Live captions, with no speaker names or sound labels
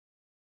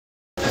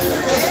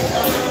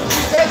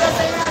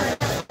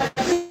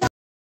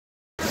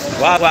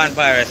Wagwan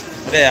Pirates.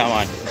 There,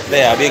 man.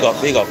 There, big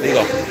up, big up, big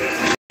up.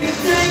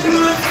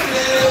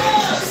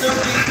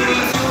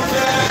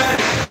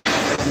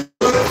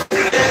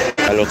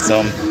 I look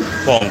some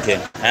pumpkin,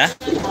 eh?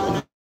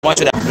 Much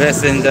of that.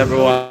 Blessings,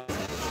 everyone.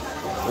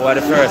 Who are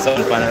the first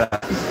one for the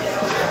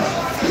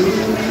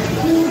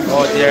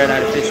out here in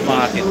the fish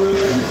market.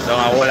 Down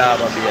a whole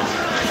harbour bay.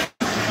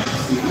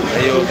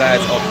 Where you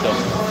guys up to?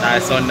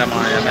 Nice Sunday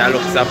morning. I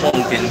look some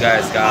pumpkin,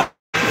 guys.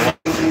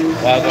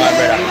 Wagwan,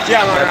 brother.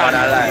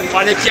 Camera live.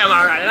 On the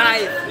camera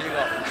live.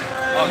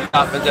 Up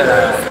top of the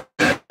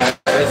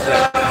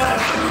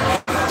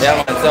yeah,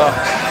 man, so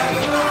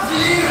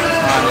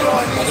I'm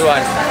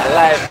doing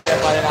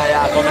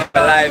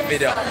a live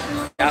video. I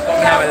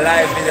come have a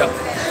live video.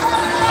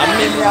 I'm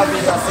in here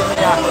video, see me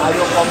and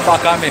you come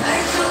back at me.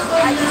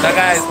 So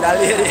guys, the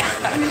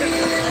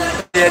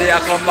lady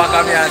come back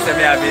at me and say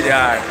me a video.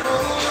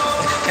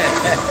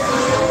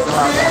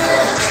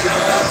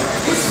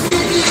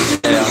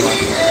 Yeah, man.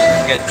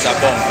 Get some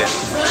pumpkin.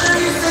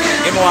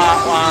 Give me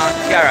one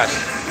carrot.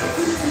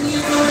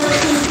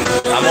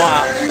 And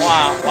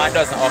one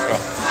dozen okra.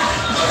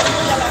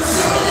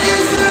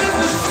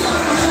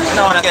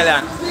 No one get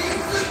that.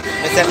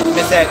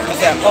 Me say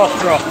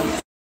okra.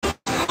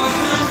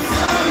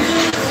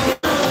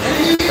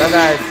 So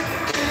guys,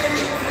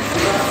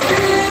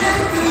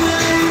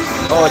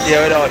 oh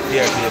dear, without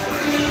fear, people.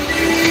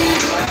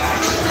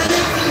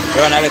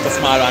 We're on a little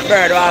small one.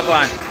 Bird, walk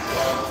one.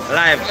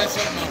 Live.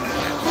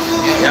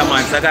 Yeah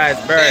man, so guys,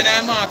 bird.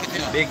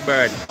 Big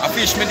bird. A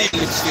fish me deal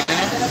with stick, you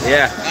know?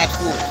 Yeah. Not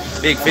food.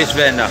 Big fish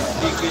vendor.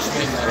 Big fish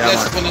vendor. Yeah,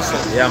 man.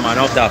 Yeah man,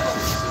 up top.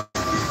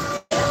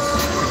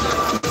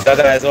 So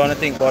guys, I want to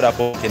think about that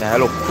pumpkin. I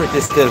look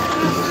pretty still.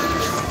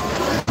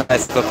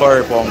 Nice little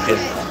curry pumpkin.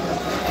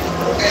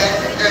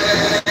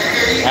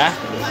 Huh?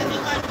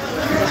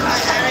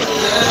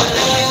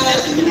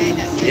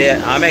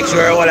 Yeah, I'll make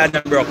sure all of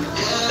them broke.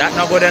 That's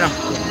not good enough.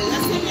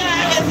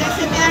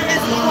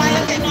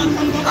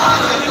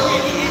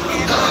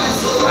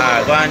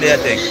 Alright, go and do your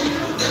thing.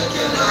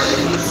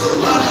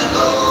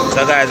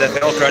 So guys, if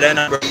the okra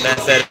then broke, then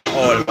said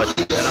all, but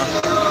you know.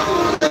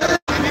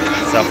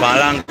 So for a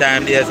long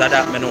time days of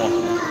that, I know.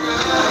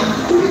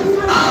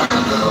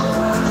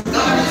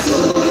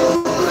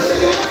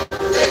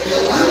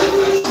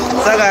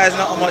 So guys,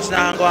 not much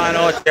now going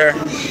out here.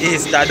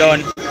 Easter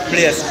done.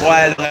 Place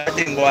boil long,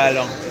 everything boil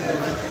long.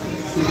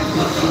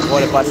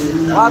 Hold the pot.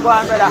 What go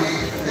on, brother?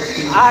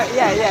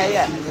 Yeah.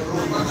 Yeah.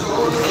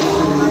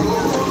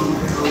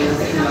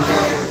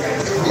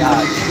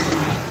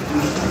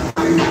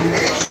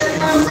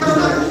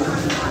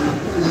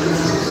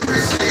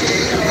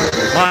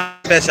 One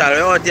special,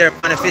 we're out here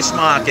on the fish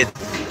market.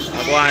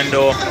 I go and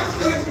do.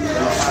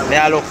 They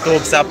look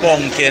tubes of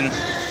pumpkin.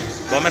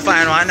 But I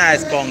find one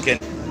nice pumpkin.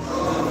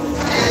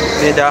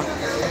 See that?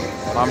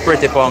 One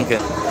pretty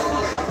pumpkin.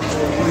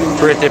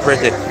 Pretty.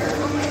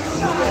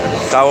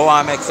 So we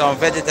want to make some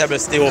vegetable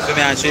stew for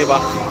me and Shiva.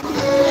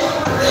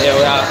 Here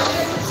we are.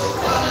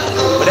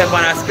 But they're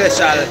on a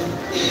special,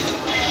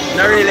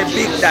 not really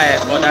big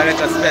diet, but I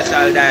like a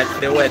special diet for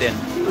the wedding.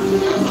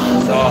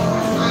 So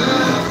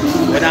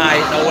we don't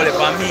eat no only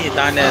for meat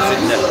and then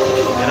sit there,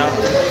 you know.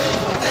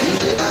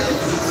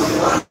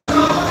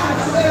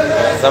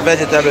 So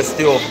vegetable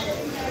stew.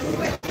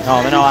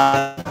 No, no.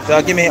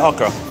 So give me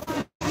okra.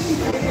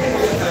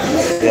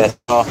 Yes.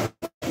 So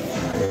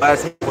I'll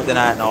put in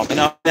it now. I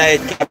don't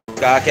eat cabbage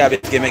because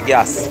cabbage give me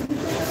gas.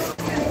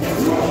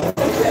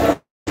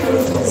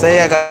 So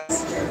yeah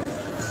guys,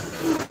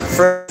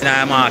 first in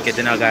our market,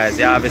 you know guys,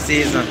 you have the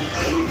season,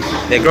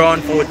 the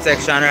ground food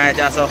section right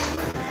there, so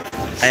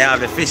I have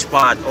the fish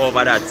part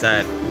over that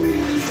side.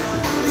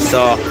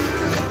 So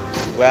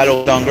we are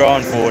looking on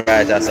ground food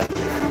right there, so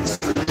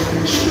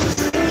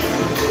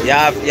you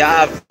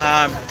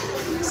have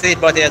sweet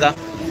potato.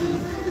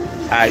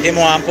 Alright, give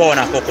me 1 pound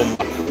of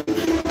cucumber.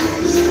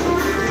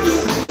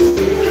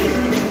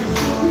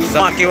 So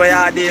monkey where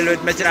you deal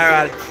with my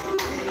general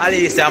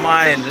Alicia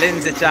Martin,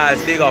 Lindsay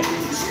Charles, big up.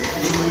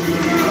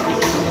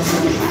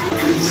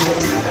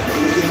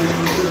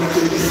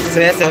 So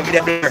yes, the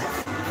video blur.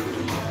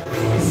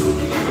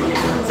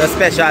 So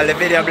special, the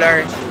video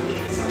blur.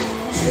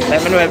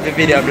 Let me know if the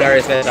video blur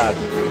is special.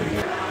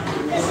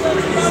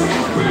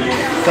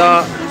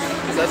 So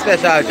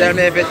special, tell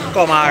me if it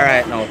come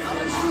alright now.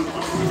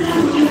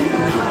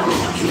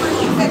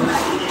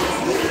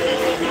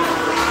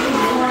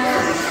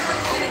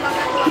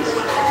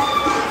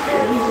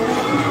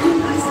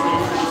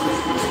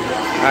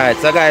 Alright,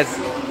 so guys,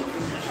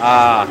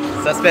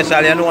 so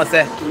special, you know,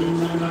 say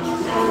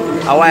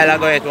a while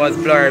ago it was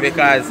blurry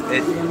because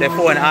the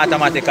phone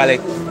automatically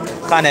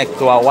connect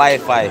to a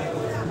Wi-Fi.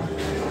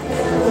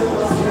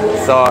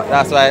 So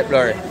that's why it's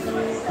blurry.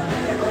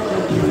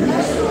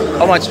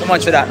 How much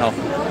for that now?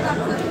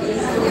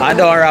 And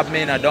don't rob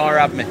me now, don't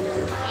rob me.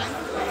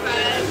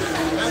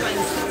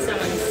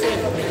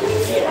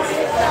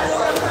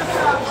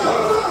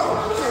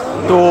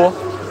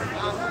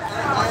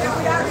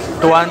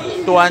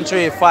 Two and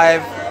three,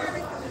 5,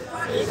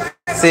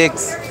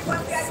 6,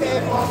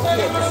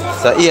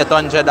 So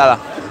 $800.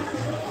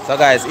 So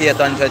guys,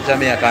 800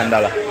 Jamaican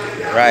dollar.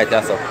 Right,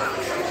 that's up.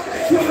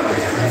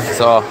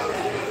 So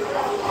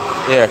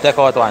here, take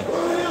out one.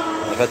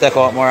 If you take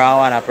out more than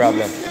one, a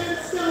problem.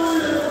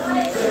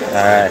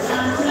 Alright.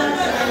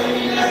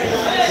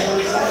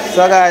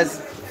 So guys,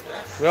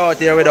 we're out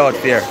here without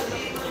fear.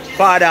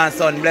 Father and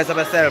son, bless up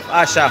yourself.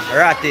 Asha,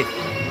 Ratty.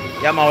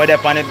 Yeah man, we're there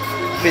on the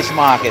fish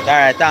market.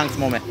 Alright, thanks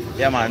mommy.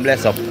 Yeah man,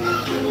 bless up.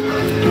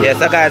 Yeah,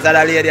 so guys,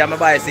 that lady I'm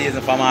buy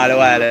season from all the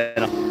while, you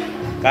know.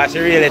 Cause she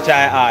really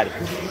try hard.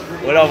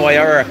 We love how you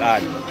work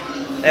hard.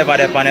 Ever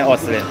there on the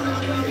hustling.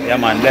 Yeah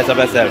man, bless up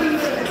yourself.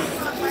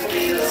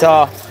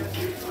 So,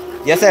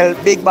 you sell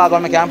big bag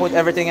when I can put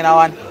everything in a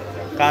one.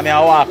 Come here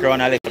and walk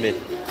around a little bit.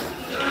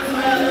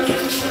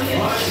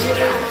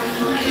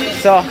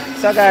 So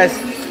guys,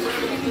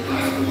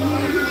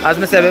 as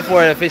I said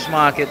before, the fish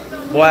market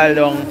boiled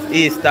down,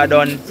 Easter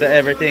done, so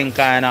everything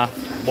kinda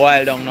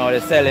boiled down now, the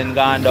selling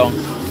gone down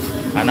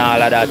and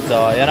all of that,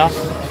 so you know.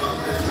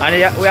 And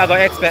we are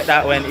gonna expect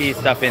that when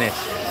Easter finish.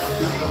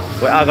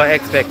 We are gonna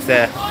expect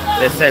the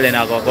selling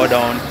are gonna go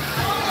down,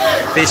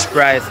 fish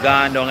price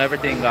gone down,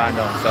 everything gone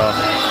down, so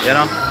you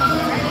know.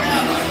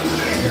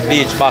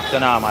 Beach back to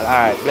normal.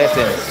 Alright,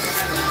 blessings.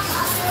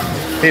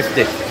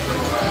 50.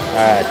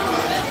 Alright.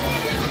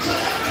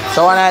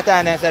 So one at a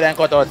time they say they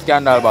cut out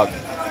scandal bag.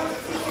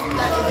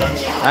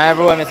 And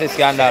everyone I see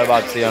scandal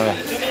bags, you know.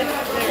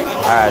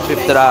 Alright,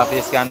 $50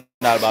 for scandal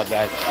bag,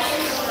 guys.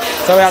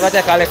 So we are gonna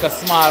take a little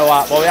small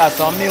walk, but we have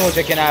some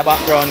music in our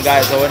background,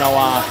 guys, so we don't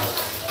want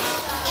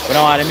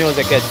the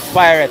music to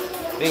pirate.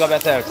 Big up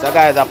yourself. So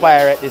guys, a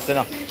pirate this, you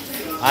know.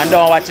 And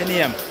don't watch your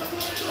name.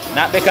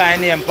 Not because your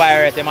name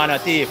pirate, the man a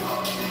thief.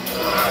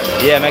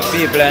 Yeah, make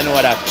people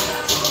know that.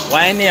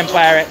 Why you name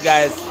pirate,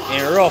 guys,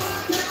 in rough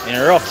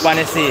on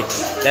the sea,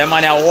 the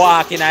man a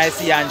walk in the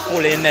sea and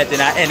pull in net in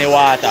any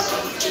water.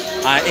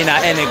 And in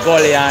any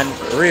gully and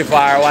river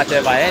or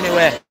whatever.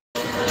 Anyway,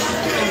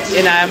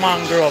 in a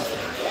mangrove.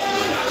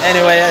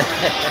 Anyway,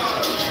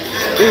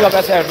 big up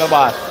yourself, my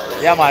boss.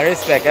 Yeah man,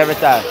 respect every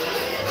time.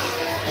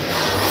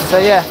 So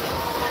yeah.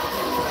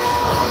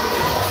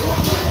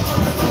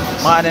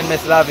 Morning,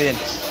 Miss Lavin.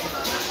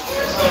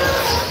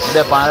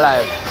 They're on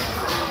live.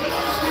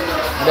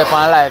 They're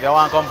on live. You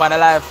want to come on the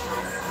live?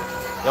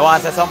 You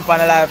want to say something on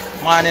the live?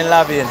 Morning,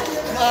 Lavin.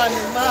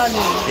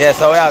 Morning. Yeah,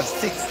 so we have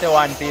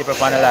 61 people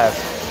on the live.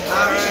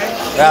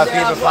 Alright. We have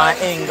people from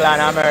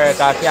England,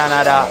 America,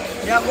 Canada.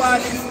 Yeah,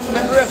 one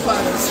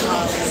breakfast.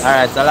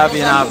 Alright, so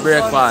Lavin have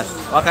breakfast.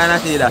 What kind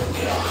of tea that?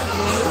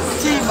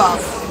 Tea bag.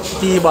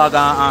 Tea bag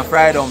and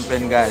fried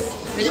dumpling, guys.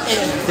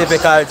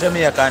 Typical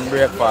Jamaican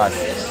breakfast.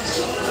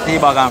 Tea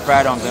bag and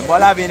fried dumpling.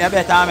 But Lavin, you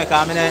better make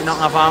because I don't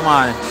nothing for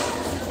morning.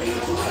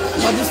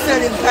 But you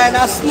selling kind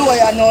of slow,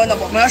 you know,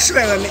 but I'm sure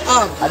when I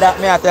have. That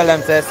me I tell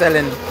them, say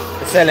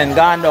selling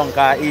gone down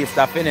because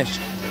Easter finished.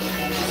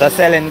 So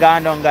selling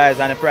gone down, guys,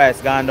 and the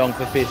price gone down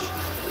for fish.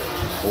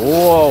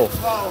 Whoa.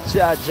 Wow.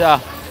 Ja.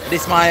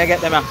 This man you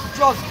get them,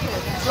 look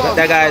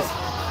there, guys.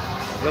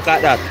 Look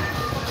at that.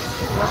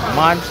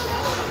 Man,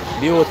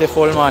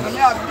 beautiful man.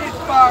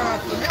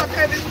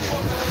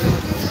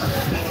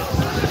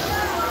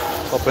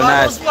 Couple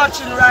nice.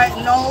 Watching right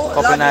now.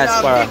 Couple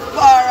nice parrot.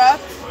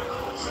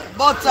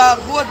 Butter,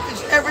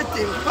 goldfish,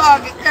 everything,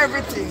 frog,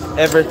 everything.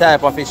 Every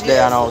type of fish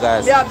there now,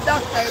 guys. They have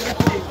doctor,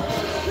 everything.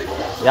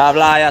 You have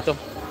liar too.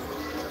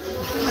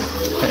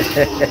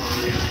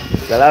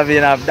 So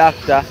Lavin have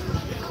doctor.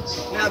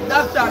 We have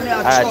doctor and we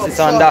have chum. Alright, it's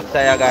on doctor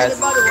here, guys.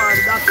 Anybody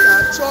want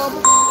doctor, chum,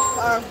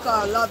 or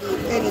call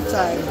Lavin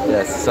anytime.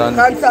 Yes, son.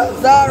 Contact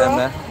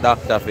Zara.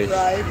 Doctor fish.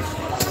 Right.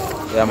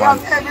 Yeah, man.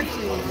 We have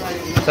everything,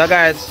 right. So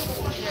guys,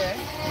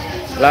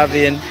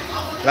 Lavin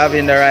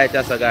the right,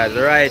 so guys,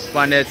 right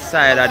on the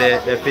side of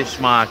the fish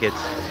market.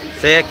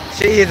 So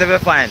she easy to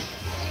find.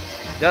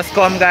 Just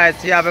come, guys,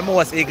 she have the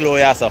most igloo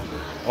here, so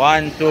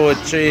 1, 2,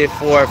 3,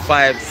 4,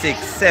 5, 6,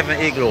 7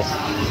 igloo.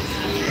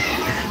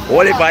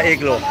 Whole heap of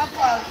igloo.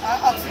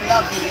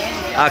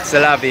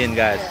 Axel Lavin,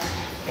 guys.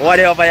 What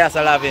do you over here,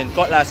 Axel Lavin?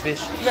 Cutlass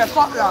fish? Yeah,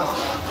 cutlass.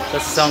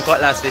 Just some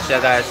cutlass fish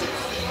here, guys.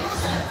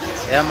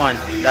 Yeah, man,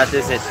 that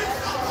is it.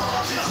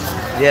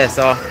 Yeah,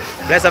 so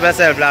bless up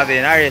yourself,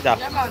 Lavin. Arita.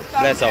 Yeah, man.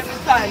 Bless up.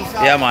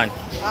 Yeah, man.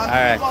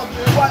 Alright.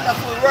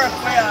 Wonderful work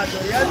for you.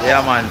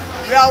 Yeah, man.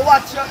 We are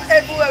watching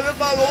everywhere we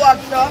go. We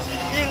watch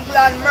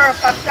England,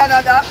 America,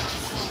 Canada.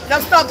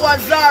 Just stop one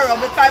Zara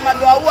because I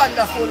do a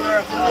wonderful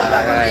work.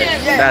 Alright.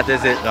 Yeah. That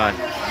is it, man.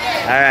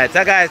 Alright.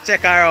 So, guys,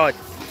 check her out.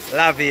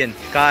 Lavin.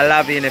 Call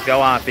Lavin if you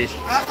want fish.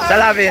 So,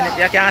 Lavin,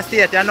 you can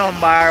state your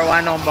number or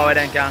one number where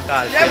they can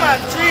call. Yeah, man.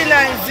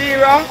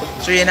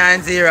 390.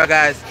 390,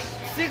 guys.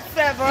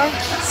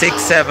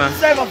 67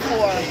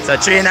 74. So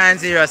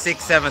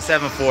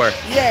 390-6774.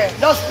 Yeah,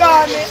 just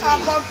call me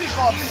and come pick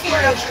up.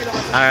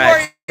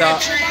 Alright.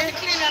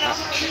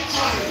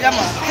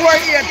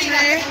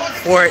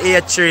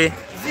 483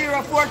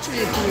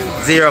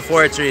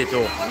 0432.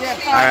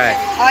 Yeah, alright.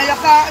 And you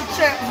can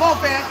check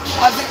Muffet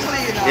as a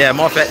cleaner. Yeah,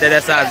 Muffet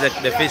that's as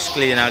the fish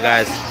cleaner,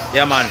 guys.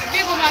 Yeah, man.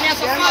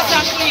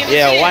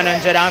 Yeah,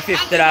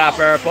 $150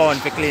 per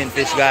pound for clean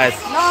fish, guys.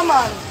 No,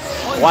 man.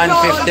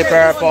 $150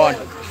 per pound.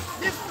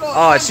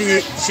 Oh,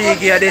 she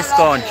give a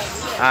discount.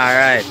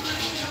 Alright.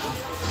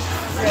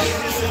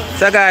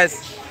 So guys,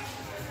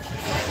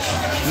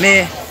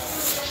 me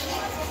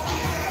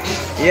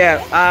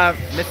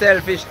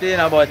sell fish too,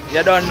 but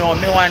you don't know,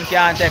 me one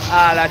can take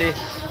all of the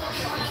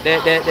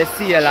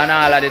sale and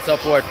all of the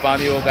support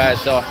from you guys.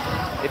 So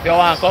if you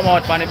want to come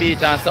out from the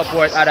beach and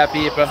support other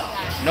people,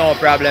 no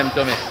problem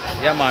to me.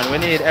 Yeah man, we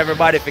need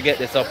everybody to get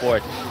the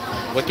support.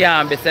 We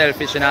can't be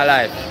selfish in our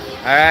life.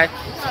 Alright?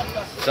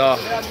 So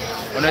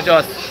when you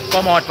just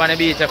come out from the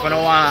beach if you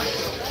don't want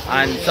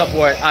and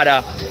support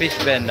other fish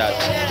vendors.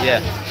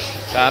 Yeah.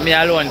 Because me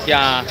alone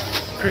can't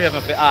crave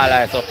for all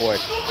our support.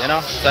 You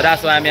know? So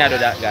that's why I do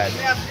that, guys.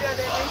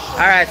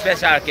 Alright,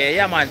 Special K.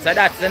 Yeah man, so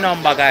that's the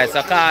number, guys.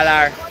 So call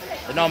her.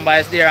 The number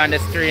is there on the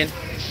screen.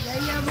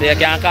 So you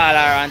can call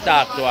her and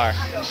talk to her.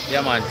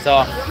 Yeah man.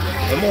 So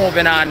we're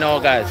moving on now,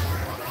 guys.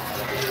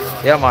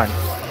 Yeah man.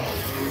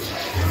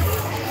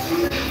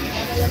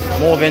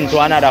 Moving to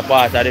another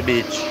part of the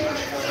beach.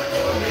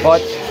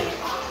 But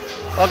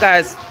oh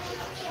guys,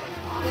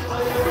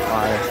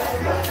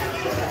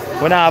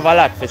 we don't have a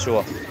lot for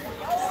sure.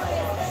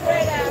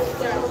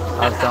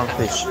 Have some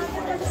fish.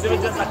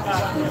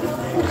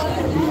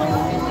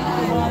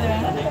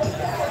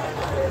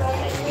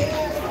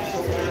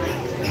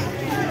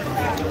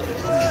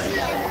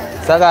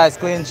 So guys,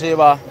 Queen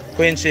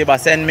Sheba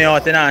send me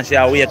out and she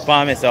wait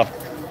for me, so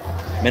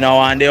I don't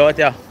want to out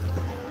here.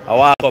 I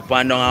walk up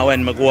and down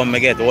and when I go home I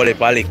get all the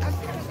lick.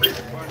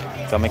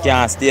 So I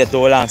can't stay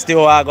too long.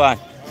 Still walk on.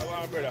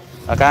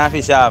 I can't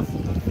fish have.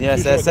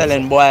 Yes,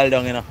 selling boiled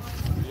down, you know.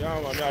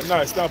 Yeah man,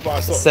 nice stop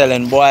also.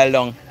 Selling boiled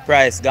down,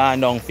 price gone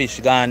down, fish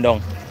gone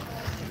down.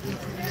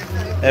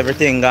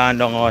 Everything gone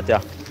down out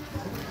here.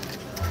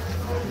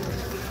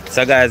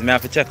 So guys, I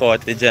have to check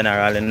out the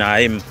general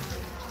and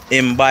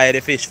him buy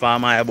the fish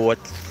from my boat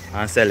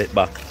and sell it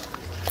back.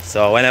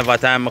 So whenever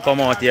time I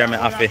come out here, I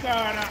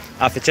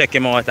have to check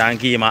him out and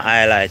give him a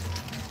highlight.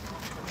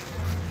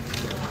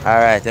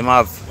 Alright, him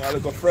have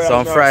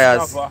some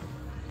fryers,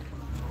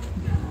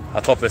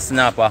 a couple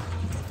snapper.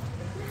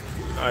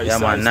 Nice, yeah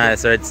man,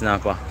 nice red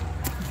snapper.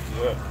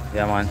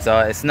 Yeah man, so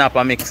a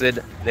snapper mixed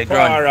with the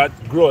grunt.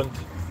 Grunt.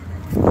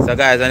 So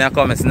guys, when you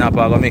come a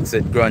snapper, I go mix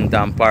with grunt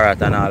and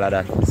parrot and all of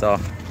that.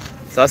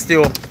 So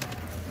still,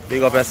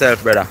 big up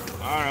yourself, brother.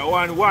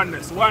 Alright,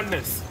 oneness.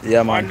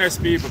 Yeah man. Oneness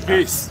people,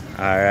 peace.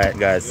 Alright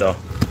guys, so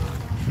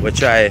we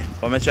try,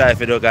 what I try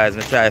to do guys,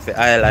 I try to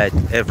highlight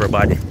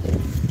everybody,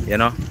 you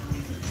know.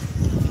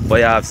 But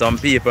you have some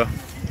people,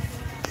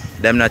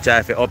 them not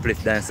try to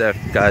uplift themselves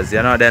because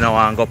you know they don't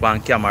want to go up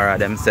on camera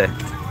themselves.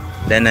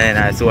 Then in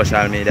a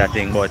social media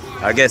thing. But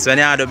I guess when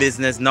you do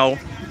business now,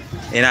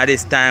 in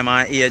this time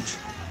and age,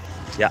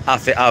 you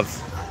have to have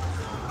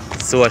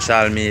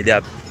social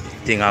media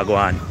thing go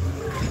on.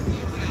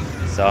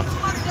 So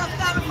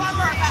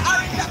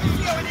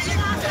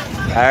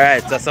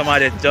alright, so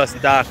somebody just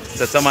talk,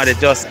 so somebody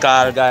just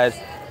call guys.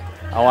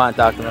 I want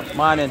to talk to them.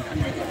 Morning.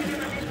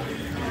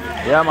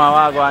 Yeah man,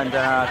 what go on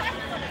tonight?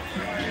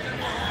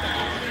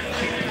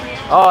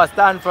 Oh,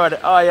 Stanford.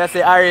 Oh, you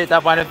see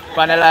Arita on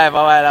the live a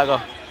while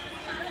ago.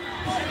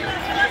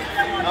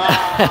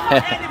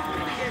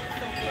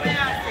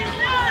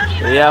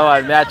 Yeah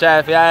man, I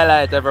try to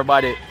highlight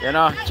everybody, you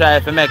know, try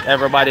to make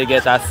everybody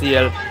get a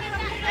seal.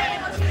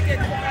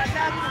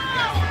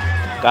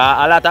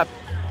 Cause a lot of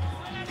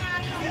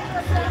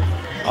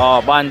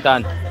oh,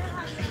 Bantan.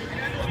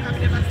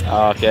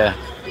 Okay.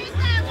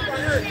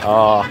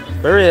 Oh,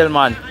 for real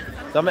man.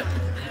 So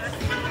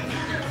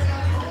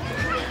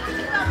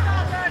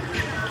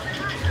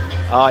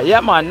oh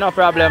yeah man, no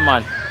problem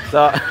man.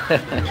 So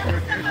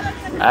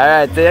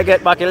alright, so you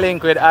get back a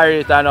link with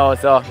Arita now,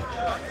 so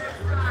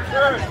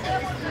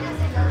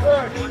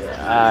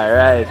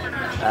alright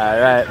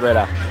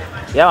brother.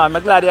 Yeah man,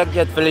 I'm glad you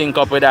get to link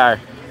up with her.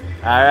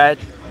 Alright.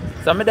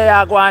 So me there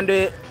I go and do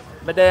it.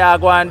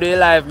 It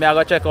live. Me I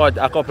go check out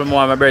a couple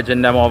more of my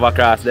brethren them over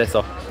across there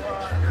so.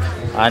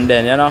 And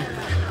then you know,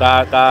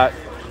 cause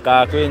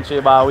Queen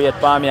Sheba wait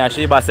for me and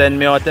Sheba send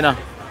me out, you know.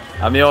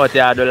 And me out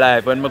here do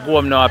live. When I go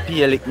home now, a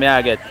pay lick me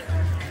I get.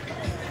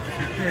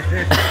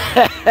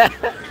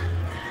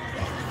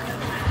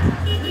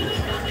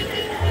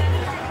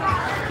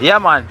 Yeah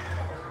man.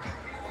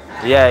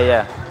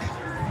 Yeah.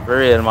 For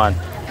real man.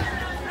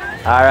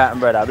 Alright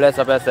brother, bless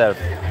up yourself.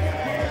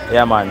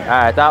 Yeah man.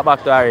 Alright, talk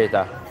back to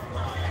Arita.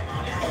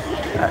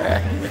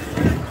 Alright.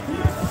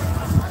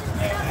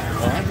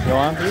 You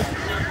want please?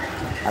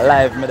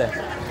 Alive me there.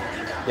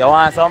 You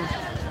want some?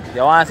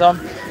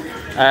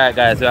 Alright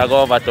guys, we'll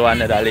go over to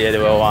another lady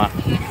we want.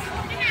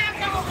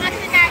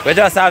 We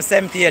just have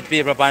 78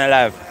 people on the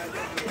live.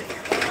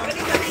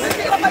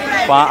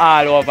 From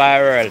all over the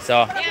world.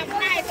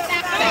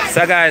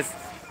 So guys,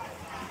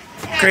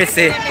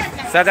 Chrissy.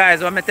 So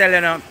guys, what me tell you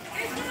now,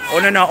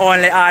 you not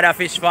only order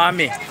fish for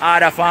me,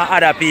 order for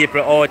other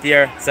people out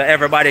here so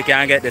everybody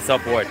can get the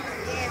support.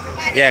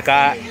 Yeah,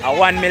 cause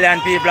 1 million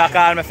people are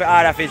calling me for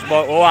other fish,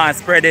 but we want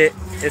to spread the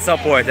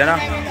support, you know?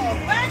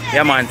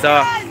 Yeah, man,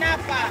 so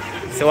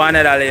one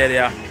other lady,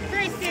 yeah.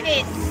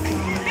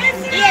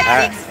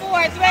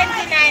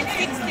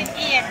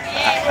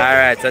 864-2968.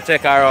 Alright, so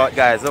check her out,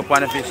 guys. Up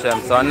on the fish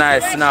them. So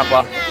nice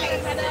snapper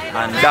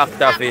and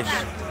doctor fish.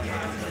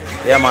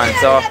 Yeah, man,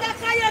 so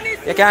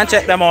you can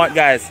check them out,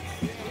 guys.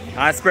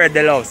 And spread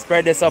the love,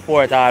 spread the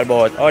support all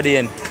about.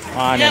 Odin.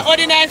 Yeah,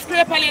 Odin and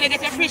scraper lady,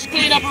 get your fish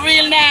cleaned up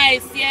real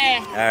nice,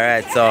 yeah.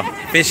 Alright, so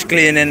fish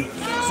cleaning.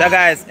 So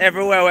guys,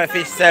 everywhere where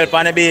fish sell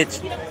on the beach,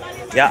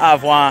 you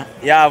have one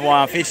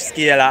fish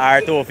scaler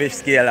or 2 fish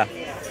scaler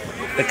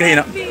to clean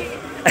up.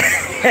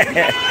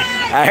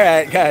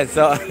 Alright guys,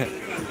 so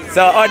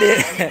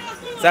Odin,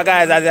 so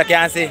guys, as you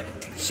can see,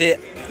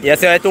 you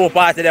see the 2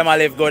 parties them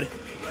live good.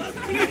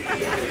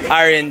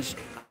 Orange.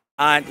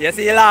 And you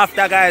see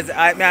laughter, guys,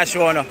 I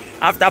show you.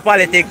 After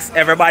politics,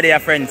 everybody are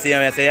friends, you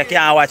know, so you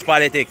can't watch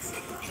politics.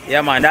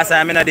 Yeah, man, that's why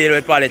I'm not deal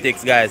with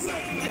politics, guys.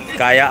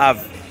 Because you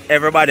have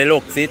everybody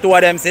look. See, 2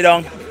 of them sit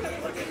down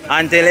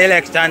until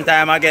election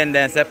time again,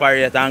 then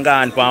separate and go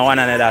on one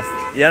another.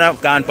 You know,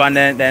 go on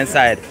the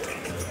side.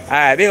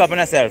 Alright, big up on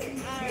yourself.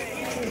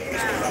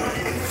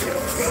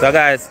 So,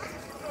 guys,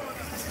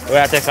 we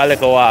are take a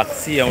little walk.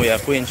 See, and we are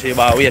Queen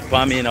Sheba wait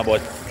for me in about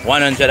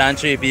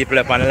 103 people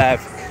up on live.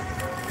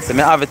 So I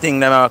have a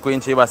thing them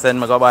Queen Sheba send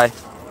me go by.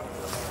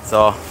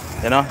 So,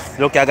 you know,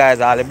 look at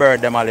guys, all the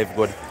bird them all live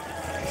good.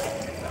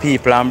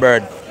 People and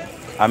bird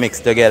are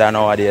mixed together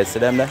nowadays. See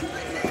them there?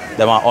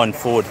 Them are on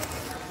food.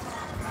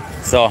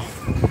 So,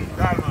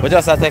 we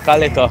just have to take a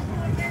little,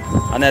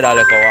 another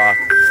little walk.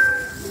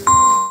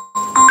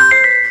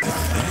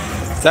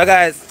 So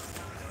guys,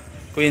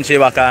 Queen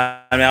Sheba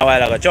called me a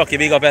while ago. Chucky,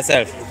 big up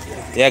yourself.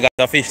 You got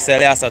the fish sell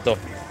here, so too.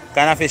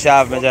 Kind of fish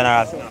have me,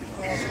 General?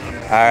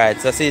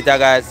 Alright, so see it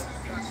guys.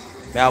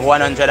 We have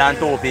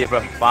 102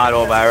 people all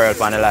over the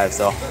world on the live,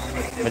 so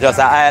we just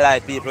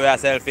highlight people who are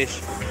selfish.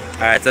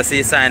 Alright, so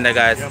see sign there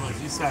guys. Yeah man,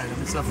 see sign,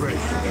 Mr.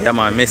 Fresh. Yeah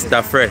man,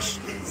 Mr. Fresh.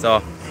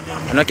 So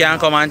you can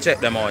come and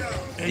check them out.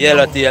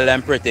 Yellow tail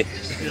them pretty.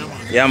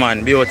 Yeah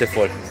man,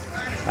 beautiful.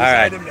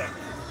 Alright.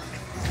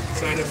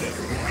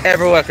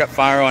 Everywhere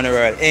from around the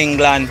world.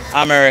 England,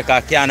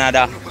 America,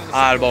 Canada,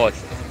 all about.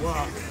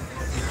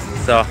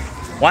 So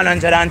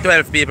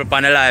 112 people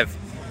on the live.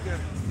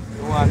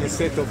 Want to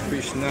set up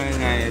fish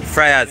 99.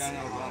 Fryers.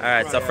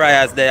 Alright, so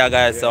fryers there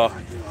guys, so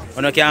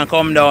when you can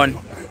come down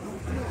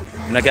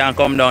on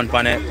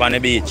the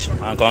beach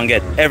and come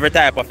get every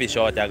type of fish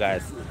out there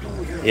guys.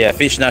 Yeah,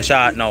 fish not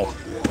short now.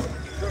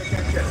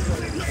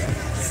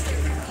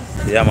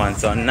 Yeah man,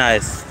 so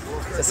nice.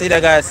 So see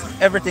there guys,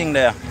 everything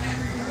there.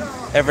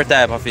 Every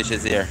type of fish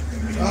is here.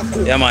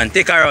 Yeah man,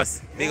 Tickarus.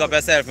 Big up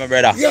yourself my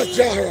brother.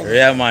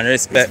 Yeah man,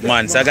 respect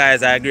man. So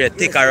guys, I agree,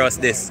 Tickarus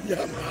this.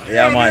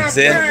 Yeah man,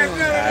 see?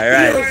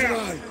 Alright.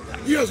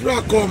 Yes,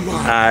 welcome, man.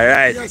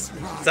 Alright. Yes,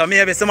 so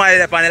maybe somebody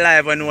there on the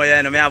live will know,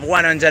 you know, we have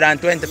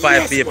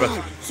 125 people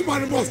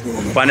Somebody must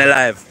know, man. on the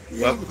live.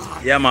 Yeah,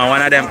 Yeah man,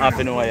 one of them have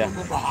to know you.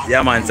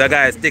 Yeah man, so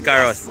guys,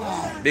 Tickarus.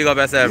 Big up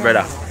yourself,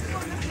 brother.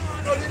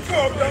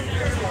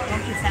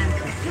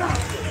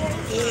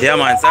 Yeah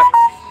man,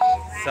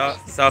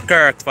 so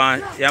Kirk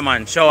fan, yeah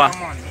man, shower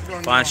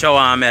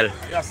and Mel.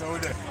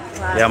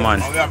 Yeah man.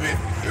 We have a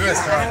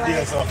restaurant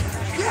there, so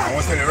I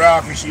want to tell you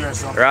raw fish here,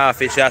 so. Raw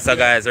fish, yeah, so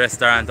guys,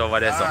 restaurant over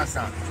there, so.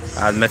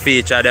 As me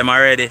feature them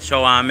already,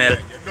 shower and Mel.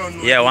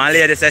 Yeah, one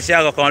lady said she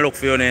go come look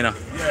for you, you know.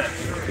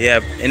 Yeah,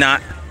 in a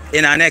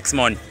next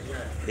month.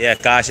 Yeah,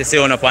 cause she see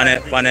you up on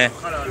the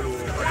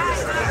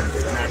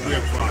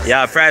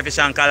yeah, fried fish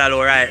and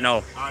callaloo right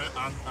now.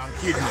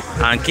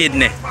 And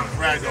kidney.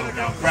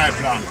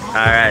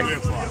 Alright.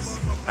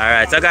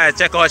 Alright, so guys,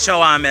 check out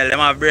Shower and Mel. They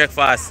have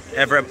breakfast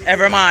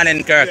every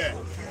morning, Kirk.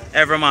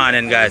 Every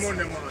morning, guys.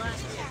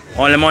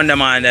 Only Monday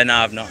morning they don't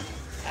have no.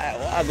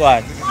 Alright, go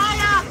on.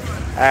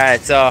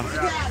 Alright, so.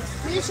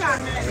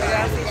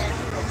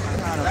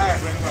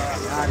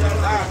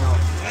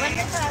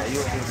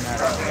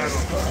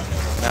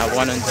 I have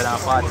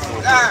 142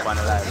 people on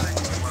the live.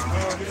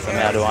 So I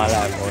do one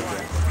live out here.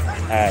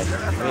 Alright,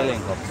 we'll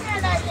link up.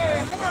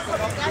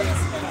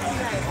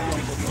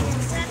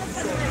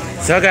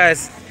 So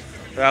guys,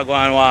 we are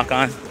going to walk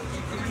on.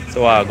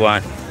 So we are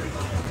going.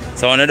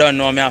 So when you don't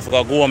know, I have to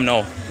go home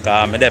now. Because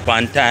I'm there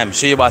on time.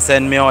 Sheba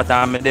send me out and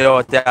I'm there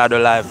out there to do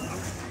live.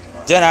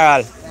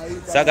 General.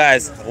 So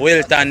guys,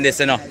 Wilton this,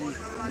 you know.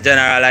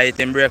 General I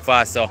eating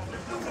breakfast. So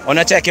when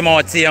you check him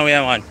out, see him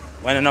here, man.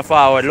 When you're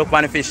forward, look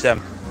on the fish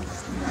them.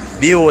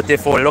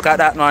 Beautiful. Look at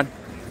that, man.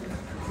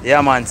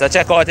 Yeah, man. So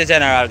check out the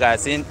General,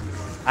 guys. See,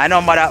 I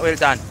number that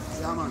Wilton.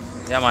 yeah, man.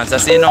 Yeah, man. So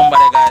see number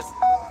there, guys.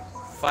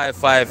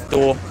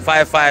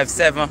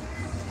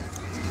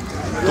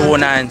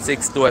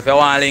 552-557-2962. If you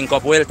want to link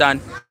up Wilton,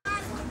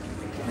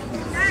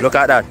 look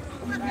at that.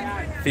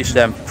 Fish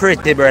them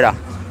pretty, brother.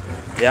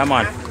 Yeah,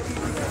 man.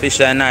 Fish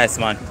them nice,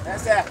 man.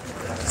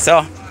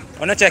 So,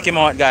 when you check him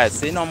out, guys.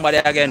 See number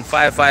there again.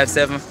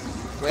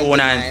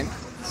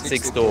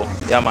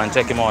 557-2962. Yeah, man.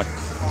 Check him out.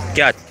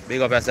 Cat. Big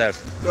up yourself.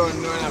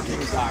 Don't know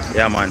nothing, sir.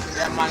 Yeah, man.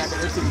 Yeah, man, I do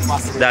everything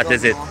possible. That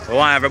is it. Know. We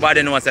want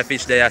everybody knows a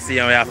fish there, you see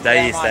him after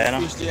Yeah, Easter, man, you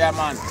know? fish there,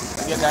 man.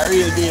 You get a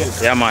real deal.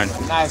 Yeah, man.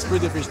 Nice,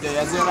 pretty fish there.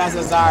 You see what I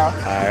say, Zara?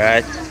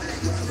 Alright.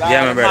 Zara,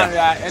 Yeah, my brother.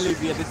 Man, we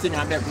elevate the thing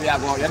and make we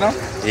go, you know?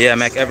 Yeah,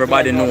 make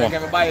everybody know. Make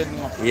everybody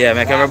know. Yeah,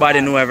 make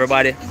everybody know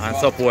everybody and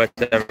support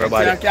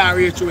everybody. So you can't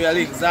reach through your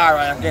link,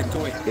 Zara, and get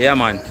to it. Yeah,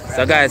 man.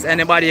 So guys,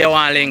 anybody you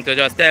want link to,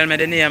 just tell me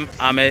the name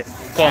and I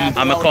come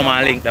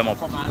and link them up.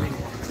 Come and link.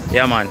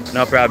 Yeah, man.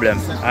 No problem.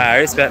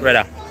 Alright, respect,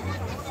 brother.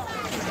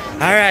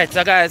 Alright,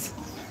 so guys.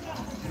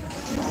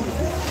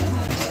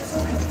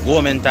 Go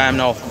home in time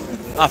now.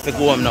 Have to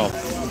go home now.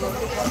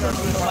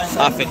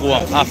 Have to go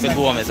home. Have to go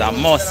home is a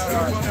must.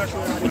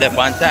 We're there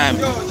on time.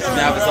 Me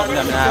have something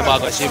in my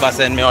bag. Sheba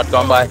send me out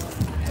come by.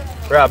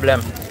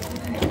 Problem.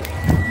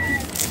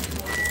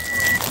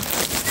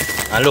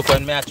 And look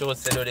when me I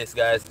chose to do this,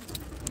 guys.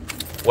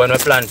 When we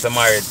plan for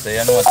marriage, so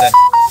you know what I'm saying?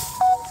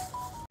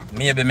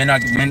 Maybe me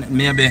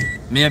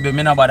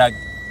not bother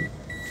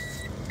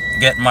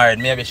get married.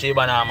 Maybe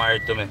Sheba not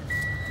married to me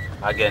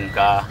again,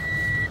 cause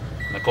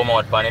I come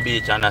out on the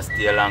beach and I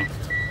stay long.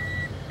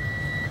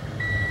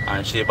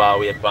 And Sheba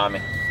wait for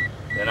me,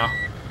 you know.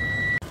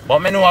 But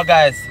me know,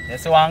 guys, you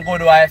see one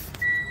good wife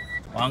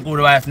now I'm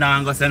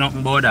gonna say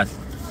nothing about that.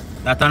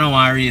 That's not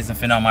one reason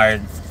for not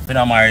marry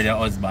your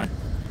husband.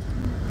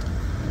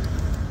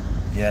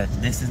 Yeah,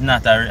 this is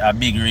not a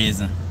big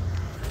reason.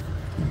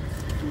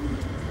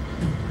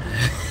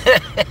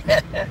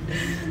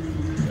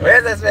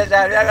 Where's the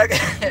special? We are gonna get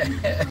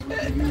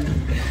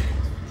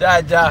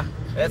Jaja.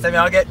 You say me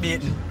I'll get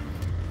beaten.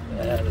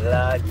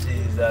 Lord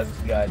Jesus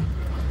God.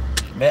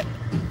 Me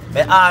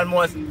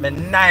almost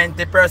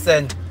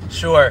 90%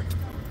 sure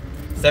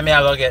say me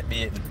I gonna get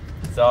beaten.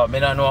 So me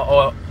don't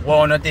know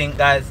what you think,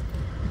 guys.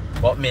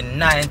 But me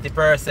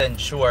 90%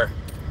 sure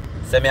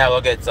say me I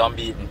gonna get some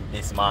beaten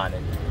this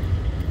morning.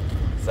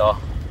 So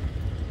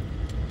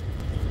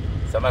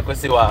I could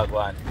see what I go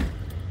on.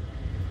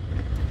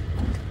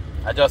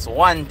 I just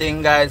one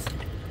thing, guys.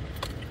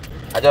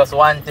 I just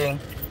one thing.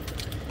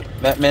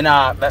 Make me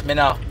now.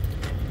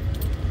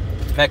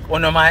 Make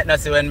uno might not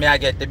see when me I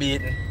get the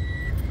beating.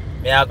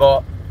 Me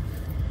don't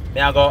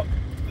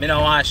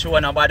want to show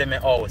nobody my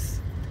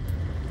house.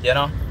 You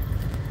know?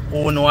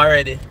 Who know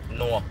already?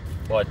 No.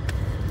 But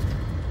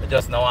I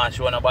just don't want to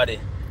show nobody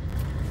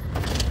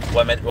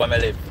where me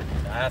live.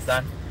 You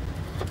understand?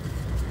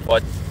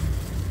 But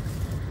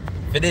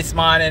for this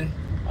morning,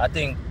 I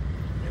think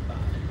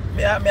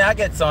I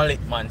get some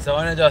lick, man. So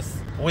I just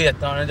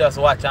wait, I just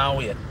watch and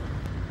wait.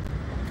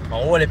 My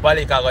whole heap of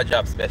lick I got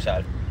job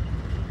special.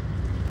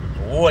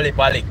 Whole heap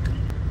of lick.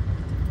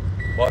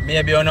 But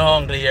maybe you're not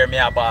hungry here, me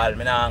a ball.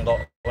 Me not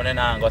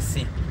go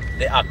see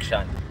the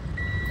action.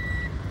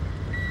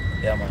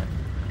 Yeah, man.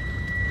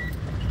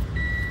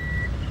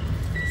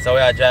 So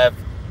we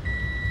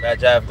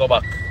drive go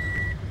back.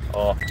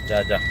 Oh,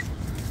 Jaja.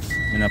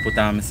 I'm gonna put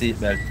on my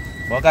seatbelt.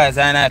 But guys,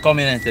 I'm in a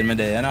community me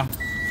there, you know.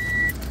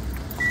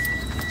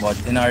 But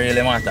it don't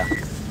really matter.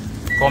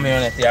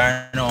 Community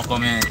or no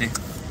community,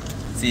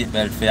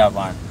 seatbelt for your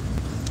van.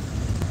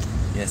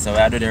 Yeah, so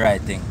we do the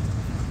right thing.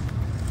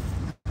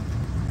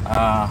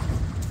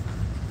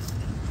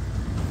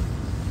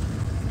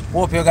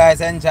 Hope you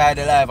guys enjoyed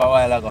the live a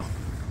while ago.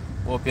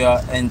 Hope you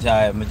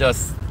enjoy.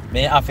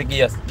 Me have to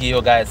give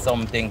you guys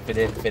something for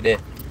the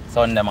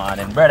Sunday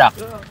morning, brother.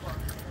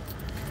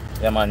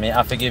 Yeah, man, me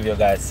have to give you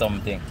guys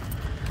something.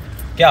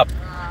 Cap.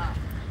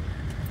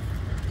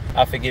 I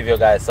have to give you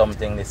guys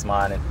something this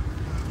morning.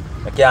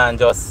 I can't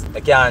just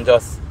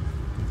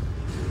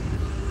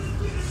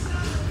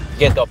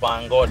get up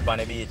and go out on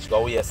the beach,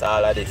 go waste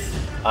all of this,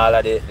 all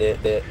of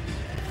the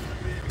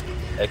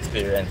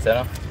experience, you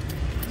know.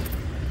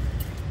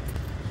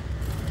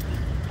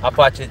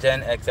 Apache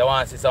Gen X, I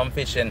want to see some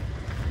fishing.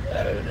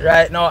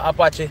 Right now,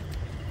 Apache,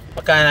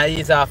 I kind of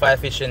ease off our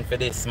fishing for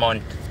this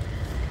month.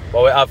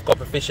 But we have a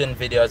couple fishing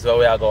videos where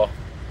we are go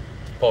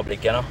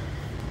public, you know.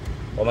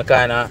 But I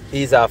kind of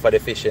ease off of the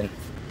fishing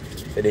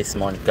for this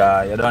month,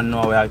 because you don't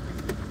know where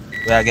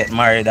I get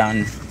married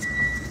and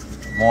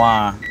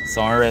more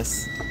some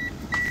rest.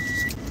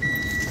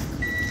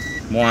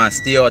 More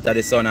stay out of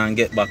the sun and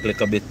get back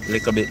little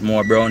bit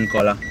more brown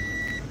color.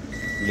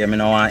 Yeah, me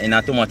don't want in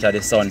too much of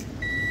the sun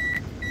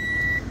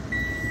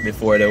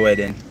before the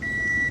wedding.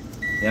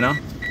 You know?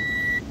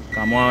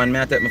 Come on,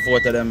 when I take my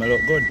photo them I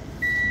look good.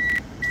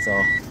 So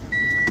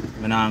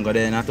I don't go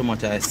there in too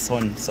much of the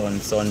sun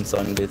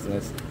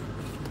business.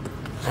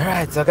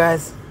 Alright, so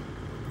guys,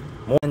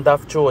 moment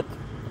of truth.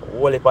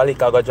 Whole heap of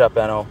liquor go drop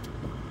here now.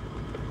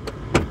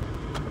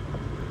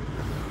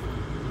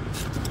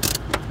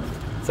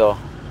 So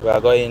we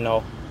are going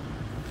now.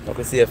 We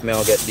can see if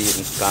I get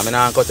beaten. Because I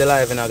don't cut the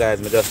live, you know,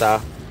 guys. I just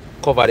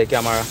cover the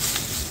camera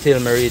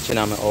till I reach in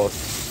my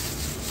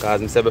house.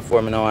 Because I said before,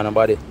 I don't want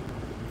nobody.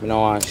 I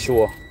don't want to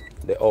show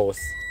the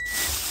house.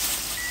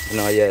 You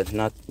know, yeah, I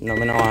don't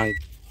want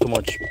too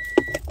much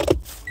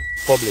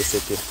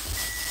publicity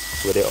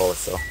with the house.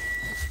 So.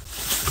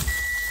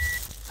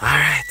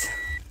 Alright.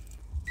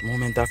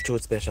 Moment of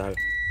truth special.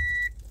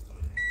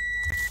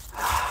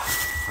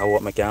 I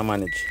hope I can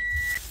manage.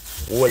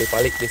 Well, if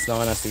I lick this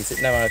now and I see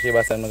sitting there, she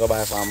was saying I go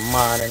buy for a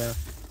man. You know?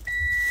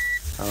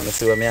 I want to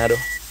see what I do.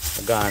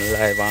 I'm gone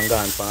live and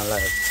gone for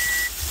live.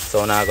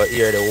 So now I go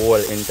hear the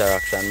whole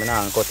interaction. I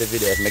now cut the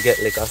video if I get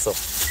liquor so.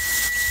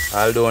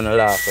 I'll do no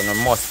laugh and I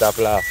must stop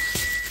laugh.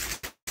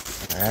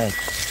 Alright.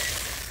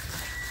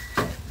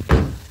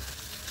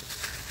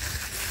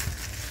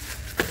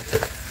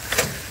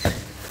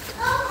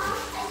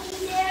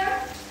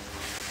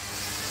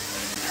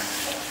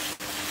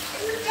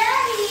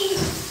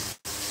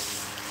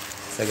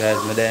 So guys,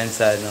 I'm there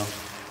inside now.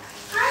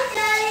 Hi,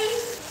 Daddy.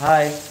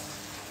 Hi.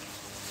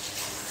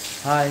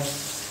 Hi.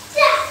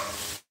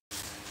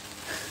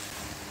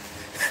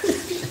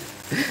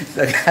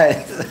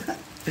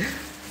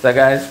 So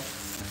guys,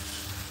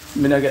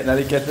 me not get no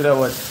liquor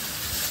today,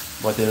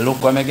 but the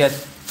look what I get,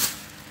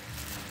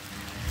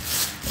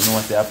 you know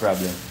what's the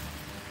problem.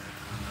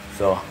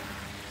 So,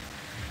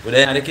 we're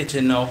there in the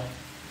kitchen now.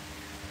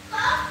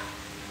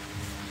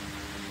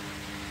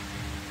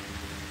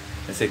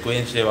 I say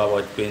Queen Sheba,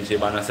 but Queen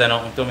Sheba don't say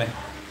nothing to me.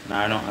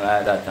 Nah, nothing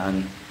like that.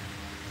 And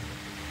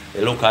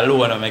the look alone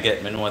when I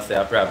get, me know what's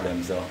the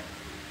problem. So,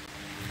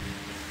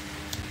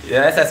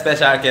 yeah, it's a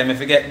special game. If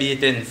you get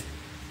beatings.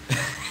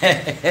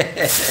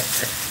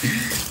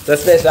 So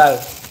special.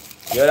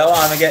 You're the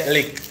one to get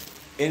licked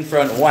in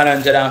front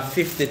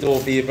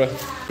 152 people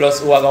plus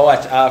who are going to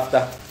watch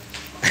after.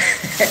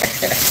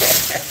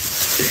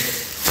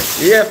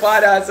 Yeah,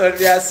 father and son,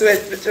 we are sweat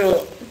for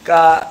sure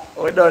because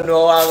we don't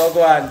know how to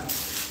go on.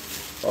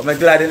 But I'm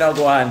glad you don't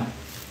go on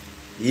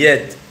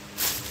yet.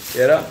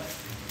 You know?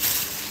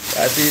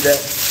 I see that.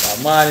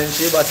 My morning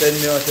Sheba send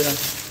me out, you know.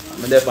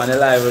 I'm there on the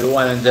live with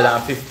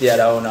 150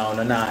 around now,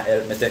 and not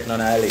help me take none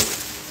of the lick.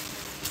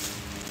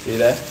 See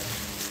that? I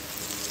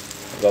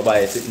go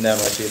buy sitting there,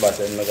 my Sheba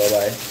said I go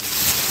buy.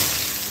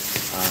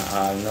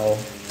 And now,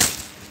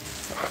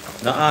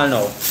 not all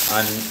now,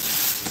 and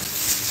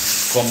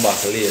come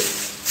back late.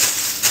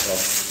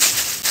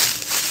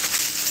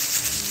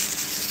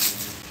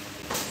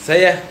 So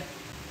yeah,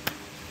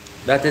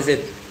 that is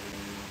it.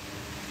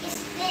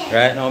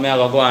 Right now, I'm going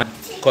to go and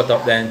cut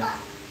up then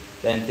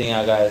thing,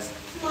 guys.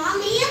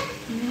 Mommy?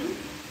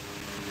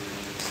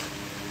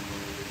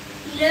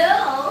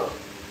 Hello?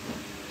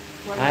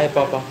 Hi,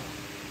 Papa.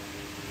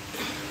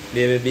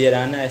 Baby,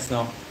 beard nice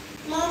now.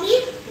 Mommy?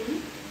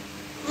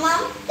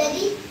 Mom?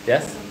 Daddy?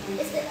 Yes?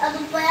 Is the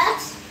other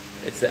bat?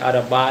 It's the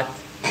other bath.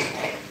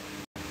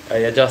 Are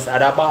you just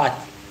at a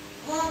bath?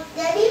 Mom?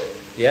 Daddy?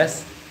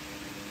 Yes?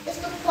 Is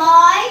the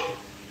pie?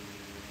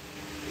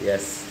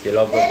 Yes. You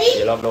love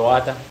Daddy? the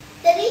water?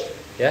 Daddy?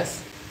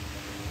 Yes?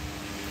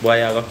 Boy,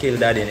 you gonna kill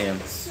daddy name.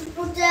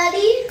 Super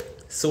Daddy?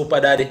 Super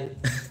daddy.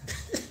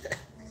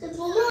 Super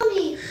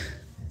Mommy?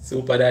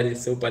 Super daddy,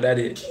 super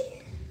daddy.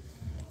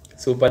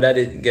 Super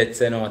daddy gets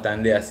sent out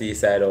and they are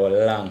seaside all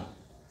long.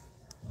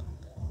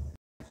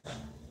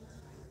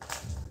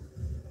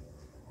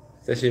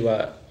 So she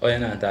was, oh, you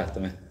not talk to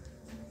me.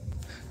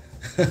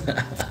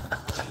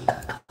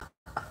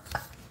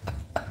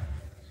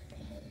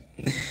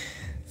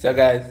 So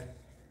guys,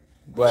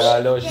 boy,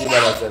 although she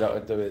better say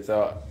that to me.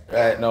 So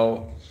right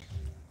now,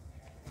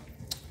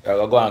 I'm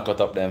gonna go and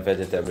cut up them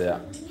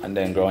vegetables and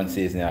then ground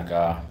seasoning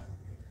because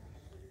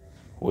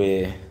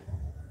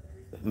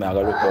I'm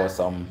gonna look for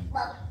some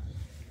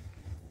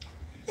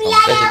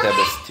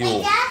vegetable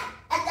stew.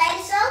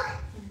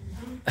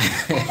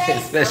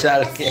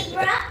 Special case.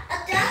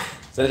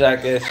 Special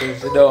case, she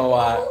don't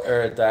want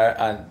earth her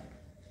and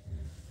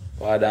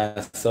what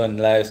her son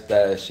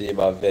lifestyle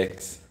Sheba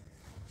vex.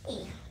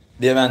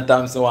 Damon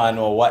Thompson want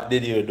to know what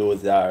did you do,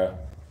 Zara?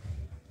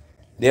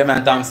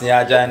 Damon Thompson,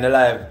 you joined the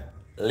live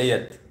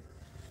late.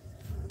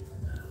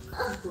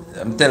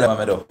 I'm telling you what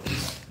I do.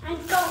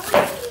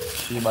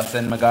 Sheba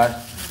send me God,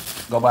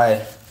 go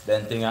buy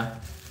them thing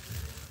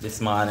this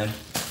morning.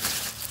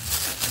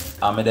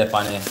 I'm there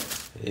on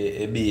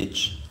a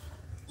beach.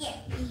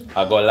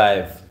 I go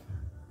live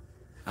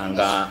and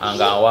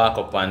go walk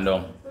up and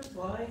down.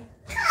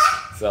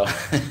 So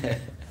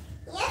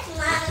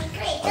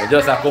I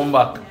just come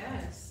back.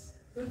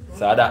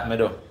 So that me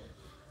do.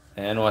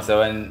 And you know, so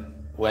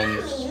when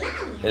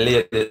the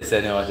lady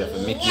said, you know, if you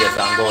make yes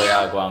and go,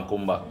 I go and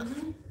come back.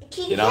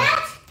 You know?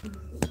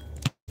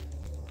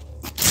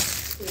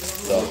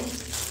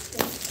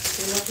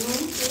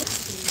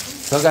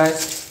 So guys,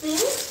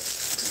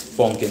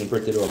 pumpkin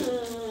pretty though.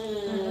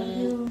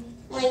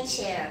 My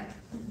chair.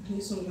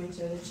 You're so going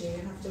to the chair.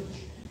 You have to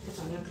put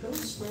on your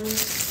clothes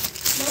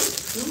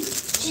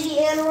first. Chili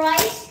and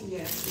rice?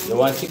 Yes. You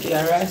want chicken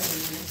and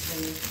rice?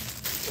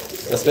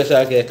 The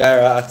special cake,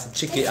 Kyra asked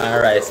chicken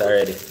and rice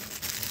already.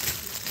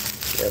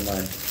 Yeah,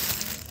 man.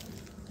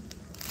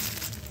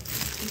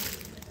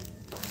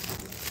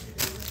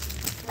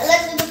 I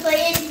like to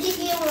play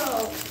Skip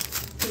Rope.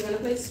 You want to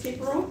play skip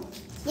rope?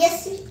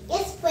 Yes,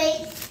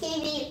 play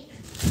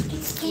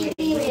Skip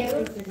Rope.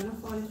 You're going to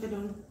fall if you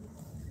don't.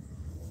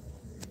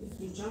 If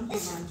you jump, you're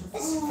going to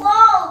It's fall.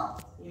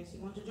 fall. Yes, you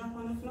want to jump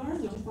on the floor?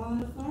 Don't fall on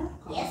the floor?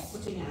 Come, Yes.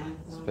 put in your hand.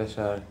 No,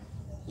 Special.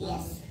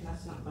 Yes.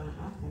 that's not going to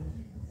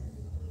happen.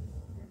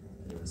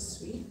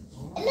 Sweet.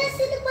 And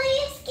listen to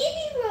my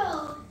skinny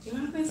roll. You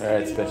want to play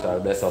Alright, Skinny special,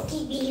 best up.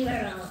 Skinny roll.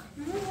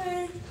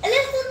 Alright. And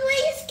listen to my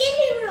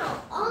skinny roll.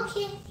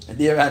 Okay.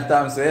 Dear and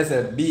Tom, so you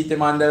said beat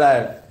him on the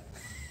live.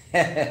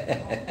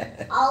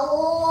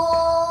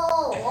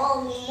 Oh,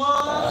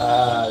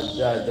 Ah, mommy.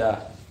 ja.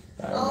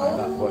 Alright, my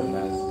black button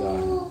has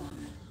gone.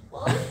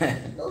 Oh,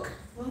 look.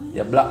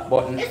 Your black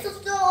button It's a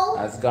stove.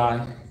 has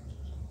gone.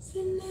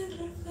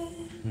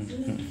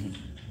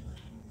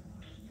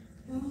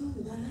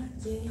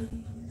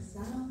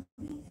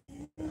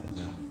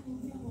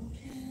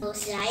 Both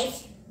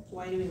sides.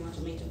 Why do we want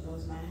to make to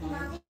close my hand?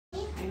 Mommy. I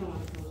don't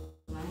want to close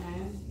my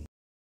hand.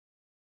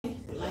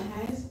 Put my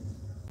hands.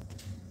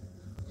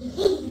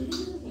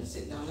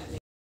 Sit down. Let me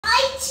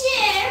My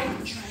chair.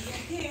 try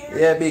your hair.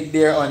 Yeah, big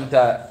deer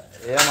hunter.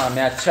 Yeah,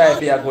 man, I try to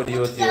be a good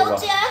YouTuber.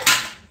 Soldier.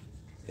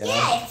 You know?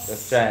 Yes.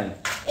 Just trying.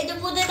 And you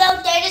put it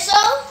out there, so?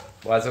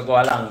 As we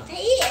go along,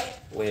 Here.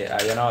 we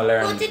you know,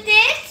 learn Put it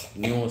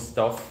in. new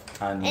stuff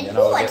and And you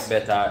know, what? get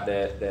better at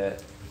the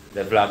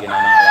vlogging and all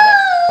of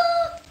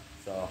that.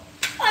 So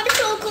I'm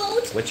so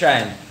cold. we're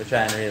trying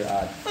real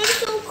hard. I'm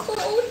so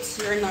cold.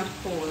 You're not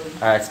cold.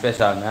 Alright,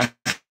 special man.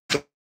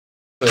 To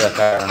your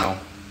car now.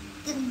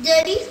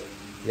 Daddy,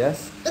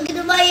 Yes? look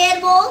at my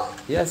animal.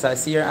 Yes, I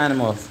see your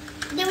animals.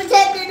 They were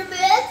taken in the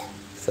bed.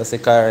 So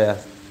Sicaria.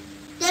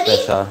 Daddy,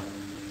 Special.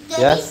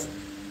 Daddy, Yes?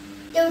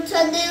 they were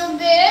taken in the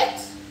bed.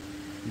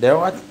 There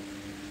what?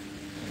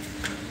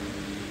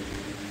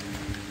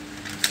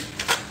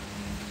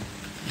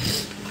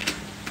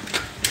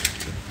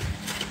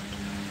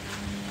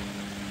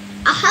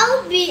 A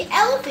healthy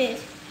elephant.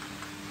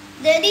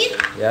 Daddy,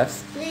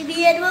 Yes?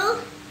 baby animal.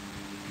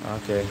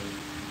 Okay.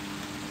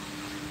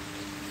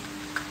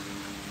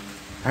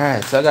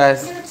 Alright, so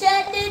guys, They were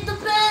taken in the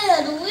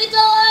bed. We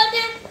don't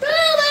have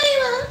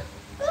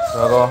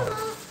So go.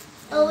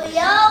 Oh, we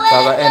always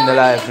So go end the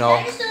live know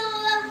now. it.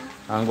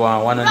 I'm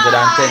going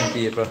 110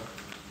 people.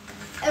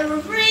 And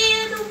we're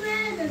free in the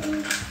bed.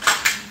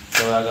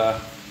 So I got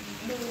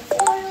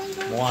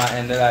want to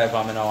end the live,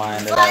 I'm gonna want to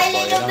end the Fly live in for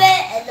the you know?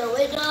 bed and the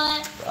window. So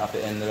I have to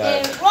end the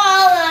And live. roll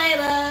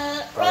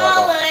over,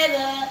 roll over.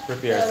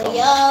 Prepare some We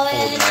always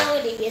food now. know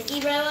the whiskey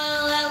roll.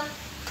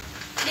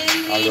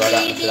 I'll do that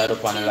until I do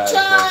on the live.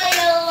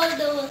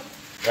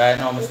 Right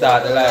now, I'm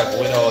start the live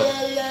without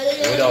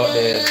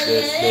the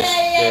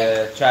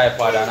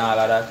tripod and all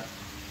of that.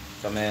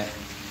 So me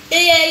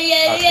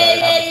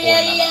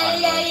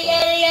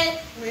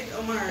Wait,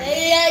 Omar.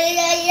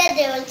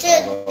 They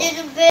returned to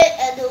the bed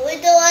and the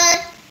window on.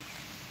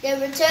 They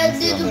returned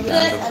to the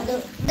bed and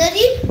the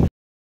Daddy?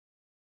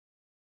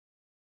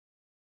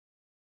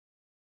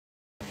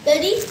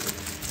 Daddy?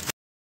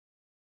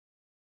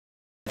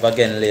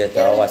 again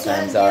later what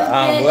times are.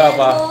 We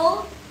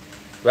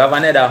have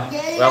another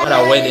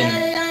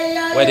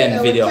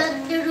wedding video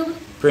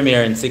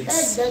premiering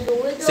 6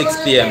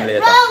 p.m.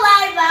 later.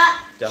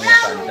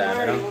 Jamaican time,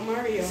 you know?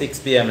 Mario. 6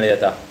 p.m.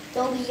 later.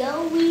 So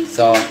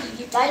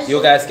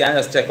you guys can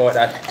just check out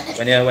that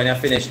when you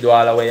finish do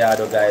all the way you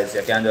do, guys.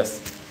 You can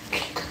just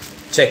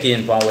check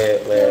in for where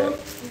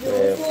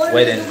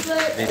wedding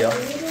video.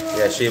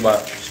 Yeah,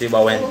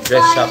 Sheba went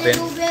dress shopping.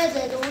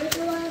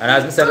 And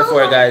as I said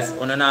before, guys,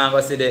 we're not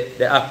going to see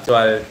the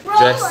actual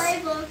dress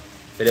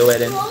for the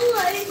wedding.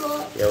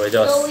 Yeah, we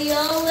just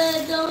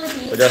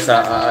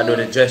do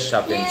the dress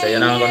shopping. So you're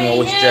not going to know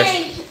which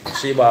dress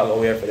Sheba will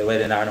wear for the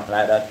wedding or nothing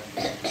like that.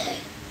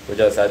 We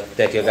just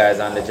take you guys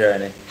on the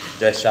journey,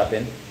 dress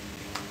shopping.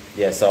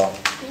 Yeah, so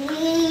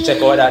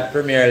check out that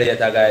premiere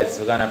later, guys.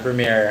 We're gonna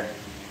premiere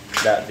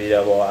that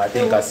video about I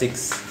think at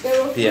 6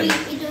 p.m. Yeah,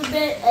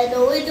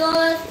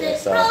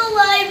 so.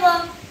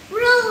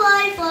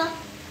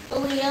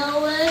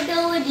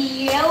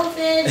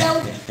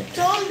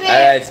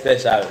 Alright,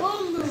 special.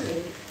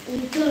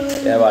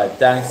 Yeah, but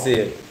thanks to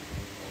you.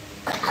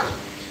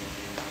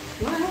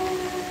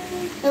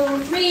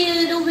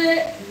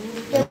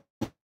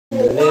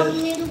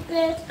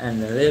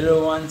 And the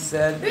little one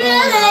said,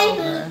 roll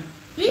over,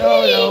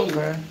 roll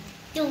over.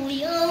 Do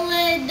we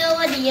always know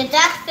what the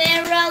duck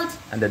fell out?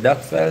 And the duck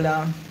fell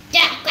down.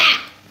 Quack,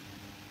 quack.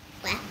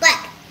 Quack,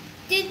 quack.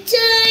 The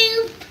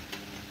child.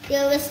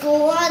 There was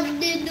go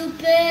on in the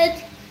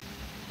bed.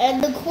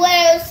 And the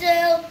choir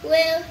said,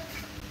 well.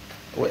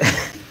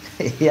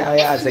 Yeah,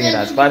 we are singing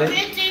that. Funny. You're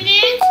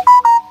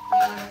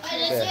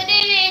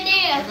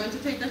going to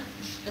take the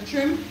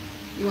trim?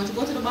 You want to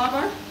go to the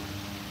barber?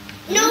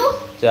 No,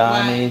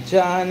 Johnny,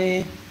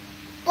 Johnny.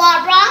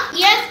 Barbara.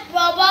 Yes,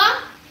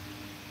 Barbara.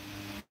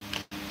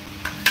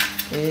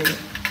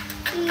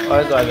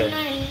 Oh, go again.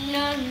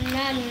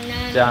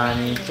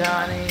 Johnny,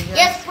 Johnny.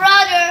 Yes,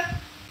 brother.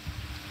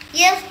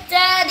 Yes,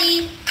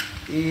 daddy.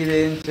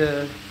 Eating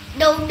to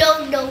No,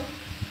 no, no.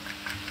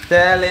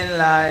 telling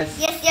lies.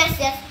 Yes, yes,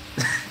 yes.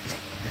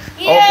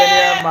 Open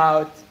your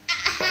mouth.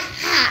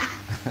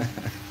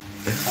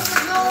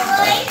 No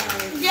way.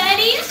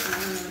 Daddy?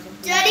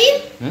 Daddy?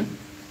 Hmm?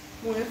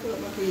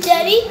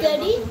 Daddy?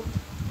 Daddy?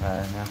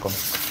 Now come.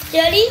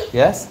 Daddy?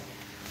 Yes?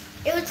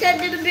 It was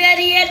 10 in the bed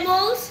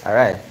animals?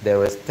 Alright, there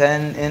was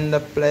 10 in the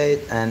plate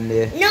and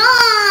the... No!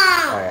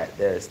 Alright,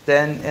 there's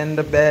 10 in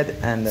the bed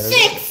and the...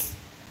 6.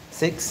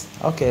 6?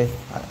 Okay,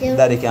 There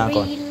Daddy were can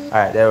count. 3.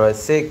 Alright, there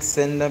was 6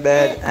 in the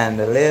bed and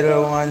the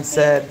little one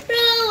said,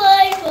 Roll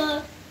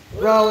over.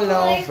 roll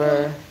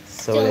over.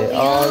 So they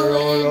all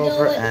rolled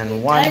over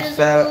and one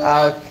fell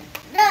out.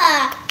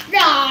 Roar,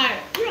 roar,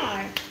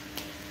 roar.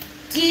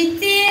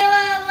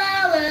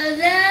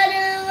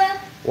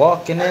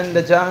 Walking in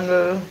the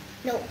jungle.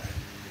 No.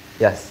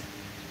 Yes,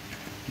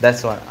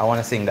 that's one. I want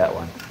to sing that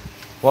one.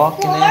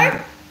 Walking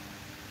in.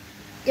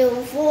 There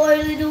were 4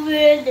 little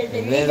birds and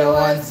The little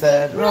one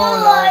said, roll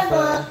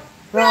over,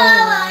 roll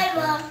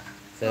over.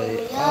 So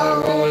they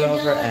all rolled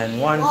over and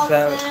one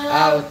fell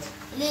out.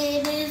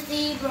 Little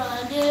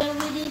zebra,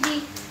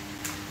 little.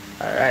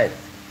 Alright,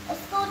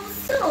 Let's go to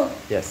zoo.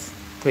 yes,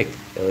 quick.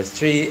 There was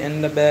 3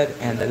 in the bed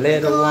and the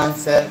little one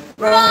said,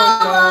 roll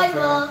Roll over,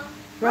 over,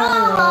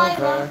 roll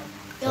over.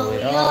 So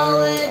we all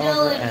rolled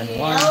over and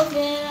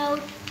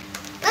one.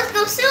 Let's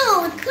go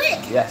soon, quick.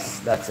 Yes,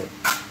 that's it.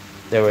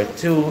 There were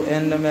 2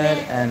 in the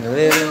bed and the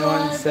little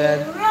one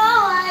said,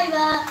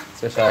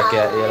 special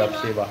cat, yellow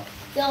Shiba.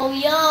 So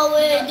we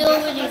always do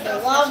it. If the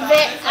one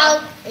bit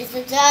out, it's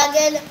a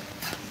dragon.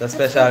 So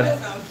special,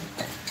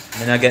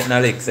 me not get no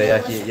lick, so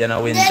you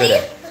not win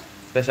today.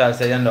 Special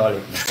say you no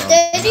lick. So,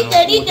 Daddy,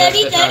 daddy,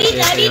 daddy, daddy,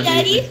 daddy,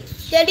 daddy,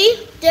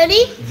 daddy,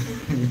 daddy,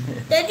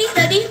 daddy,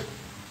 daddy.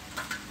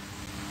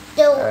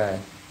 Alright.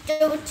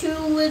 There were 2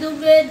 little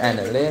bits. And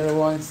the little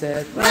one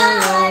said, roll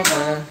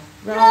over,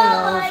 roll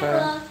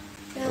over.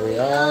 So we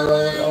all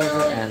rolled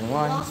over and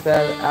one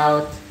fell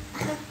out.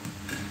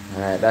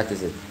 Alright, that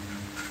is it.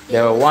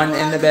 There were 1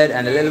 in the bed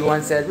and the little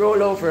one said,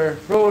 roll over,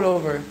 roll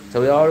over.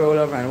 So we all rolled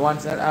over and one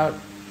fell out.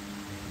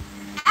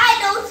 I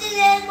don't see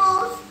the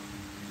animals.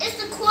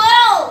 It's a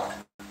quail.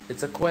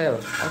 It's a quail.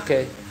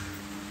 Okay.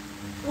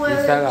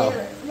 Where fell out.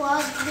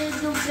 was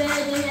little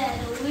bed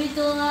and a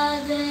little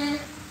other.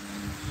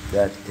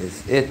 That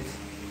is it.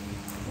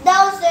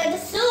 That was the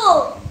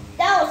zoo.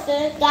 That was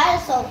the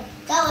dinosaur.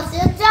 That was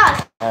the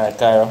duck. Alright,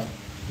 Cairo.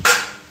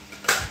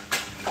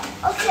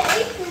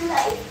 Okay,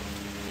 like.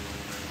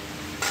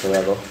 Here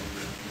I go.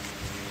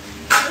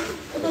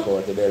 Let's go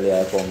with the belly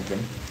of pumpkin.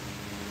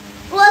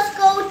 Let's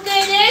go to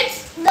it.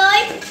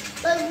 Like,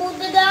 let's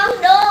move it down.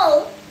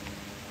 No.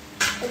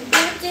 Let's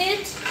put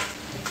it.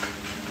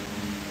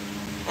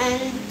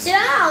 And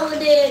down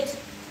it.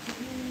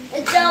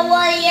 And down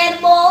one of the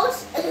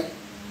animals.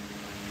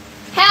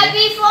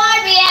 Happy for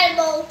the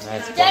animals.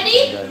 Nice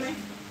Daddy? pumpkin, guys.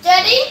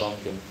 Daddy?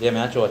 Pumpkin. Yeah,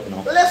 man, I throw it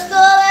now. Let's go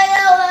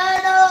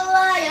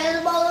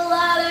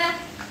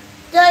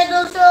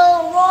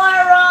dinosaur,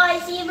 roar,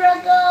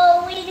 zebra,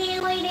 go, weedy,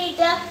 weedy,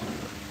 go.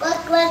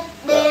 Quack, quack,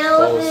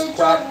 nail,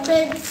 quack. jump,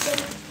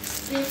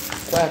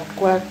 Quack,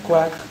 quack,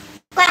 quack.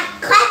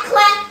 quack, quack,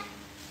 quack.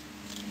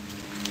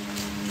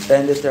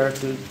 Then the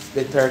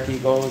turkey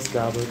goes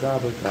gobble,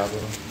 gobble,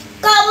 gobble.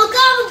 Gobble,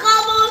 gobble,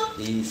 gobble.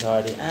 These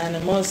are the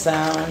animal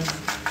sounds.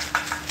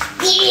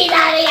 These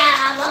are the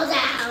animals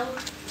out.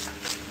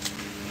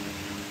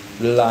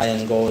 The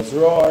lion goes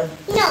roar.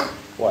 No,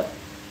 What?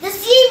 the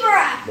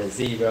zebra. The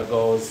zebra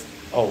goes.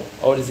 Oh,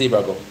 the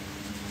zebra go.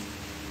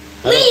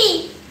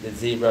 Weedy. The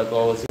zebra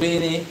goes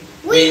weenie,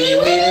 Weenie,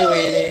 weenie, weenie, weenie.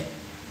 weenie.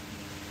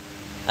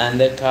 And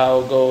the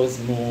cow goes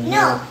moo, moo.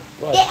 No,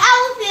 What? the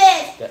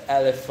elephant. The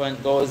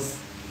elephant goes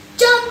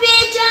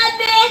Jumping,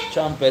 jumping.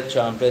 trumpet,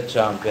 trumpet,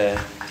 trumpet.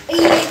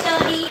 These are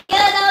the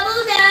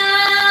animals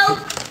out.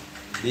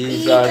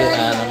 These are the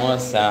animal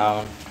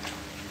sound.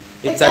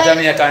 It's a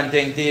Jamaican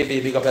thing,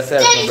 TV. Big up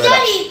yourself, my Daddy, brother.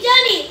 daddy,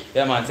 daddy.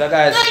 Yeah, man. So,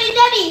 guys,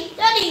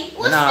 Daddy,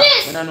 what's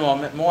this? I don't know.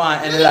 I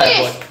want any Look at life,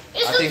 this. but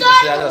It's I a think we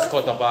should dinosaur. just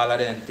cut up all of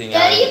them things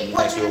Daddy, and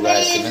what's make your you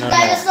guys see. name? I don't know.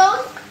 Dinosaur?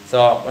 So,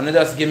 when you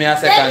just give me a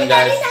second,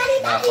 guys.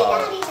 Now,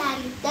 forward.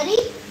 Daddy.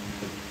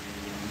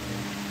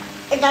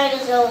 A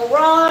dinosaur,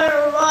 roar,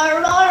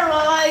 roar, roar,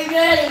 roar,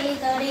 daddy,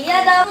 daddy,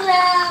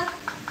 animal.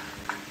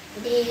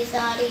 These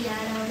are the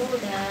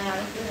animals.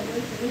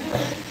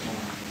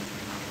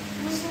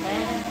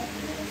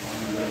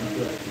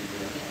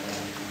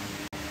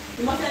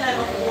 You must have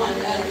like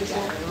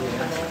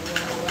one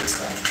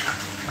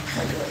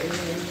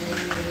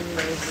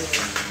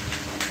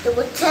There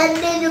were 10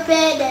 in the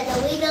bed and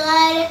the leader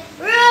lighter.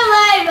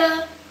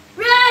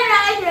 Run,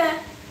 rider.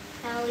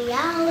 How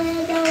y'all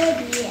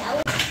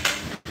know.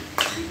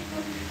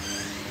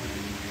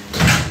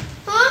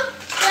 Huh?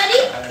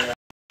 Daddy?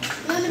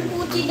 You want to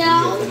put it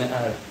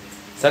down?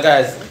 So,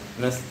 guys,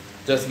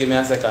 just give me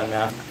a second.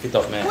 Me fit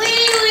up, man.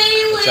 Wait.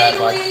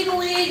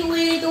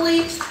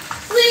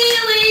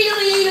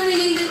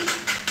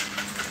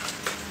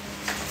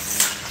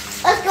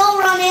 Let's go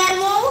run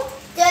animal.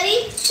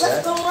 Daddy,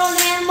 let's go run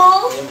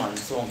animal. Yeah, man.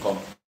 Soon come.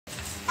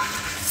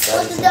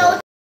 Put it down.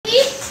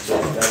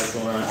 That's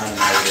going on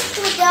animal.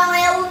 Put down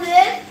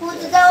elephant. Put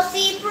it down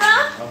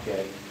zebra.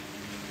 Okay.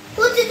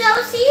 Put it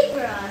down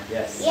zebra.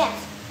 Yes.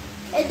 Yes.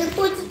 And then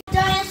put the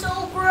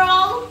dinosaur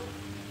bro.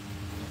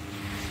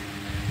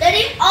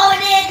 Daddy, over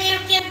there,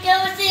 give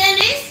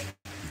this.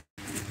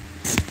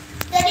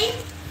 Daddy,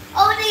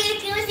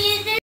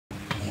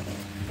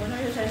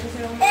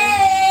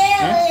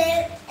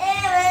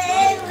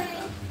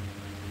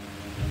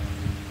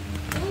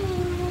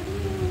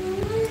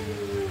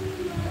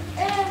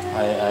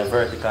 Like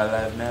vertical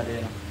live now,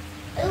 you know.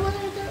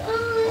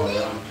 Oh,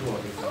 you're on tour.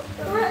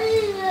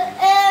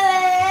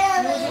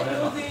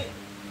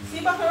 See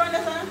back around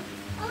the sun?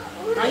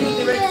 Are you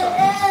the red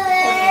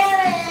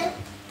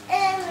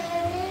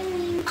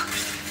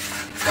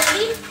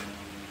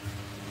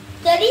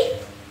Daddy?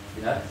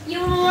 Yeah? You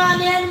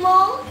run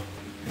animal?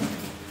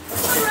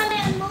 Run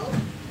animal?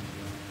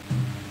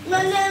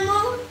 Run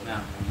animal? No.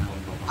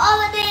 All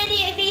the day,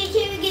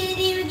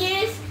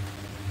 guys.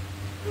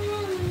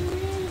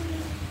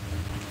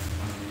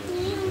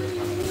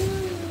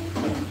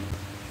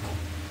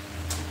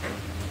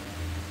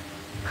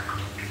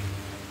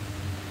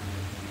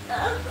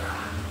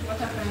 What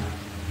happened?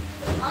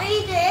 I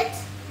eat it.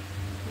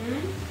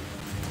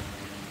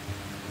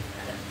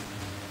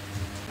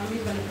 I'm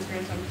just gonna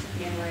prepare some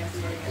chicken and rice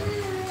for you.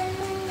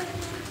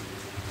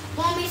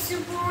 Mommy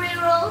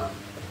superhero.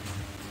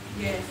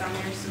 Yes, I'm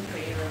your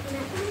superhero.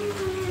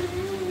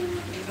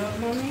 You love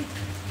mommy?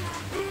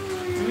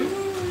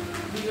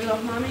 Do you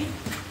love mommy?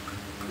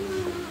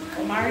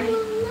 Omari? You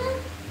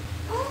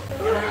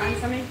wanna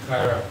answer me?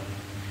 Kyra,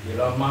 you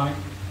love mommy?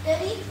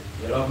 Daddy?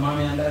 You love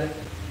mommy and daddy?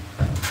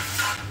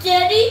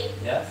 Daddy?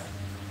 Yes?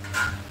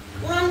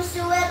 Run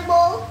to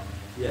animal.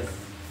 Yes.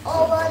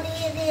 Over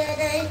there,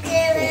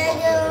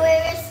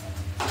 where is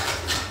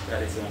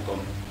Daddy's gonna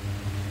come.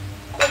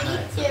 Daddy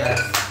Alright, so here?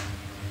 guys,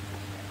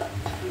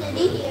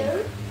 Daddy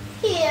here?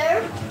 Here.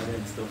 all of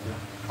that stuff,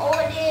 yeah.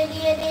 Over there,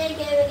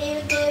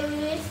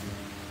 where is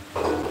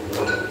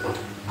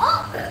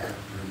Oh!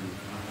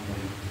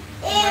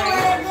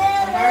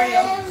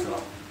 Mario,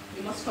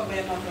 you must cover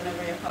your mouth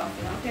whenever you're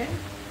coughing, okay?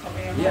 Cover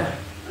your mouth. Yeah.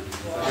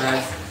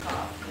 Nice.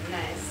 Cough.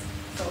 Nice.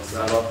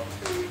 So I got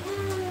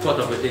cut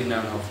up the thing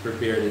now to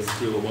prepare this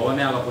stew. But when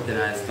I go put in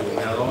the stew,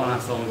 I don't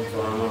want some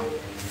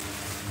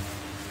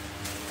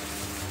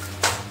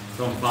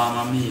farm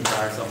of meat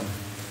or something.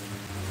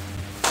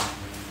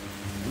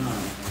 No,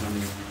 I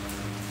mean,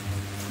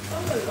 Oh,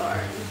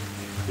 Lord.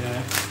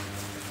 yeah.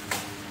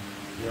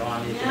 You don't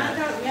want to eat Yeah,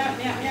 that?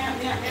 yeah.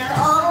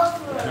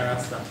 Yeah,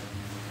 Rasta.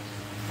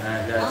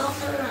 Alright guys,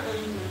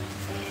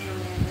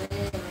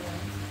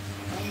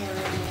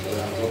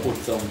 we'll put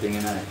something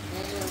in it.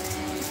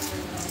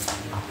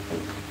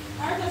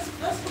 Alright, let's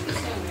put this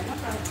in there, no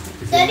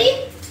problem. Daddy?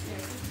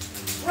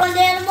 Run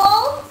the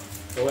animal.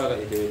 So what are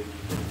you doing?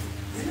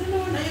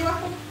 No, now you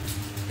walk up.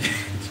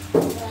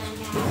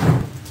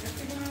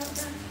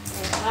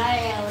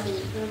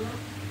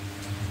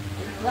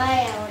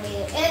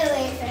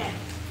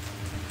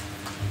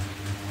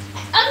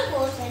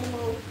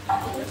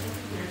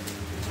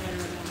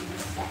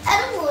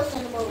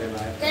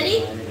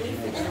 Daddy?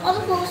 And other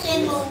horse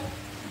animal.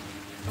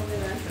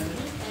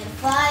 And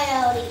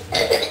fire.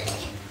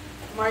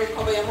 Mario,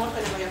 cover your mouth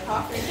whenever you're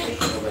coughing,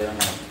 please. Over your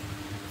mouth.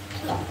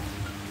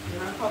 You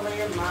want to cover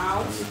your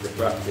mouth. You need to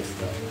practice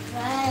that.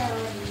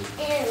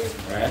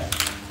 Right?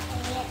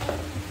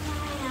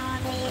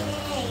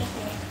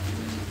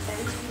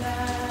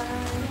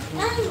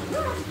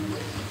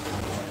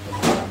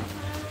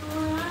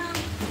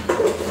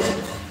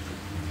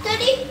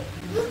 Daddy?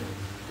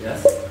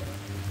 Yes?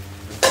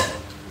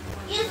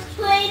 Yes,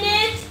 train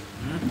it.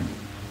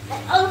 Hmm?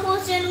 And other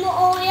horse animal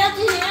all the way up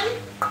to him.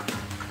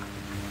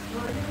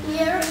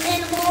 Here,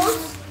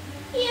 animals.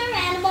 Here,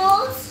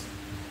 animals.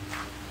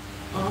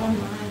 All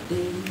my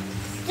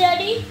days.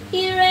 Daddy,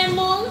 here,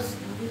 animals.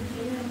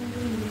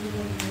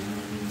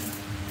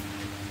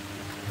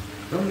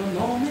 From the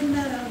moment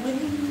that I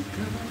wake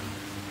up.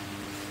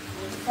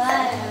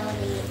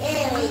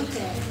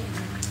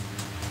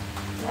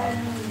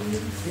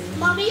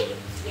 Mommy?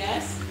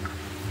 Yes?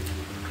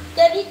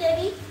 Daddy,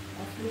 Daddy.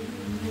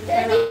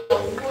 Daddy.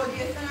 What do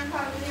you think I'm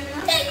calling you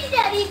now? Daddy,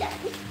 Daddy,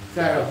 Daddy.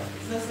 Carol,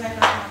 It's just like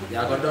a you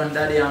got done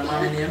daddy and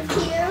mommy name?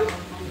 Here,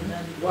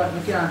 What? I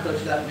can't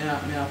touch that. Me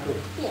I cook.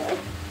 here.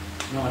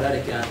 No,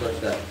 daddy can't touch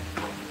that.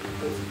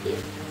 Here.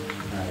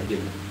 Alright, give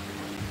me.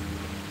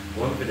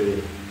 What to do with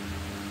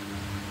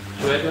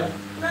it? Show it, girl?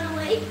 Run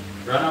away.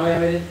 Run away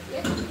with it?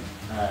 Yes.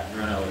 Alright,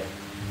 run away.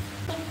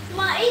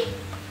 My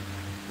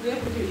we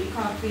have to do the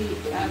coffee.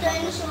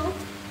 dinosaur.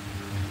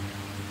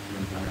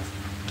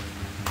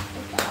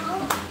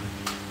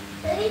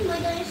 Daddy, my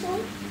dinosaur.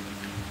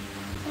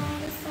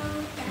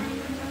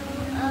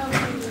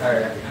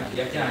 Alright,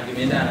 you can't give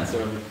me a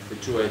dinosaur to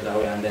throw it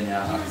away and then you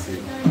ask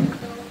it.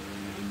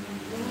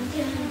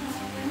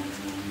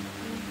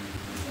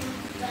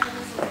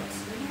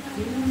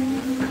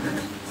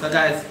 So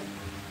guys,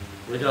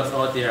 we're just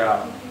out here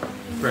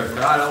prep.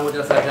 All we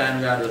just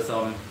trying to do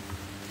some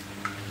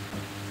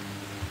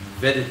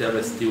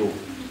vegetable stew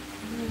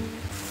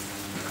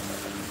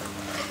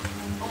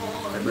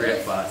for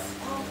breakfast.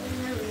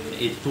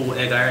 Eat 2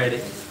 eggs already.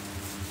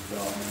 So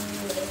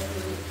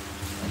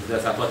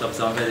just cut up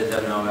some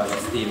vegetable now, we have a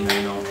steam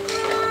them now.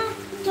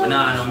 We don't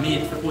have no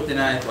meat to put in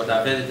it, but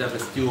a vegetable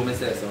stew, I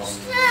say so.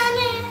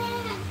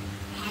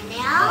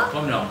 Hello.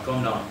 Come down,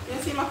 come down.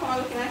 You see my car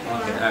looking at you,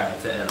 Okay, man?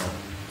 alright, say hello.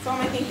 So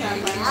many things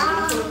can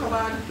find. So come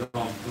on.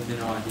 Don't, we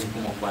don't want to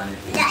come up on it.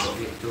 Nice.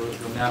 Okay, so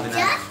me have a nice.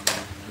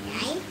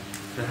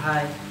 Just Say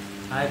hi.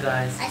 Hi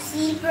guys. I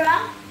see, bro.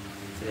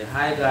 Say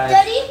hi guys.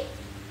 Daddy,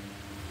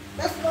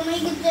 let's go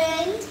make a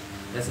thing.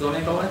 Let's go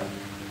make a what?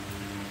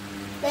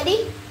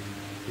 Daddy,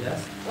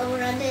 Yes.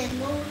 over on the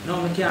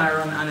No, me can't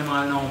run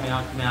animal now.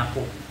 Me a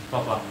cook,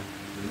 Papa.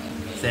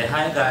 Say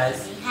hi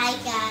guys. Hi,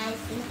 guys.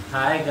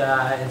 Hi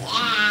guys.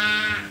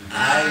 Ah,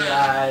 Hi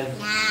guys.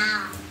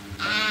 now.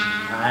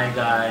 Hi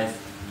guys.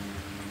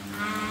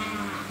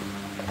 Ah.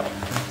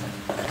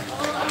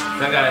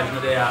 So guys,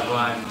 today I go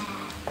and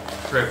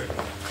prep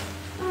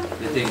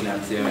the thing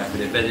that's here for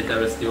the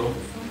vegetable stew.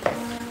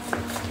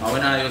 And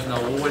we're not using a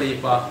whole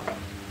heap of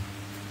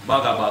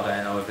baga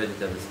in our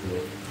vegetable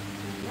stew.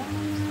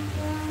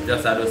 We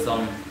just have to do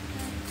some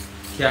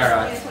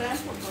carrots,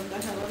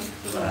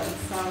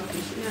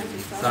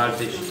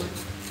 saltfish.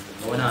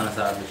 But we're not on a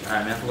saltfish.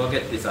 Alright, I have to go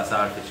get this a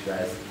saltfish,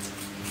 guys.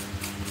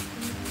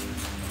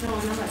 No,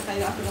 no, but I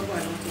have to go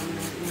buy one.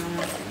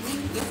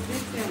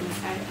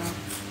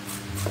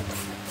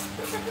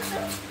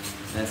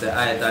 And say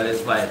ital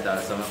is vital,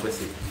 so I'm going to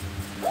see.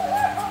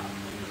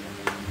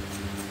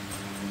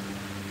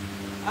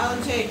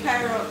 I'll take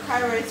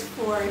Cairo is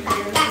 4 here.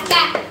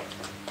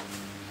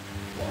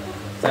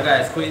 So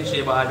guys, Queen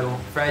Sheba do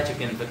fried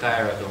chicken for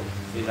Cairo too.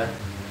 See that?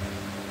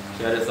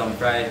 She had some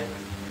fried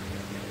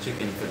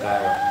chicken for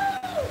Cairo.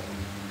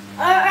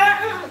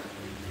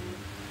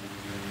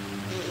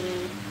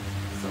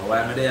 So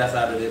while I'm there, I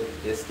started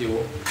the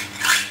stew.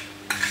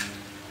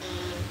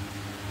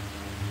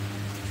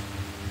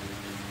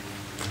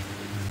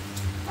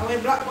 I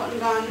will black button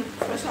gun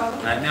special.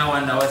 Right now,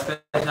 I wonder what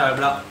special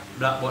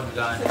black button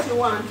gun. Since you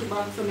want to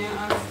buy some, I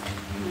ask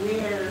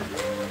where.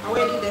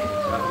 Where did they?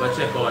 Go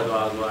check out what I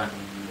want.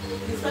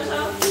 The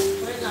special?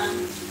 Where gone?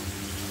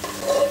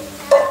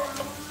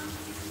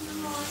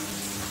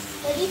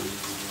 Daddy,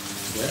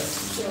 Yes?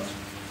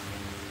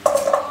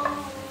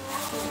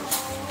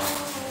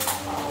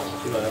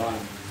 See what I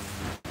want.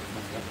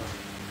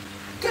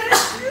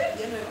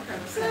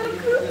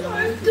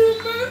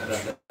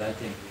 That's that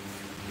thing.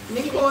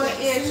 Nicole H,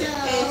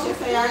 if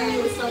you are a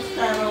new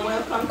subscriber,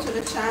 welcome to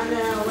the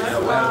channel. Yeah,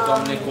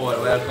 welcome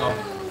Nicole, welcome.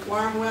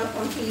 Warm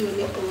welcome to you,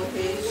 Nicole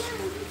H.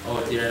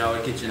 Out here in our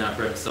kitchen, I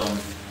prep some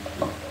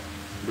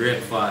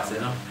breakfast, you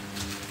know.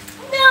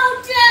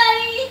 no,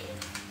 Daddy.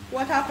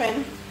 What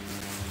happened?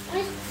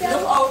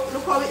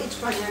 Look how each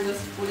one and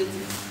just pull it.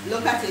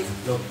 Look at it.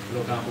 Look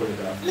and pull it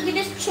up. Look at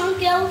this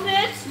chunk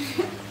outfit.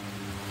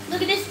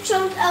 Look at this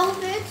chunk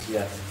outfit.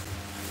 Yes.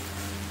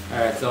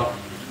 Alright, so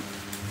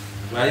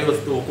we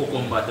use 2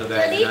 cucumber to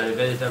guys in the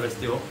vegetable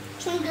stew.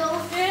 Chunk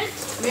outfit.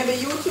 Maybe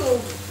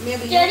YouTube,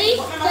 maybe Daddy,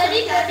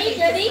 YouTube.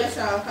 Daddy.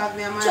 Special, cause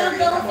me and my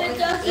Chunk outfit,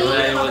 Daddy. So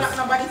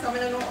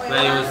we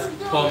use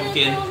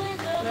pumpkin,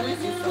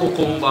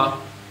 cucumber,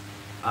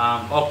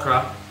 okra,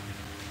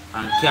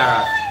 and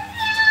carrot.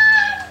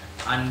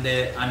 And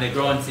the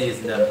ground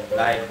seasoning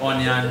like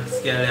onion,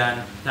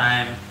 scallion,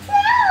 thyme,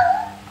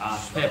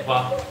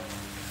 pepper,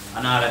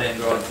 and all of them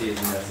ground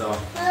seasoning. So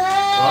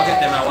we'll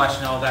get them and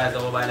wash now guys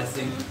over by the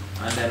sink,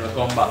 and then we'll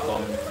come back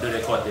and do the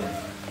cutting.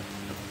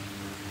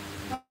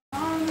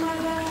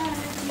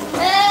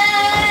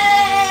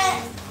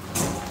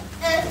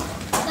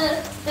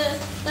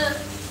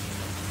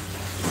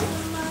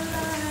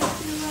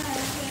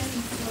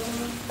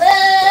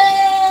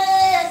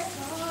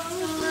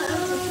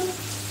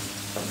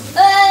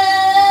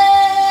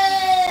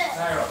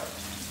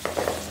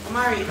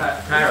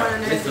 Cairo,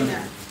 listen.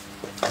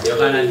 You're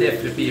gonna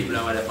deaf the people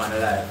over there on the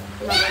live.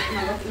 You're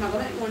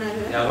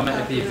gonna make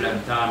the people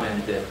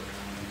tormented.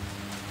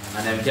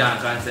 And them can't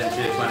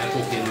concentrate on the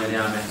cooking when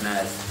you make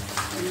nice.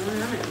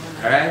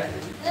 Alright?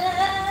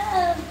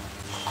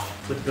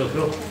 Put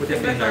your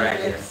finger right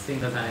there.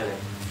 Fingers on your leg.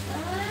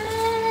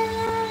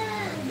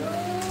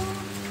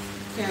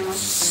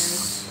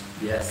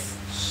 Yes.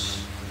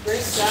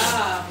 Great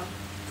job.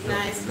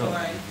 Nice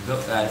boy.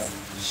 Look guys.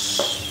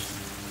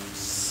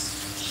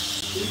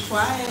 Be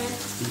quiet.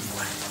 Be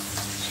quiet.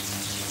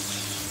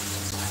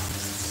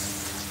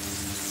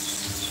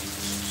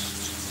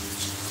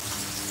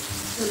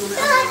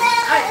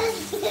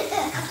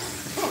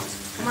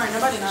 Come on,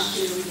 nobody not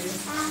here with you.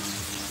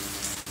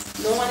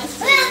 No one is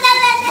here.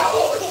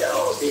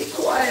 No, be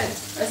quiet.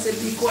 I said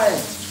be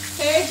quiet.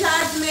 Hey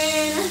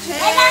Jasmine.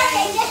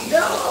 Hey.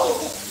 No.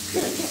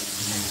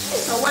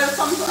 So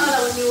welcome to all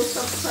our new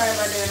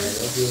subscriber there.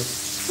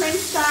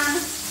 Princeton,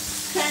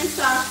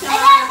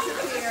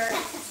 here.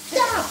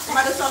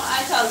 But some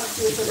items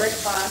to for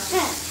breakfast.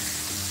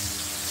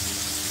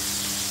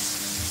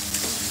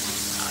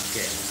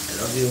 Okay, I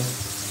love you.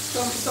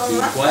 Some Be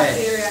quiet.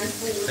 Rastafarian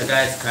food. So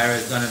guys, Cairo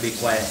is gonna be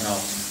quiet now.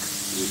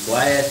 Be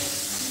quiet.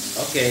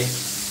 Okay.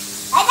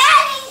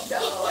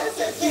 No, I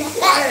said be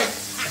quiet.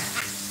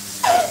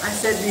 I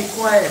said be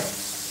quiet.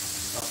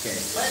 Okay.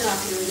 Why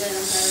not you again?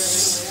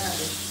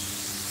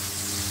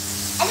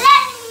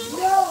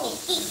 No.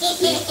 Be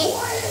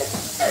quiet.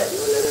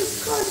 You little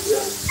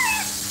scoundrel.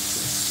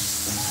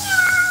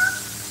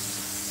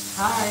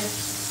 Hi.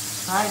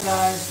 Hi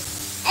guys.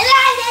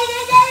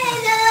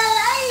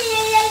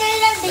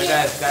 Hey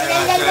guys, Cairo.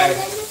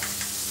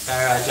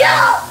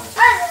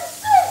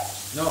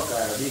 No,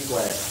 Carol, be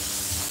quiet.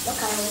 No,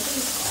 Carol,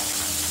 be quiet.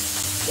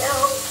 No.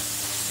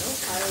 No,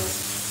 Carol.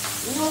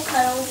 No,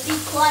 Carol, be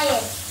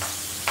quiet.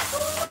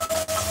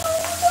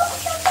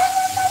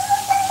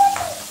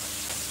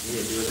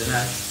 Yeah, do the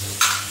night.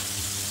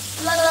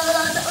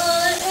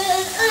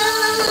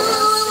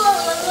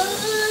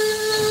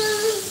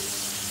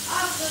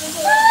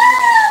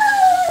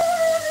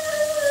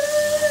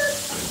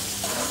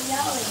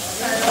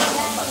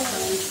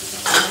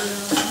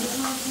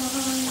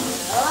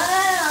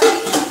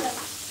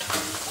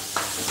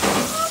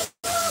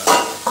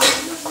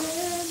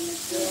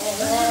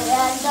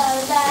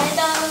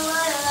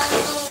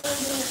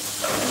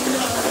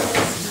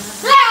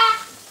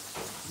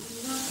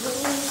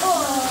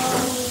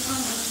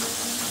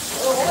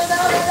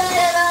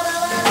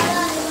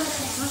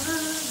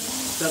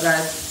 So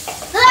guys,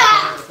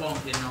 the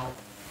pumpkin now.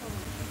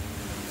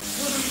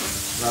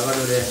 What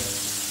do they?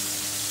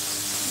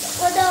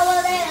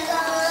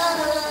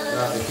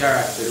 Got the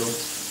carrot to do.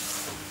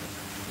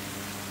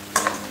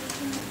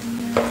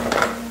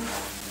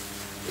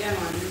 Yeah,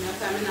 man. That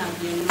time I'm not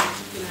getting no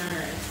chicken or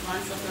rice.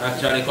 One supper.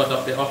 Actually cut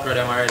up the okra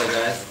them already,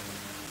 guys.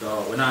 So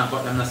we don't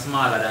cut them no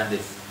smaller than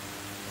this.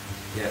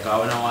 Yeah,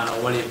 because we don't want to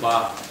hold it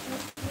back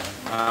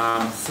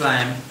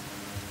slime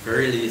to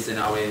release in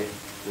our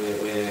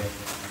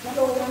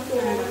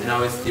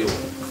stew.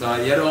 So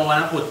you don't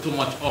want to put too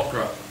much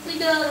okra in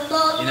your stew.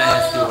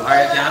 Or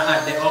you can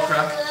add the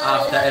okra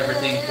after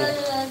everything cooked.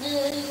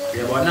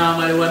 Yeah, but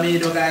normally what me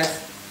do, guys,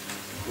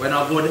 when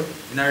not good,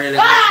 you not really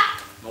good, I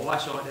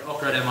wash out the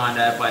okra them on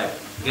the pipe.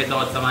 Get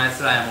out some of the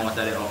slime out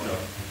of the okra.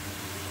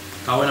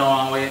 Because we don't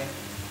want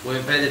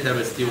with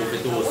vegetable stew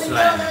with too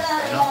slime,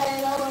 you know?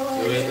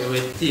 It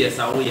will taste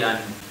away and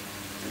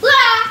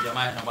you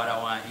might not bother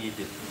want to eat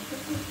it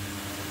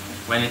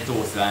when it's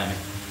too slimy.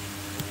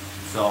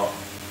 So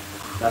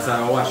that's why I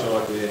wash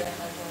out the.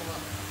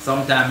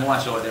 Sometimes I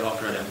wash out the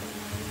okra them.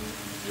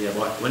 Yeah,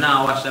 but we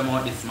now wash them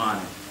out this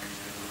morning.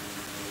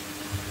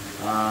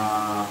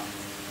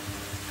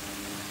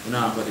 We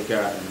now put the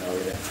carrot in there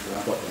with it.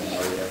 We put them in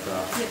there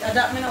with it.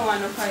 That me no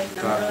want to fight.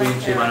 Because Queen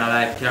Shiva don't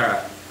like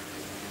carrot.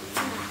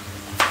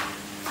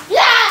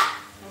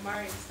 Oh,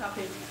 Mari, stop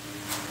it.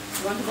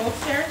 You want to go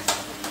upstairs?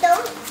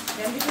 No.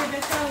 Then behave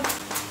yourself.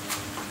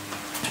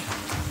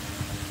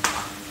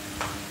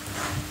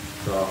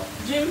 So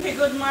Jimpy,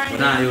 good morning. we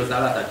now use a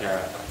lot of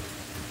carrot.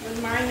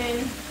 Good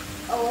morning.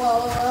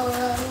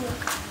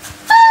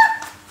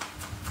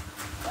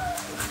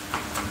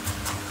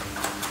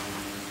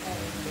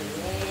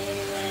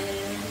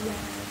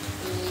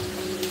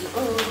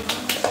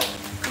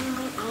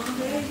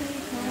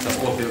 So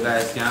hope you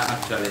guys can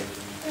actually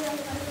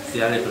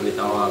see a little bit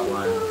of what going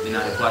on in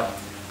the pot.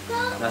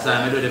 That's why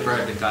I do the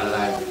vertical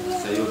live,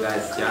 so you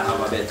guys can have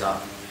a better,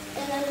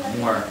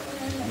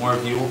 more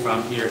view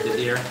from ear to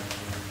ear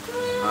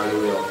all the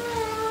way up.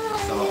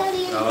 So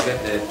I'll get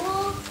the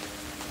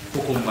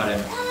cucumber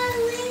them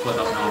cut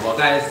up now. But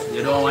guys,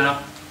 you don't want to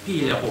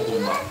peel your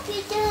cucumber.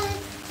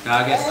 Because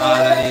I guess all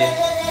of the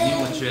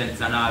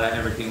nutrients and all of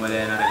everything were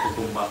there in the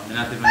cucumber. I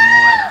not even know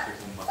why not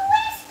cucumber.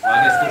 But I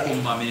guess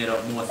cucumber made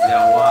up mostly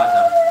of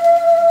water.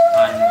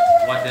 And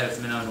what else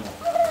I don't know.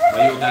 But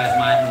you guys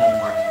might know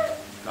more.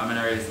 I'm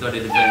not really study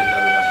the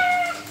vegetable.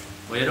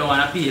 But you don't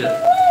want to peel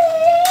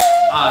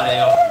all of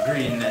your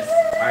greenness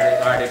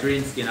or the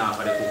green skin off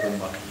of the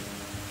cucumber.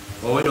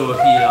 But we do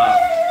peel off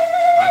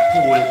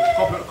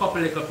a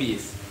couple little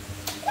pieces.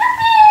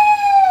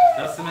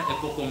 Just to make the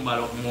cucumber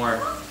look more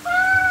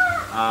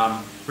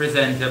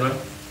presentable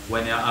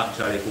when you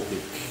actually cook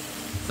it.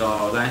 So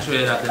I'm going to show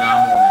you that in a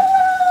moment.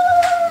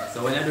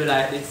 So when you do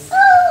like this,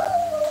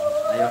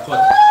 and you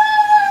cut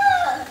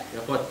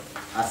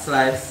a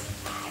slice,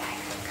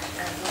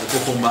 the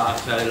cucumber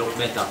actually look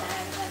better.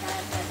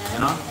 You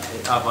know,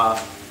 it have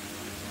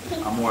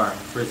a more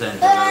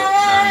presentable look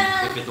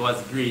than if it was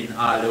green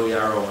all the way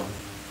around.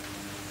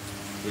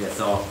 Yeah,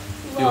 so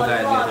if you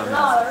guys get a mess.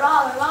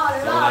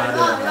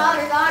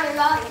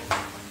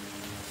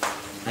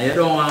 And you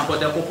don't want to cut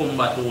your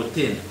cucumber too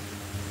thin.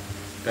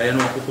 Because you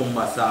know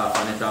cucumber soft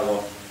and it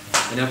go.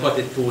 When you cut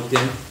it too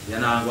thin, you're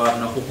not going to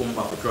have no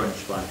cucumber for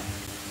crunch pan.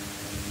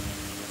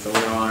 So we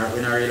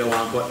don't really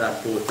want to cut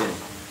that too thin.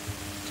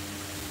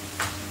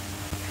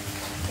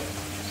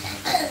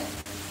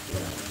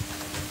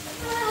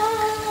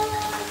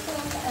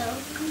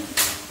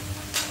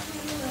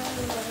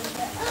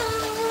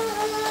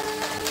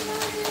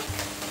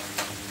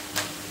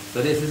 So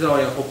this is how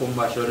your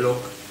cucumber should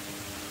look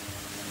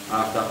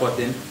after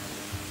cutting.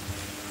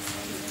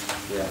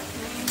 Yeah.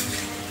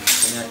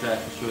 Let me try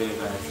to show you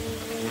guys.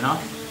 You know?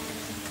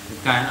 It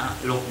kind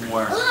of look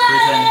more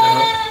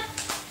presentable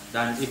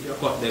than if you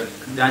cut the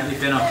than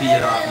if you not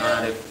peel off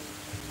none of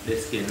the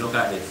skin. Look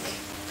at this.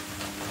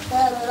 So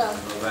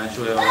I'm going to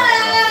show you how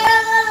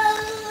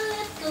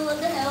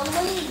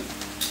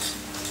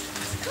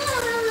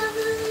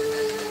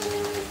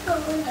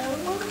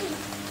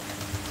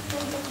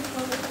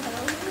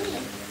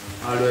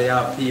although you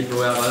have people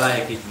who have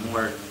like it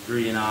more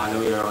green all the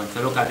way around.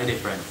 So look at the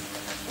difference.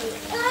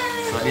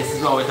 So this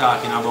is what we're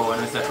talking about when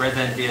we say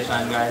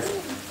presentation, guys.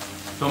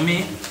 To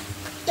me,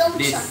 Don't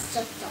this-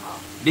 touch the dog.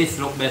 this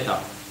look better.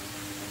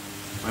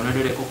 When we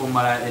do the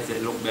cucumber like this,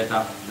 it look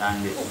better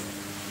than this.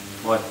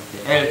 But the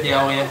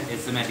healthier way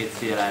is to make it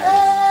stay like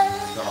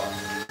this. So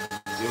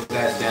you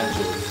guys can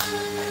choose.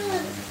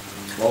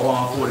 But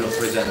one food look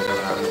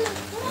presentable,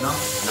 you know?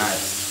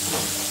 Nice.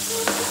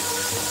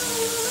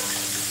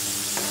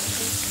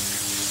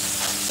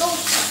 Don't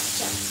touch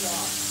the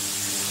dog.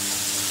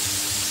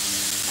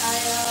 I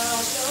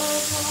love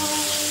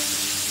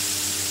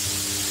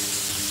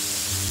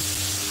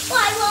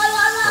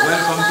So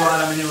welcome to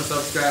all of my new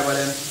subscribers.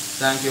 Then.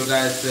 Thank you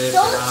guys for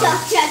Don't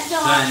touch the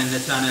dog. joining the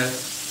channel.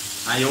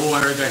 And you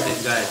won't regret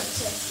it, guys.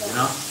 You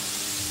know?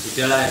 If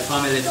you like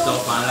family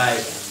stuff and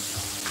like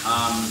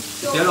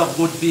if you love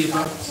good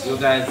people, you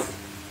guys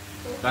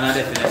gonna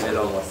definitely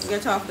love us.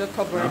 Get off the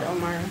cupboard,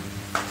 Omar. And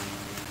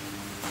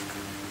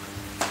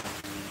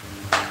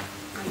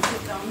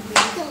sit down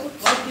here.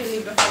 What do you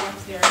need before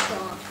upstairs?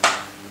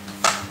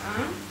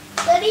 Huh?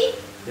 Daddy,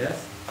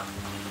 Yes?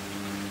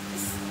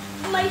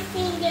 my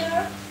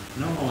finger.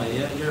 No,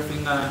 your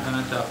finger not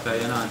gonna chop because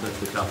you're not touch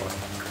the chopper.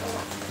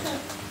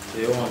 So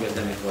you won't get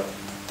any cut.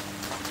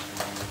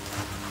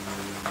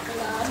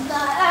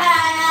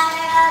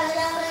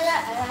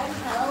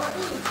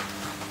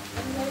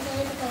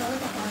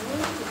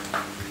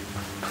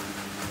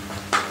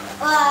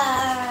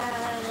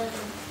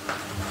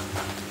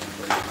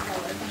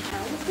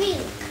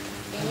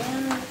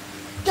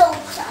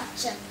 Don't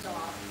touch it,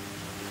 dog.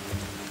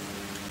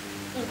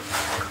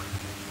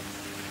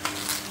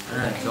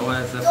 Alright, so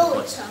what is the Don't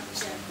foot?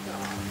 touch it,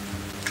 dog.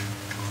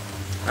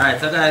 Alright,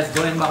 so guys,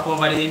 going back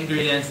over the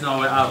ingredients now,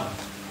 we have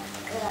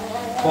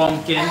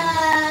pumpkin,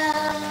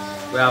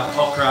 we have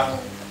okra,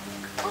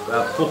 we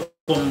have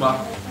cucumber,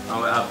 and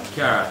we have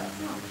carrot.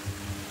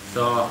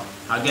 So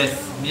I guess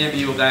maybe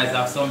you guys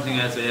have something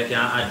else where you can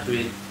add to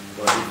it,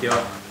 but if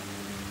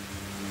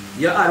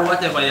you add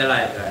whatever you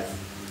like, guys.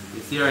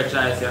 It's your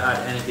choice, you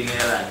add anything you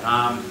like.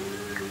 I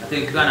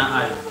think we're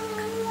gonna add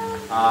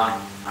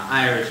an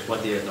Irish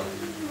potato.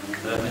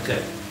 So let me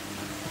check.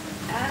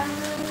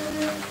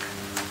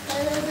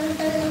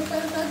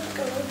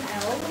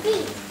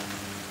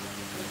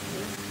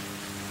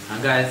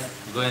 And guys,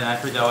 go in the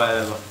fridge a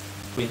while ago,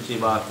 Quincy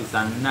bought this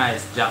a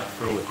nice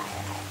jackfruit.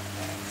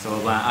 So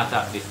we're gonna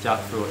attack this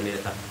jackfruit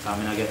later. So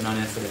I'm gonna get none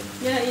yesterday.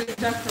 Yeah, eat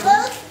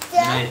jackfruit.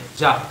 I eat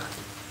jack.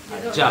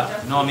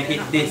 No, me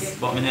eat this,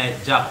 but me not eat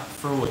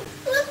jackfruit.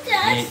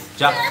 Me eat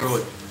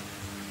jackfruit.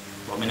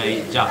 But me not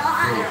eat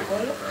jackfruit.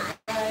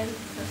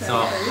 So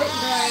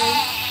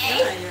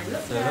look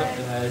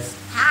guys,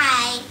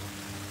 Hi.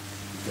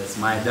 that's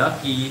my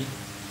ducky.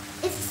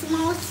 It's a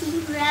small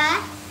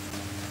zebra.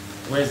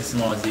 Where's the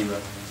small zebra?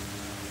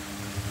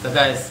 So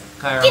guys,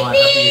 Kyra wants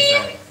a piece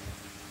of it.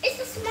 It's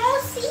a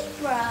small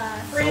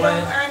zebra. So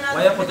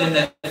why you putting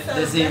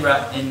the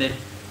zebra in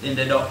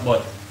the duck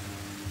butt?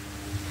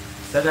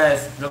 So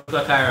guys, look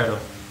at Kyra though.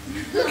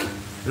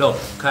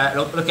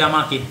 Look at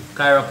Maki.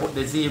 Kyra put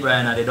the zebra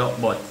in the duck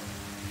butt.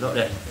 Look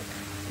there.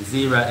 The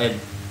zebra head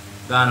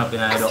gone up in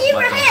the A duck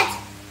zebra butt. head.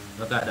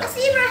 Look at A that.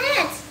 zebra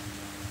head.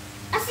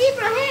 A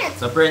zebra head.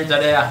 So printer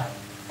there.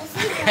 A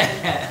zebra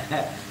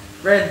head.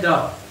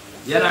 Printer.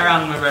 You're not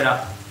wrong, my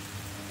brother.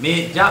 Me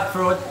eat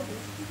jackfruit,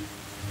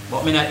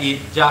 but me not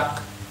eat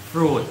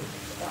jackfruit.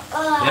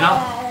 You know?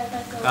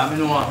 Because I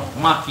know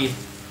Maki.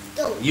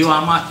 You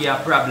and Maki a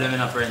problem in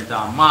a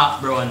printer.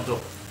 Mark Brown too.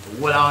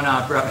 Well, I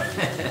a problem.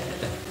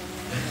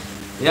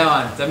 Yeah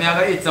man, so me I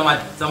gonna eat some of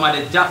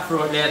the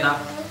jackfruit later.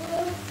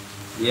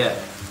 Yeah.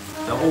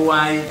 So who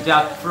want to eat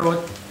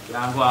jackfruit, you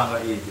can go and go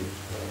eat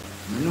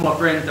it. No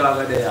printer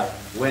go there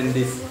when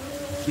this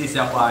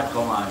part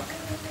come on.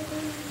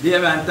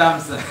 David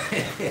Thompson.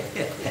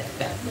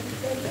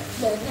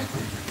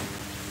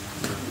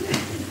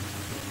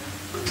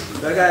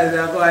 So guys,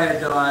 I'm going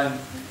to and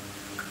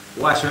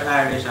wash your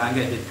Irish and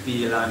get it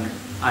peeled and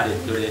add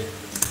it to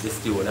the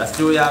stew. The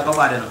stew you go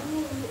bad enough.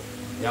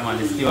 Yeah man,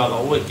 the stew you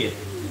go wicked.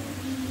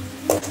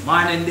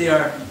 Morning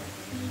dear.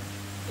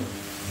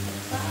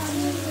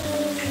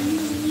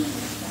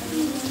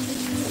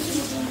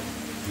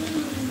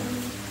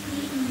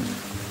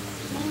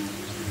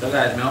 So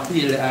guys, I'm going to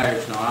peel the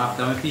Irish now.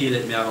 After I peel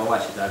it, I'm going to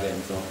wash it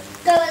again. So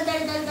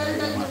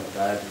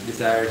this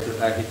Irish look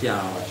like it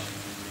can't wash.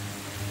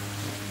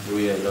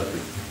 Weird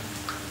looking.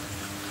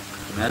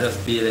 I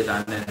just peel it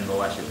and then go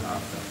wash it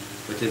after,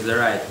 which is the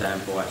right time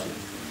for washing.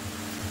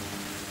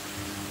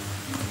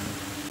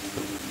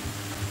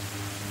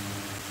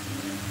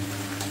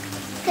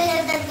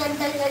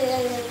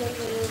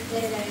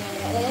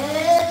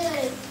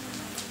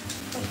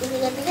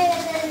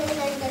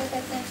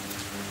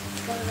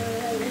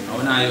 I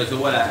want to use the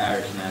whole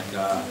Irish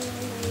now.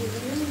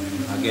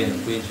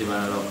 Again, Queen she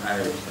wanna love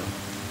Irish. So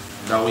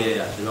that way,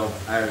 yeah, she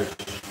love Irish.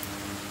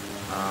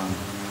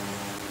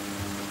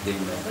 Thing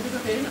there. What is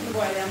okay? Not the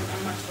boil and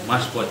mashed potato.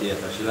 Mashed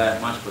potato. She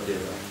like mashed potato.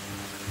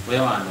 What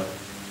you want, though?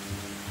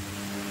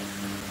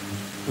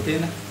 Put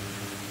in.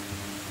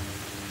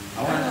 I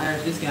want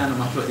Irish this kind of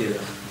mashed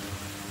potato.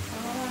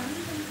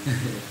 I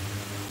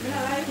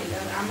don't like it.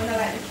 I'm gonna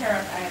like the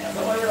carrot either.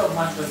 So what you love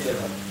mashed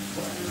potato?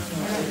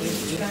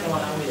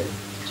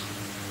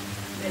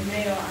 The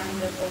mayo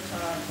and the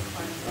butter.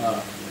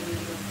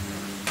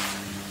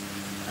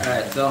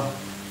 Alright, so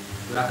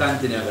we'll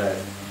continue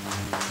guys.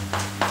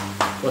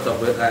 Put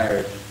up with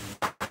Irish.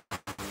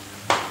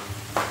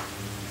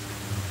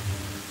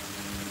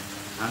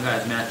 And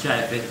guys, may I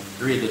try to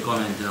read the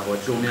comments now, but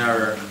show me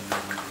our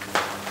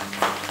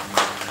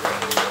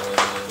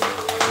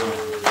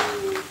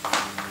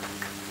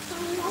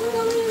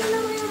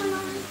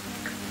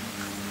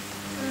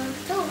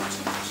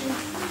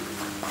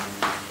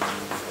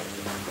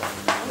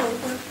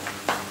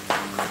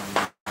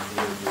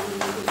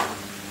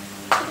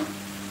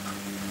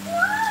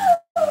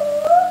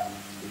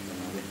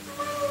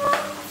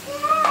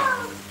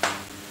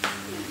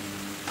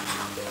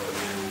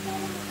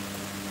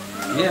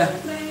yeah.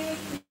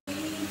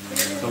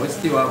 So we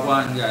still have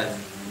one guys.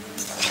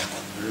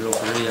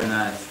 Look real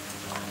nice.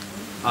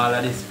 All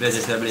of this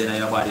vegetable in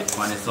your body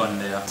on the sun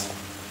there.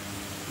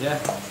 Yeah.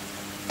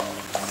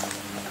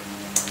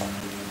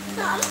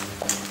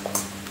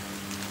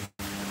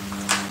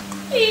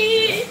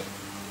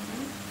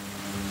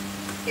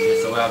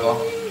 So where I go?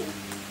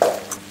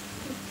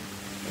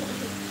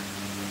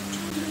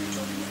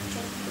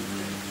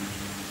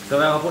 So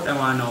we're gonna put them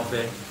on now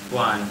for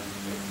one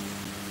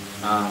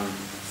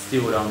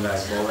stew down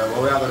guys. So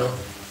what we are gonna do?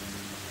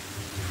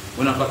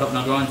 We're not cut up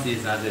no ground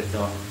season as it,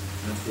 so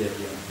let's see it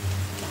here.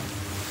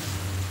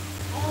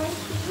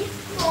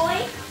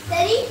 Oi,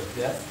 Daddy.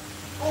 Yes?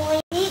 Oi,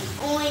 eat,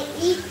 oi,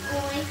 eat,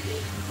 oi,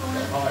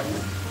 oi.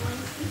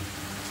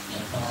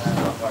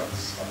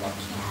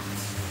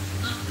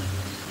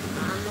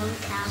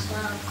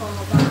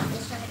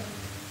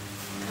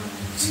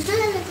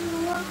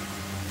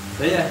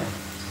 So yeah.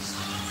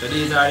 So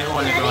these are the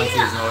only ground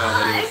season we have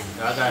to use.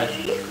 Yeah, guys.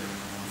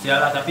 See a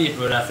lot of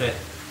people that say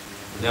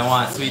they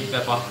want sweet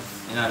pepper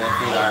in their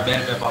food or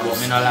bell pepper, but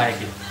me not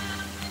like it.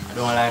 I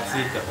don't like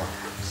sweet pepper.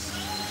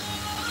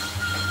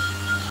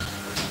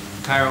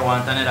 Cairo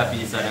wants another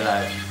piece of the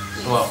life.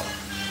 Well,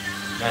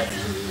 that's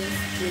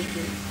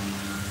it.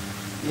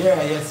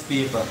 Yeah, yes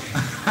people.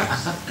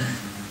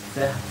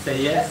 say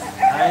yes.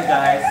 Hi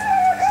guys.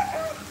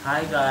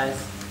 Hi guys.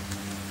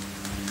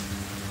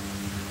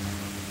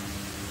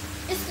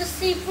 It's the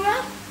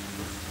zebra.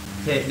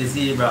 Take the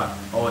zebra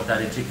out of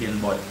the chicken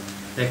butt.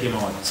 Take him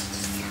out.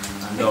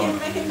 And down.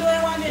 Make him do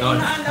what he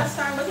don't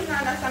understand, but he don't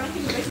understand. Make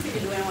him do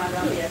what he want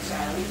to be a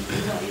child. He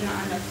don't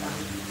understand.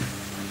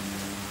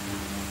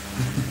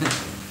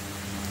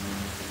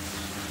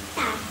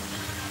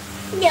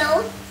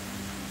 No.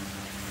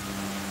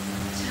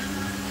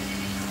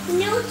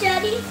 No,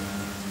 Daddy.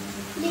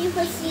 Leave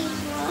a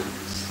zebra.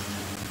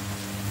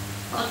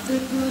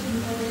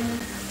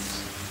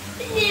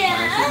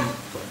 Yeah.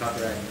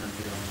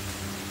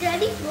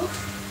 Daddy, look.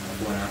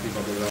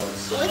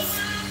 What's...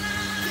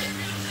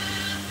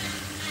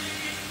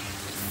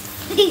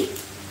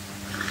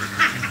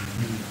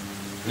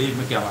 Leave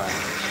me camera.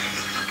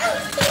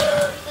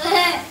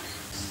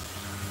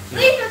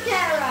 Leave the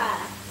camera.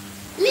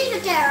 Leave the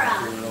camera.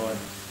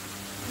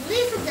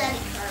 Leave the Daddy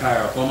camera.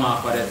 Cairo, come off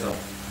for this.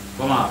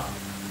 Come off.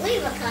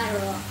 Leave the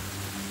camera.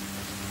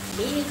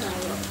 Leave the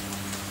camera.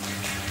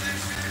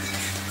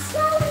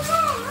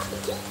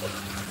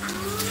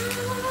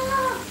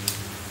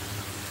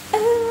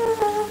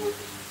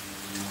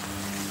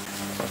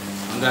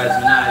 And guys,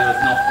 we now use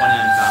enough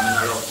onion because I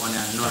don't love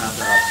onion, none of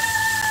that.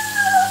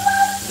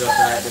 Just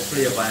like the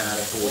flavor in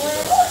the food.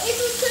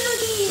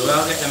 So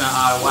we'll get them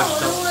all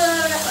washed up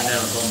and then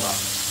we'll come back.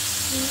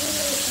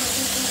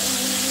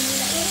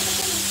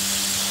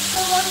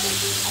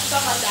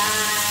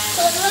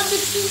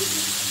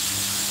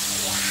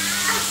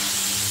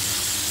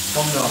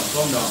 Come down,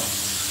 come down.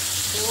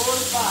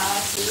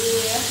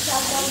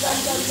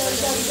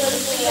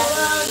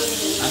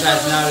 And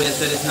guys, now we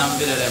say this now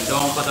video them,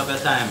 don't cut up your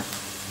time.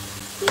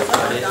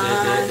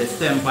 The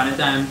stem for the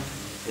time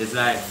is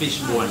like fish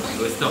bone,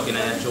 so it's stuck in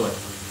your throat.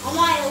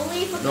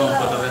 Don't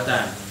cut up your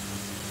time.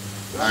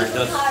 Alright,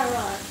 just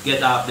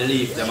get off the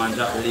leaf them and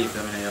drop the leaf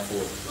them in your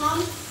food.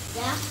 Mom,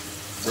 yeah.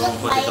 Don't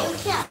cut it up.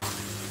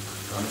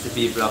 Some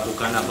people are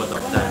cooking and cut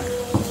up time.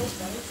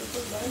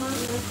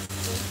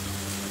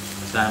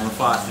 Time of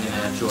fasting in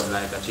your throat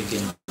like a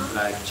chicken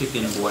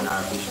bone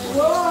or fish bone.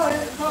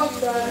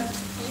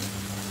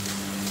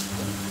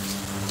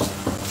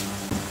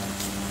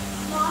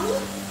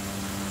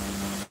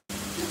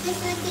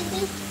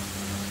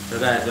 So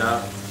guys,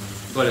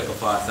 go like a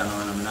fast and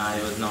I'm not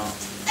use no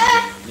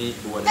meat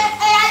board or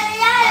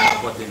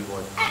protein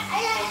board.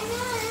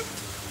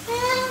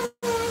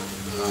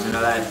 I'm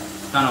like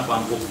stand up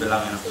and cook for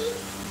long, you know.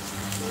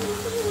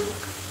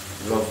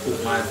 Love cook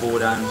my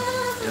food and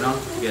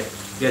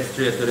get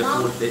straight to the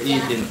food, the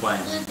eating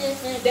point.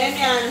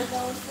 Damian,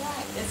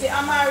 you see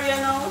Amaria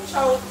now,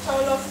 Chow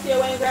love stay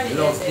when granny.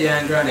 Love stay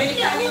and granny.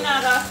 Anytime he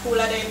not go to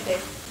school at them day.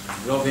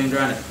 Love in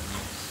granny.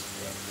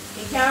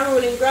 He can't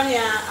rule in granny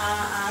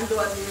and do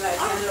as he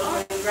likes. And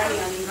love in granny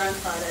and in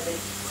grandfather day.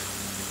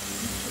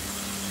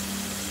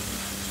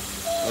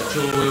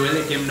 through, we will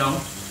lick him down.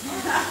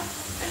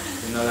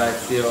 You know, like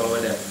stay over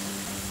there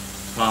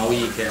on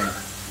weekend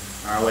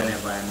or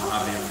whenever I'm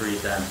having free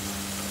time.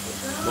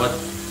 But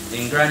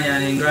in granny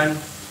and in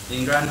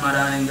grandmother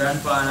and in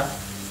grandfather,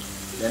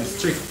 them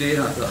strict, you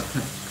know, so.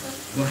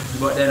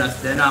 But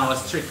then I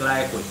was strict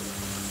like we.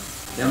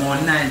 Them on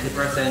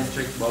 90%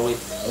 strict, but with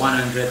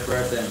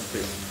 100%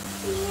 strict.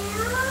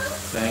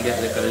 So I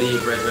get like a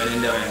leverage when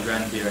in there when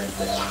grandparents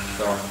there.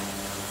 So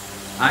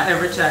and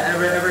every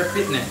child, every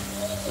fitness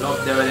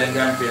love there with their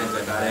grandparents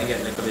because they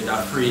get like a bit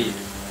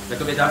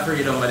of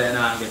freedom but then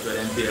I get with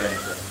them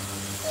parents.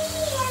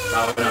 So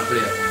I'm gonna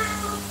play.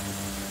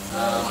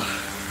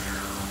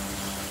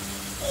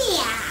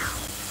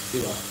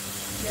 See what?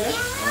 Yeah?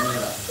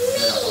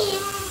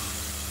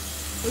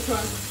 Which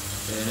one?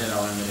 Another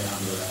one with the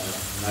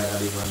angle like a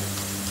big one.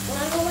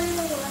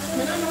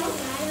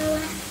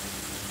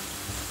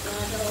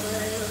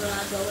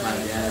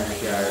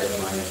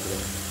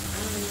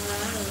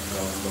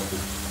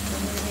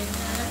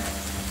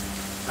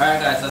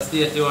 Alright guys, so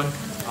stay tuned.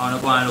 I want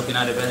to go and look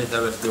at the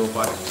vegetable stew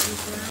pot.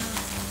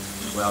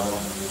 We'll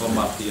come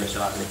back to you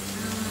shortly.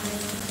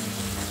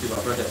 See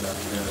what protect that.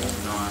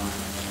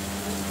 No.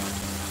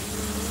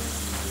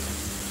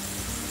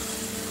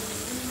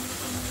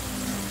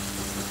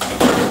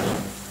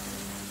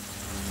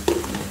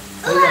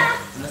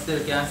 I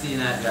still can't see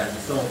that guys,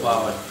 it's so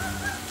forward.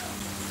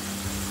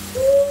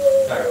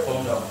 Sorry,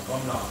 come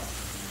down.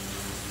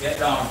 Get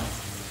down.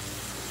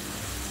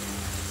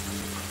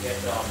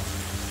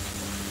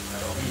 I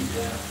don't need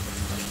that.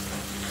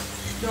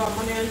 Drop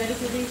money on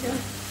medication?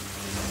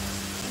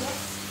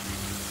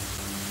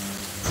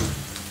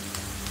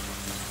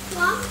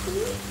 Mom?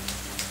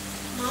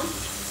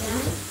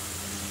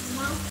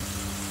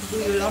 Do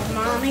you love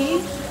mommy?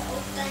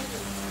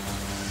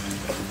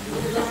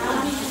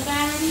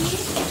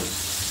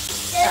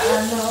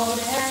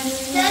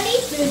 Daddy?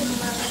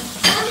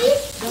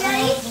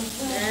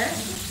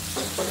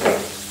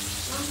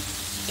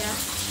 Yes.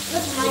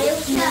 Look, Mario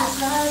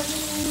Cup.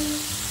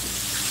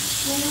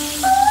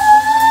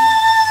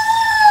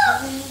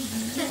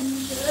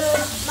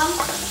 Mom?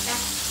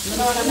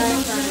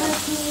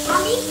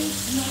 Mommy?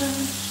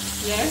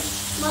 Yes.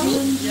 Mommy?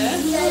 Yes.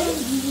 Daddy?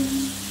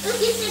 Look,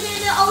 you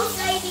sitting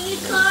outside in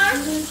your car.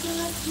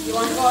 You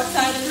want to go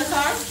outside in the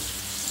car?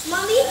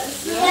 Mommy?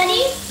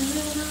 Daddy?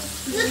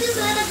 Look, you're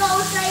gonna go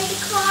outside the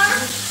car.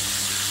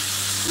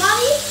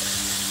 Mommy?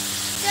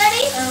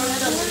 Daddy?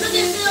 Look,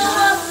 you're still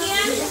up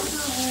here.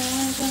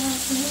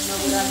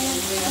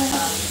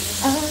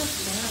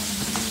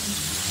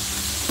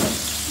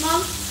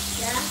 Mom?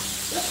 Yeah?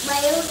 Look, my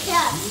old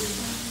cat.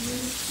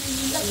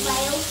 Look,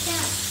 my old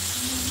cat.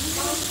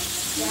 Mom?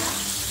 Yeah?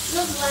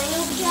 Look, my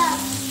old cat.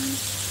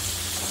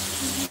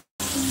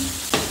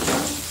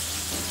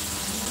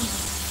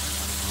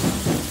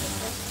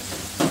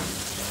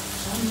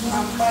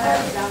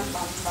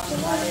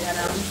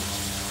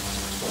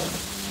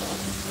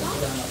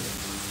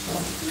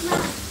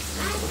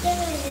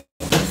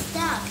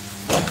 Stop.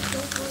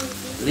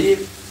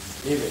 Leave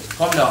it.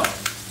 Come down.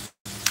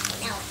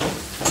 No.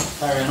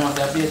 Sorry, no,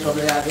 there'll be a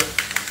trouble here.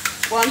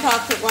 Go and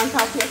talk to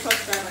your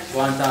subscriber.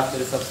 Go and talk to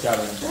the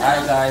subscriber.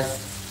 Hi guys.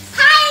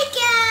 Hi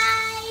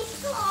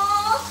guys.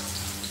 Oh,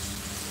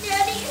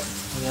 Daddy.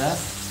 Yes?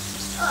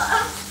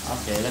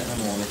 Okay, let me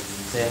move it.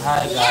 Say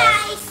hi guys.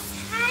 Yes.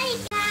 Hi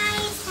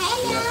guys.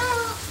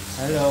 Hello.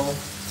 Hello.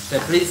 Say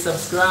please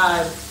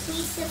subscribe.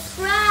 Please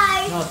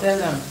subscribe. No, tell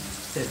them.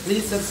 Say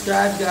please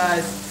subscribe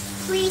guys.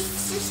 Please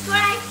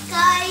subscribe,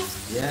 guys.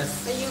 Yes.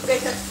 And you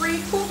get a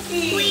free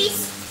cookie.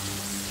 Please.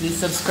 Please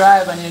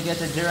subscribe and you get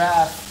a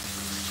giraffe.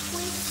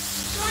 Please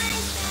subscribe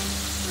and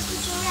put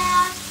the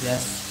giraffe.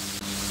 Yes.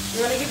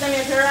 You want to give them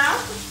your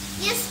giraffe?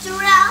 Yes,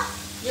 giraffe.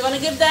 You want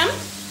to give them?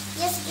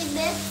 Yes, give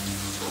it.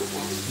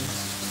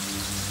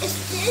 Is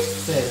this?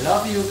 Say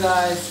love you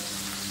guys.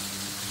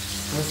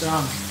 What's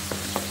wrong?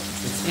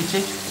 It's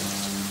itchy.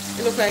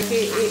 It looks like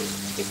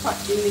it caught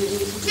in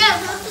the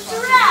Yeah, look the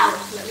giraffe.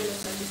 Let me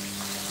look at it.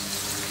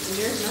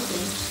 There's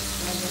nothing.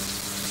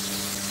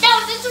 No,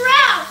 the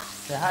giraffe.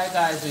 Say hi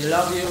guys, we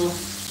love you.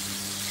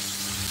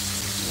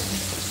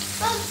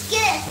 Let's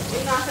get it.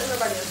 You're not telling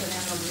nobody else that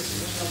I'm going to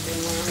do something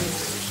wrong.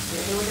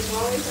 You're doing this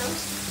wrong yourself?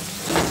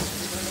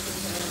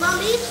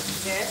 Mommy,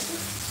 Yes.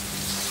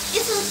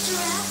 it's a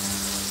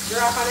giraffe.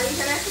 Giraffe on the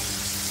internet?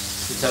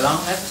 It's a long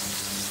neck.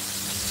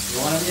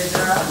 You wanna be a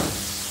giraffe?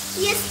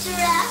 Yes,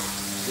 giraffe.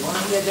 You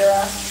wanna be a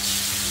giraffe?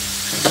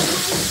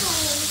 My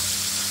phone.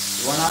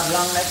 You wanna have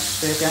long legs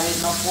so you can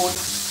eat no food?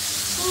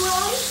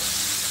 Roy.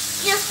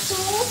 Yes,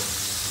 food.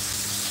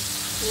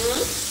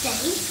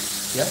 Daddy,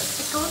 Yes.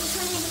 let's go to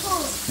swimming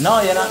pool.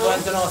 No, you're not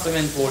going to no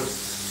swimming pool.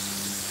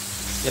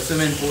 Your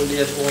swimming pool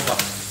day is over.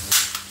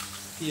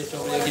 Here,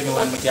 so you give me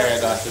one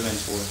carry a swimming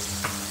pool.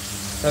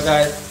 So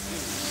guys,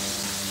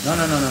 no,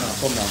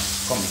 come now,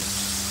 come.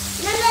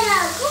 No, Give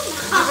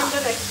come them on.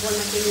 the next one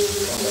that you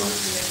need.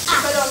 If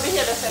I don't be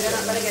here, they're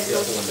not going to get no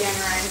chicken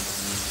right.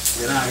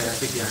 You're not gonna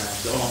stick your hand.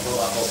 Don't go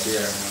back up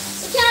there.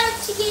 Carrot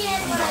chicken,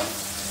 Come right?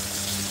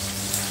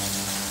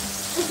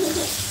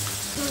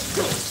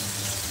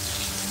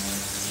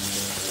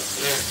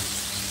 Put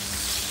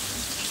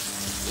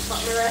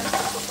the rice,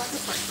 put back the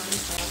pot on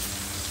the side.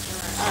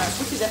 Alright,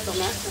 put it there for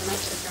me.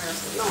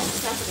 No, you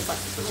can't put the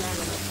pot. Put it on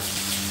the pot.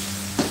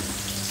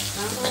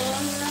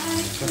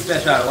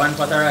 Special, one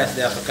pot of rice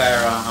there for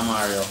Kyra and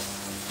Mario.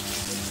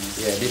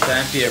 Yeah, this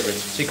time favorite,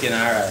 chicken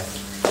and rice.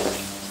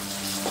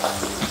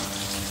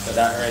 So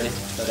that ready,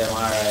 so them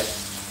alright.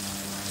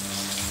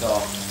 So,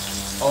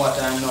 our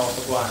time now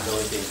to go and do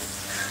it.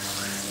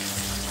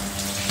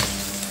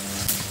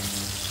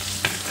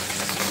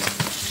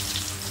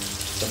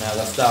 So now I'm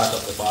going to start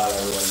up the ball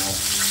roll now.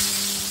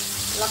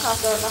 Lock off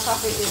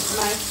it with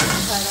my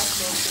side of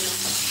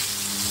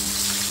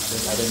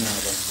I didn't know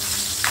that.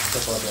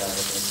 Step out there.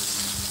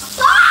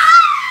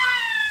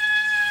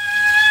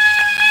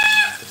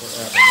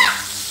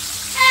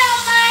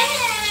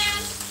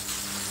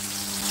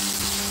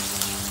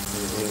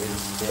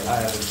 The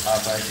oil of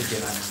our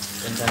chicken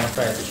and then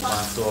fry fish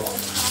pan stove.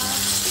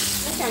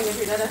 I can't get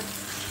rid of that.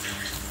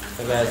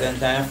 So guys, then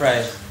time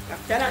fry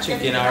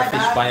chicken or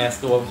fish pan your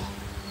stove.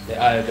 The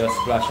oil just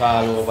splash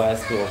all over the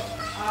stove.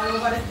 All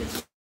over the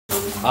kitchen.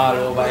 All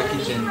over the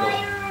kitchen though.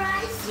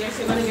 Yes,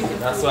 you're gonna get it.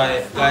 That's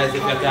why guys, if you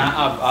can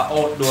have an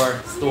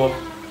outdoor stove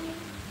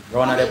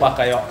round at the back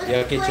of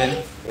your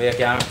kitchen where you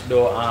can do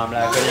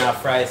like when you have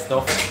fry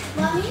stuff,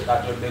 Mommy,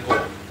 that would be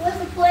good. what's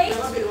the plate?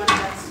 I'm a bit one of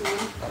that soon.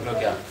 Look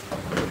here.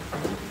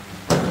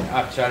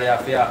 Actually,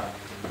 if you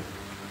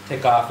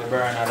take off the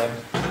burner them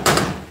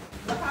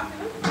Lock off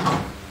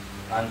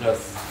it.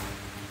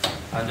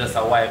 and just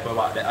a wipe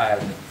about the oil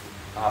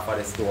off of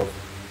the stove.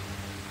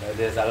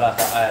 There's a lot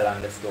of oil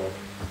on the stove.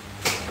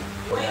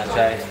 When you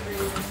try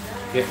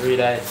get rid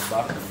of it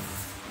back.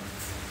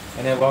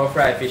 Whenever you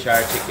fry fish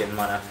or chicken,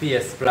 man, a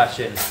face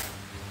splashing.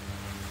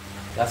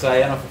 That's why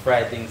you don't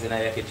fry things in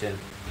your kitchen.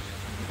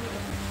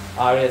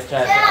 Always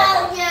try to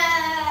have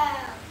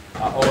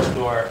an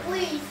outdoor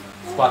Please.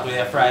 spot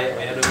where you fry,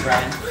 where you do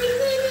frying.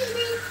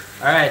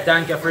 Alright,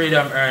 thank you,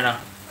 Freedom Earner.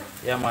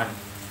 Yeah, man.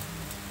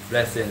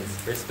 Blessings.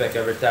 Respect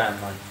every time,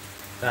 man.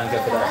 Thank you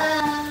for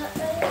that.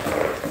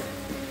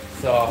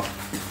 So,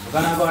 we're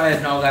gonna go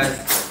ahead now, guys.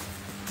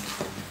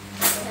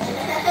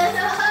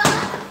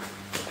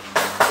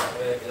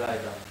 Wait,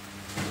 Elijah.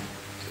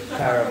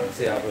 Carrot,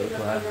 see how good.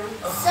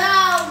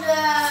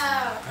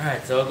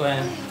 Alright, so we're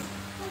going.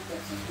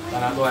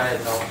 Gonna go ahead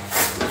now.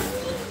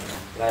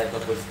 Light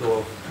up the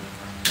stove.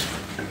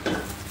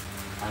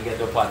 And get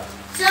the pot.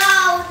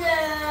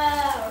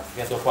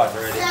 Get the pot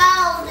ready.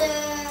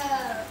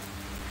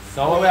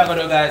 So what we are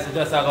gonna do, guys, we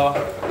just go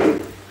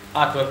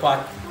hot the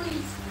pot.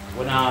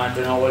 We're not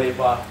doing no whole heap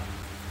of.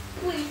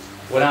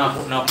 We don't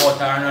put no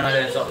butter or none of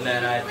them something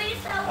there, right?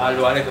 I'll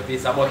do a little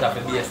piece of butter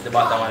to base the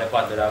bottom of the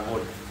pot with that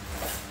good.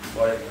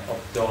 But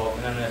up to, I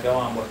don't know if you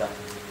want butter.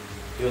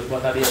 Use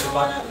butter base the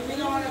pot.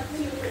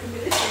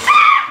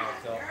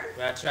 So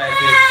we are trying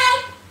to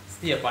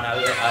stay up on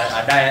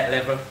a diet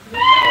level.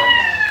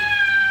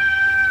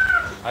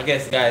 I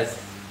guess guys,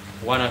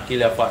 wanna kill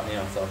your pot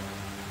now, so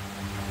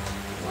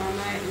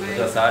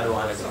just I do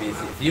one little piece.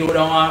 If you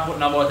don't want to put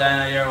no butter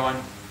in your one,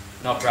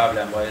 no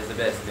problem, but it's the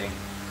best thing.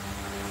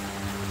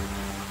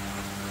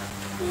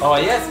 Oh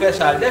yeah,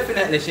 special.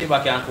 Definitely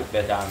Shiba can cook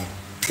better than me.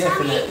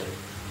 Definitely.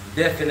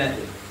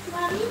 Definitely.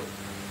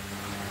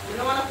 You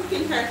don't want to cook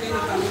in turkey, you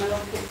don't want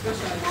to cook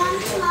special.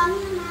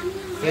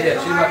 Yeah,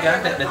 Shiba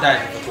can take the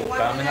time to cook,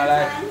 because I don't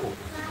like to cook.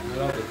 I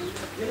love it.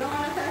 You don't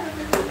want to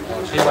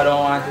Oh, Shiba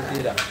don't want to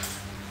see that.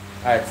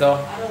 Alright, so I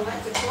don't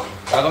like to cook.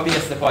 I'm going to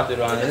base the pot with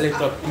a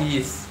little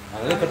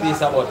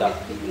piece of butter.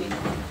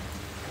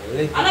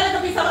 Another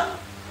little piece of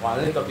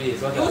One little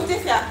piece. What use else?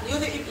 this here.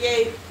 Use it if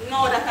you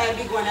know that I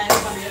big one and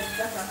it's going to be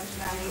that's what it's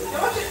going to use.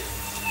 Watch it.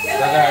 So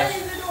guys,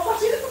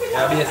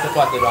 I'm base the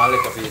pot with a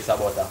little piece of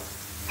butter.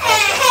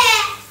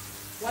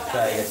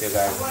 Try to get you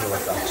guys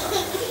closer.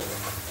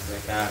 We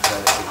can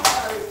actually see.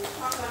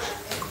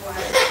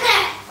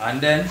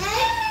 And then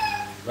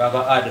we're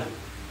going to add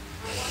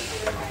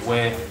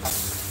with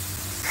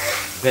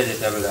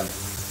vegetable them.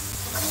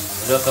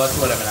 We just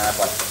throw them in a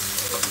pot.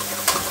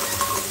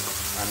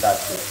 And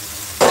that's it.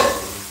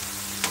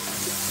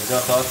 We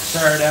just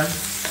stir them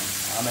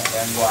and make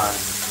them go on.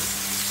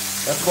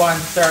 Just go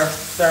and stir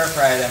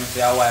fry them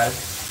for a while.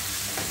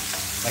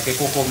 Make a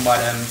cucumber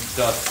them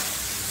just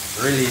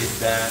release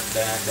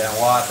the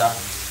water.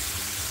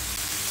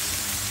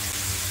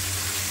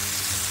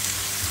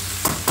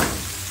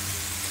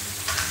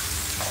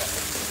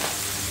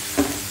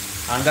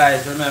 And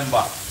guys,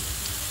 remember,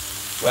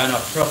 we're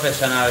not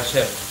professional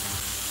chefs,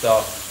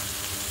 so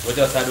we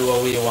just do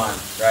what we want,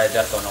 right?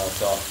 Just on now.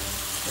 So,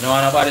 you know,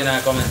 nobody in the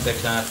comment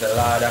section and say,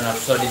 Lord, I'm not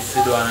so this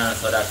to do and I'm not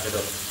so that to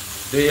do.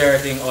 Do your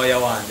thing how you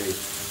want to do it.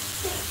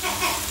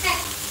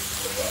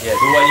 Yeah,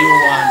 do what you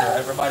want to do.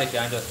 Everybody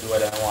can just do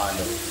what they want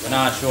to do. We're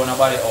not sure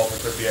nobody how to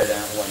prepare their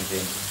own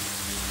thing.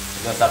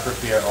 We just have to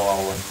prepare our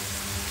own.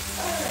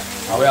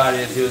 And we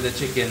always use the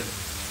chicken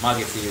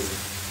Maggi season,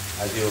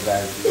 as you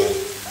guys know.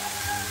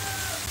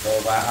 So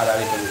we're going to add a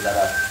little bit of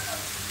that.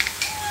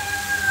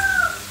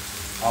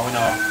 And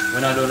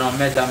we don't do no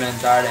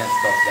measurements or them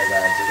stuff like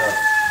that. We just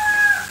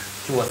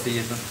show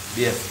season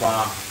based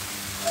on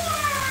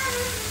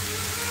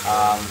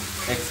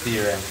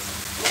experience.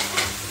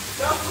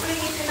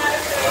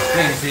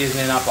 Spring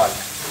season in a pot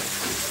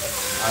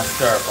and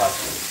stir pot.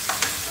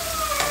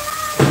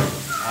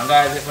 And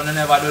guys, if you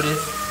never do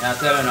this, I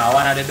tell you now,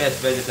 one of the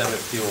best vegetable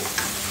stew.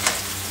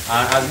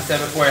 And as I said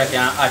before, you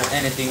can add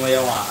anything where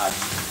you want to add.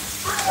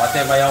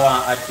 Whatever you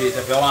want to add to it.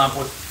 If you want to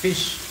put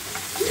fish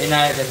in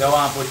it, if you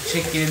want to put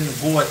chicken,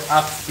 goat,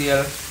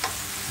 oxtail,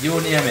 you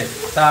name it.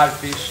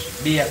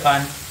 Saltfish,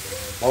 bacon.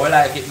 But we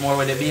like it more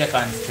with the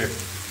bacon strip.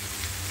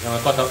 You know,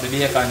 we cut up the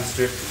bacon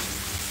strip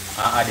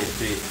and add it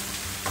to it.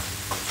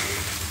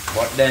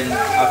 But then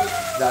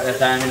at the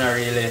time,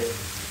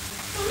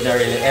 it's not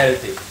really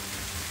healthy.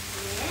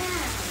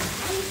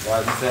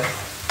 What I say?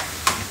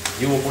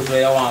 You put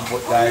where you want to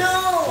put, guys,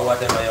 or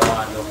whatever you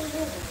want to do.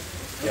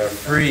 You're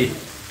free.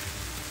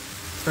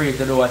 Free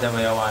to do whatever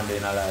you want to do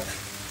in a life.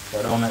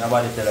 So don't make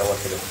nobody tell you what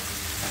to do.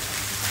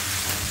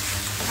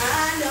 I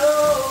know.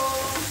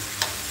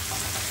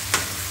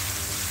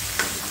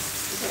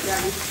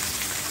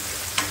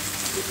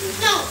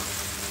 No.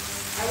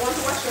 I want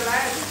to watch your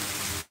live.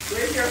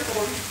 Where's your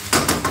phone?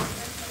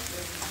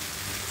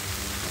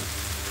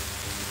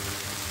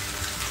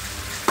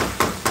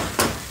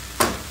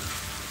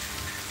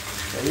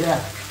 So yeah.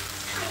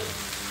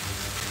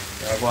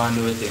 You're going to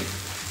do a thing.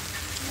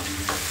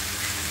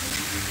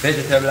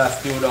 Vegetable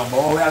stew down, but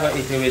what we are going to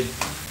eat it with?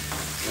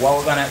 What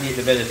we're going to eat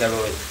the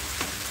vegetable with?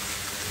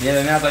 Maybe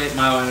I'm going to eat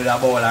my one with a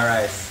bowl of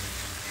rice.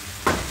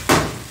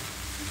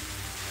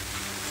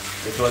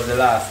 It was the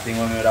last thing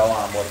when we would have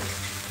want, but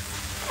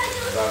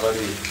we're going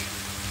to do it.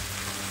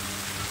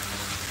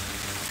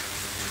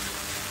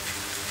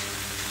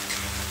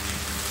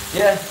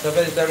 Yeah, so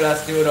vegetable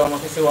stew down, you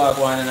can see what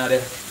going on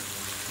there.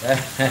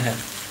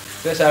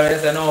 Special when you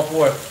say no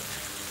pork.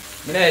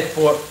 I don't eat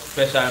pork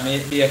special, I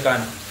eat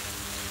bacon.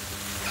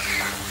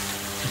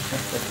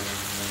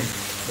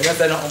 I don't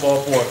say nothing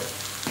about pork.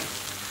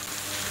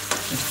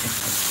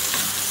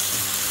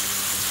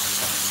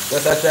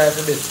 Just I try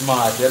to be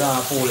smart, you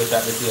don't foolish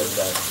at the same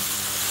time.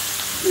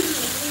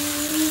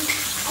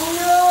 Oh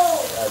no!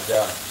 That's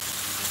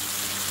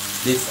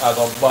this I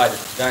got bad.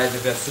 Guys,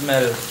 if you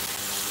smell,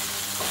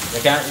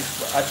 you can't,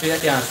 actually I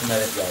can't smell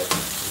it, guys.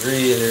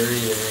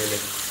 Really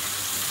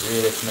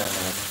smell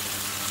nice.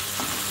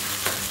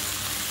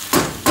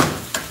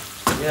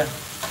 Yeah,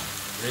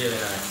 really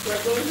nice.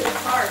 We're going to the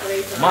park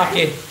later.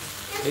 Maki,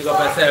 big up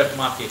yourself,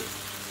 Maki.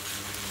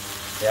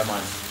 Yeah,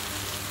 man.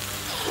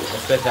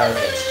 Special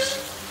day.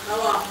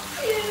 Hello.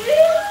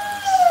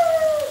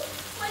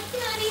 My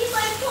daddy,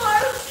 my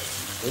park.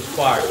 Which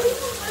park?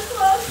 My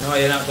park. No,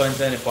 you're not going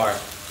to any park.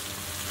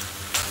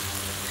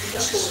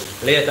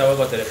 Later we'll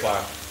go to the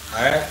park.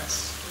 Alright?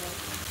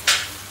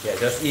 Yeah,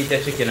 just eat the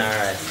chicken and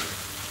rice.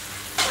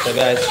 So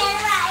guys,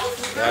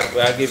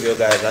 we'll give you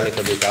guys a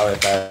little bit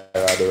of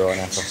the round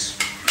and so.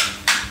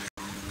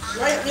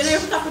 Right, you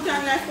never put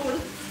on that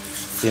food.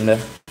 See there?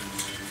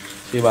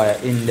 She buy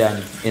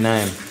Indian in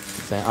him.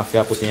 So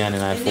after putting in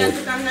him Indian food.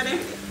 food on there?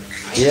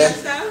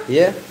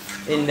 Yeah,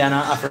 Indian and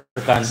African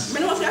I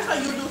know that's how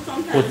you do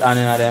sometimes. put on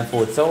in them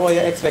food. So what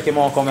you expect him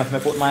to come if I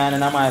put my hand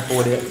in my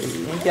food?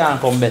 He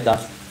can't come better.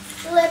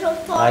 Little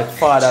park. Like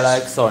father,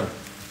 like son.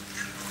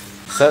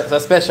 So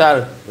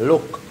special,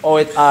 look how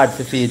it hard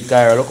to feed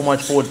Kyra. Look how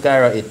much food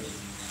Kyra eat.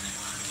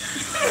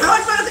 How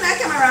much fun that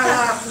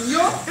camera?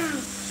 Yo.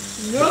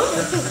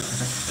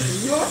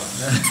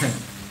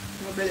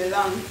 No belly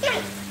long.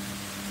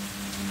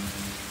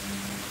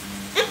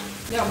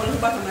 Yeah, but the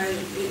bottom line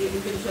is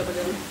finish up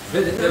again.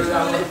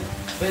 Vegetable.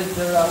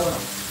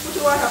 Put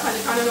your water on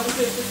it and then put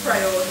it to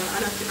fry out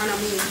and a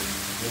meal.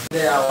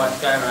 They are what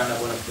Kyra and I'm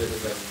going to do the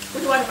best.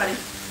 Put your water on it.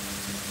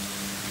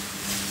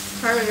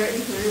 Fry you're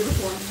eating it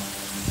before.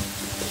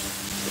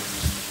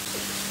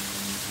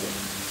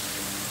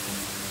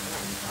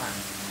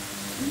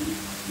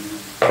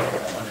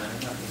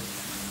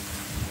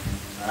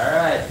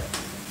 Alright.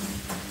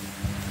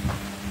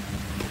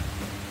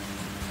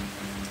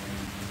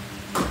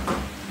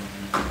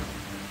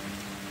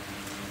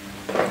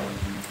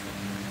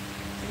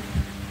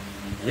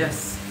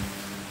 Yes.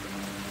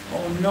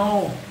 Oh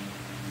no.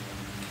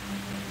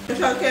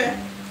 It's okay.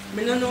 I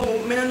don't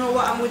know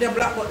what I'm with the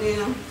black button, you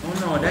know. Oh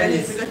no, that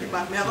is. I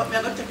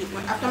got check it.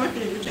 After I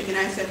finish with checking,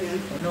 I said, you know.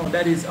 Oh no,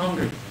 that is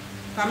hungry.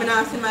 Come in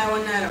and see my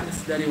one night.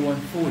 Yes, daddy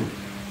want food.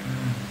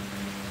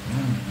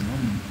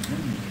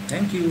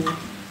 Thank you.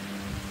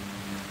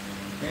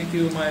 Thank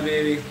you, my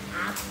baby.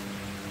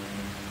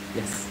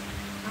 Yes.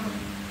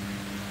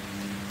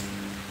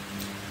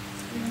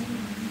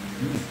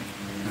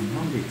 I'm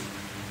hungry.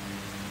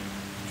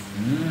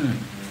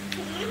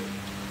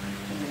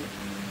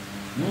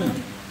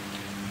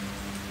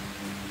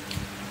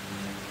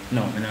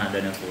 No, I'm not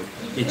done food.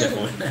 Eat the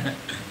food.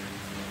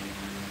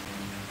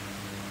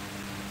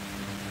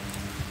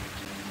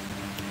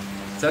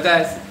 So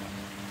guys,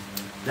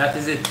 that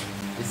is it.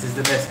 This is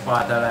the best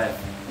part of life.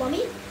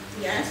 Mommy?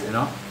 Yes. You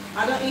know?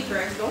 I don't eat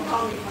rice. Don't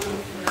call me. I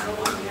don't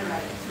want to eat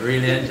rice.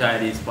 Really enjoy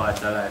these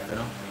parts of life, you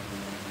know?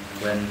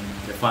 when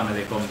the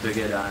family come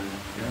together and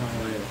you know,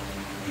 we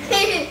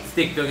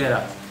stick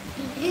together.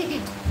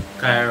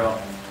 Cairo,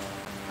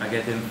 I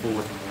get him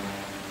food.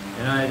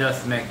 You know, it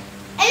just make you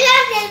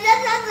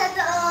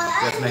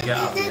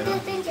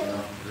happy, you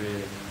know?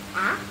 Really.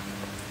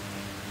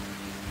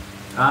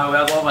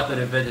 We'll go over to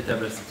the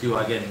vegetable stew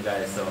again,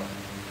 guys. So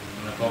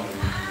I'm gonna come.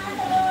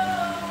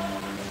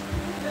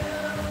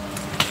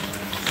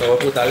 So we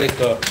put a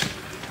little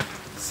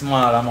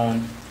small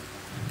amount.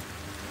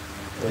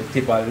 We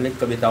tip a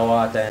little bit of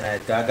water in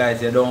it.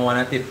 Guys, you don't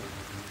wanna tip.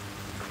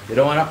 You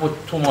don't wanna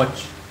put too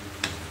much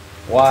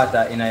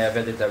water in your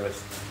vegetable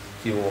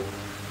stew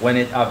when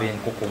it's having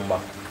cucumber.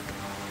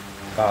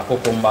 Because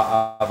cucumber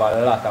have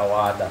a lot of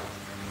water.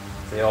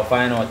 So you'll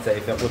find out that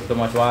if you put too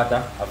much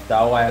water, after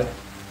a while,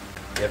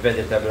 your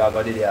vegetable are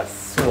going to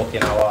soak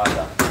in the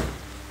water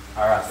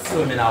or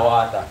swim in the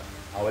water,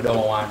 and we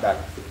don't want that.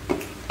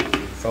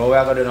 So what we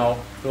are going to do now,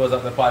 close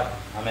up the pot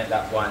and make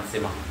that one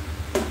simmer.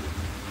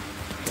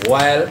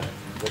 While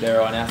we there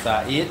around here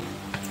start eat,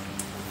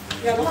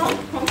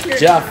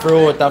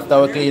 jackfruit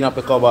after we clean up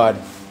the cupboard.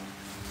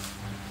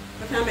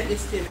 But I make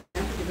this still.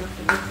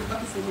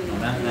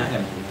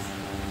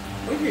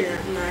 We're here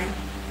at 9.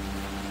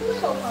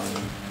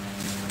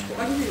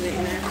 What is it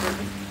in there?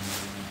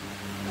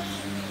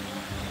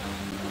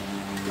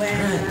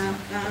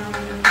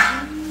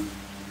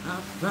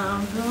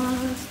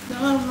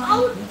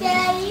 Oh,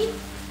 Daddy.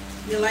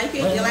 You like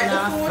it? You like the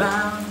food?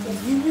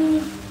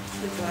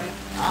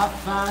 I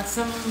found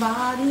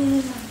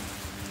somebody.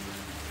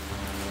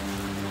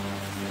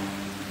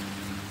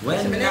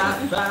 When I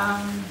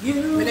found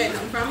you. We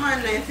didn't from my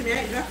night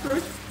tonight,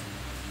 jackfruit.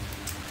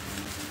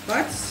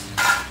 But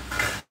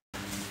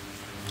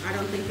I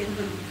don't think it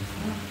will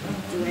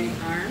do any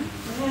harm.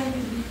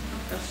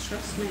 Just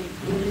trust me.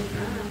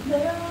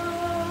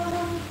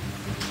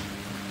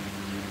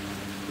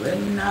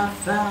 When I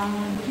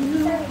found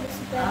you, I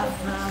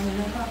found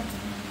love.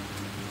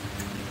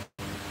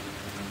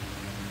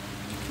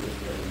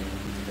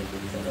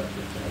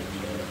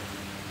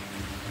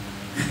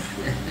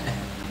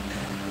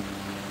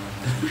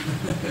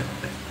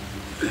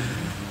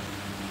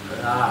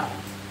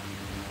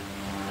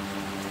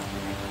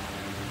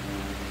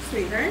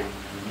 Sweet, right?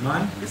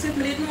 Man, You see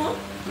me little more?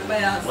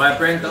 why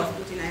print up?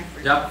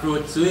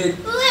 Jackfruit sweet.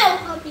 Little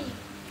puppy.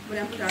 But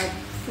I put out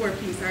 4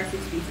 pieces or 6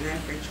 pieces in the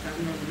fridge because I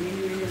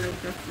really love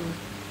jackfruit.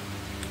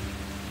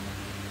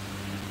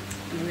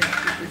 And we have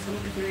to put some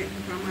of it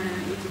from my hand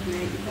and eat it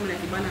and it come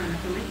like a banana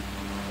to me.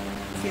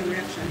 Same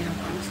reaction you have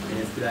on the skin.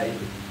 Yes, I eat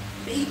it.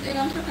 They eat egg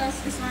and crackers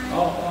this morning.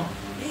 Oh.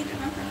 They eat egg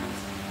and crackers.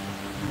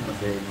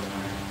 Okay.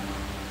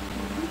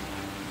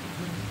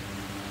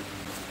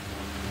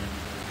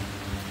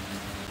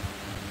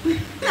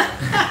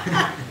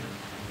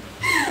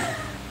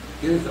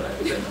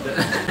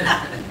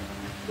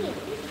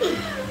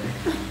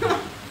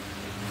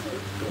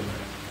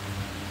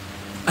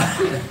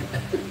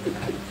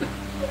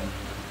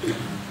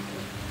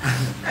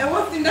 I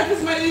was in that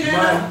is my ear.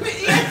 Man. Me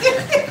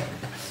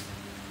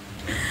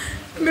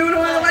don't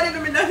want nobody to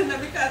be that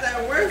because that's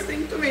the worst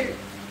thing to me. If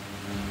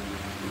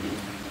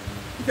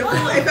I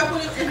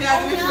put it, if you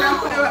have me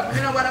put it up,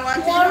 you know what I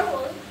want to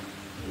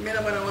do? Me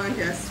know what I want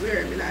to, I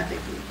swear, me not take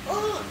it.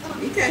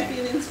 You can't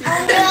feel it.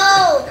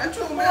 Oh, That's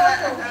true, me not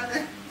like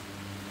that.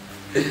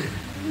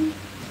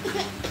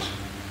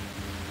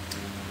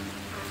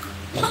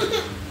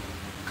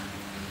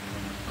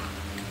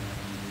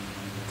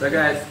 So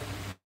guys,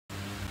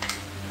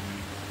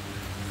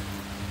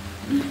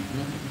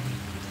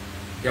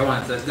 come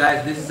on, so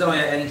guys, this is how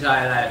you enjoy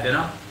life, you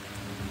know?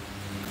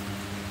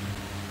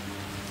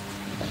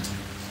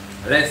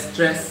 Less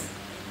stress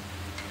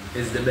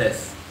is the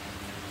best.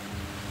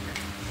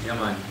 Yeah,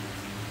 man.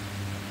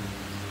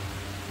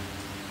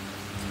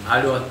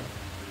 Although,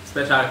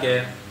 special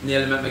care,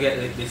 Neil made me get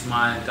lit this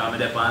morning because I'm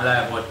there on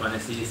live out on the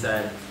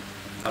seaside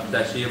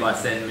after Shiva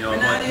sent me out.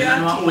 But I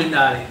don't want to win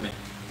that with me.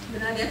 I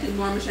get it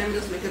more, I'm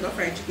just make it go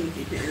fried chicken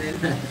feet and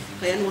then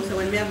I know so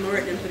when we have more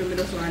work them to do, me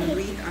just want to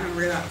breathe and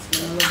relax.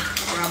 You know,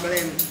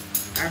 problem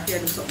or if you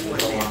do something one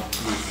day.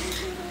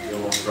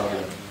 No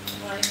problem.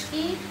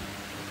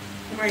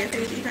 Are you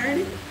finished eating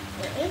already?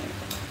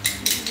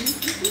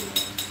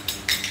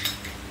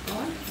 Go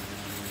on.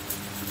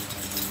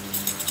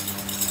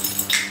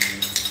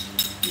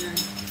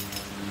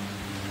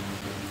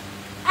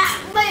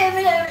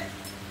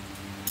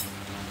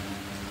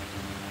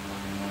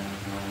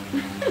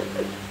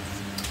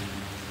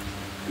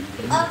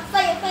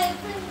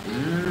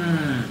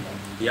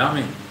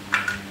 Yummy.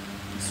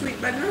 Sweet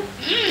burger.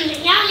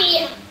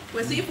 Yummy.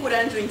 With seafood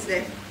and drinks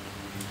there.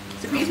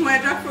 So please more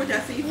jackfruit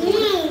and seafood.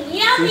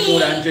 Yummy.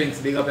 Seafood and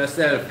drinks, big up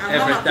yourself And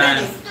every Mama time.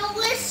 Penny.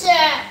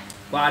 Delicious.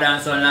 Pardon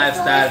Son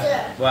Lifestyle.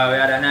 Boy, we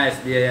had a nice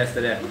day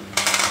yesterday.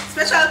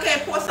 Special care,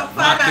 post up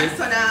Market. father and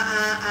son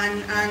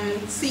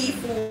and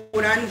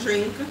seafood and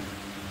drink.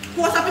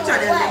 Post up a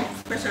channel.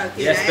 Special care.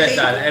 Yes,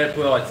 special. Help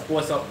you out.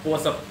 Post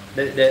up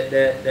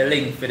the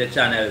link for the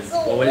channels.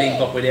 What we link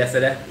up with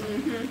yesterday.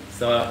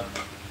 So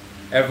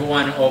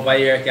everyone over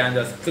here can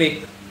just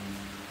click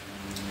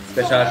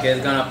Special K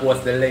is gonna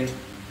post the link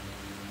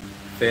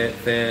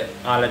for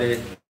all of the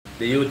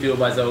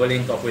YouTubers that we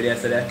link up with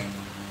yesterday.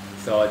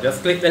 So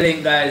just click the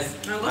link, guys,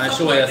 and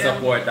show your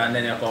support, and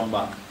then you come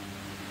back.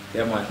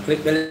 Yeah, man.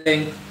 Click the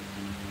link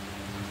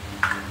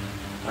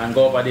and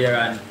go over there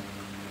and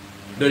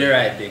do the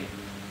right thing.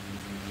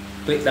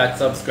 Click that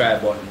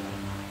subscribe button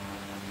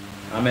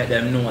and make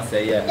them know,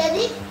 say, yeah,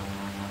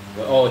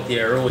 we're out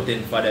here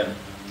rooting for them.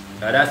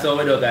 Now that's what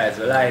we do, guys.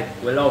 We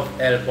love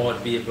help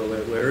out people. We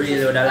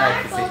really would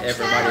like to see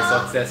everybody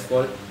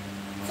successful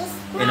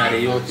in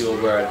the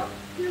YouTube world.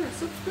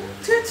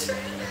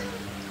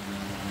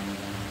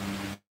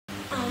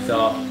 So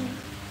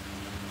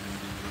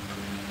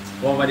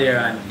go over there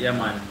and, yeah,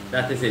 man,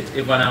 that is it.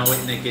 Ivan and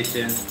Whitney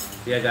Kitchen.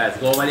 Yeah, guys,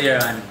 go over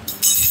there and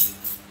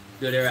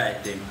do the right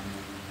thing.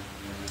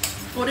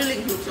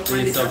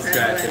 Please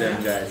subscribe to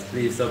them, guys.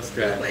 Please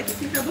subscribe. Like you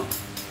pick a book?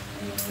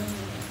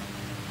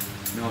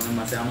 No, I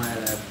must say, am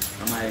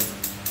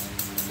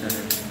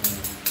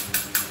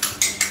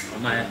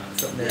I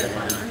something there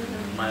on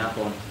my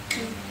account?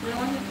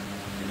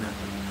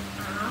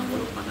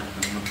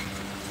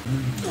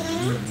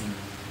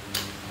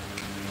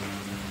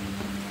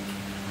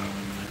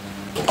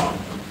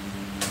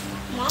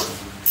 Mom?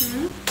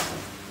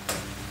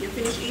 You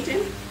finished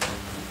eating?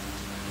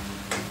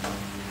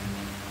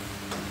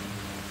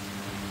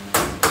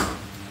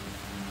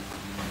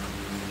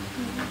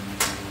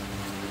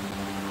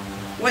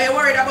 Why are you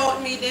worried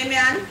about me,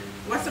 Damian?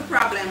 What's the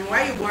problem?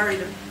 Why are you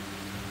worried?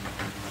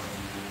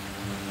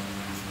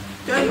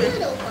 Tell me.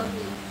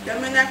 Tell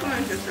me in the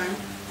comment section.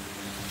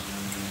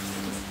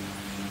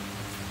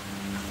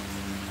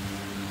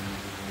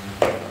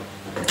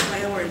 Why are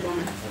you worried about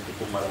me?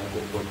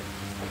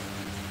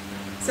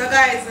 So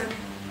guys,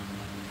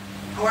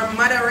 our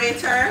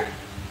moderator,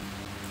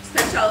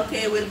 Special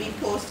K, will be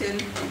posting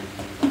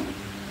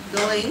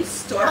the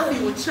links to our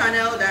few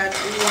channel that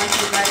we want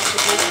you guys to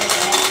go over.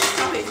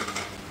 Stop it.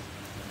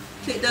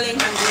 Click the link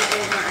and go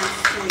over and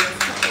show your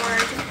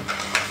support.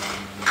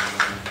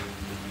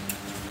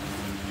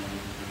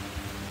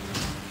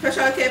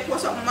 Special K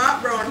post up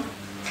Mark Brown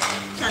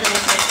channel.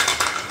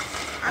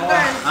 And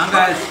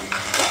guys,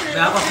 we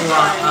have a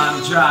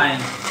drawing.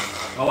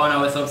 I want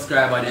our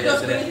subscriber there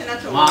today.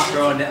 Mark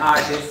Brown, the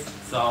artist.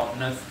 So,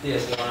 next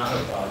stage, you want to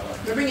look forward.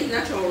 We bring it in the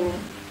room.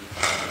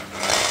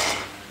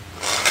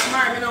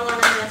 Mark, I don't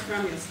want to hear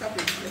from you. Stop it.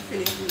 Let's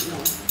finish it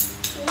now.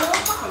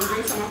 Come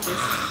bring some of this.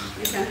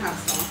 You can have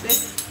some of this.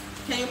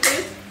 Can you put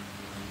it?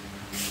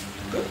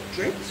 Good,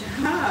 great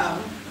job.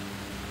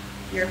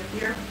 You're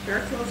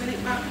closing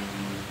it back.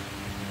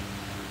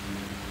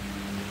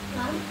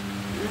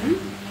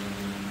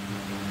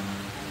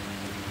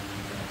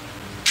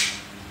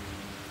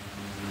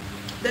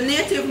 The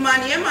native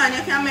man, yeah man,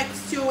 you can make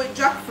stew with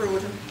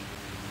jackfruit.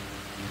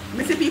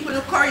 I see people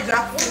do curry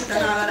jackfruit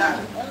and all of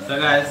that. So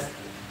guys,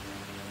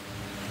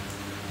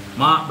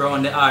 Mark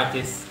Brown, the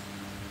artist.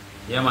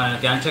 Yeah man,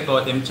 you can check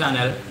out him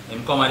channel.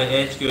 Him come at the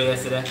HQ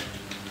yesterday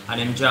and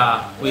him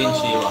draw Queen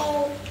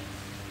Shiva.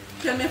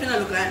 Tell me if you don't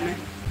look like me.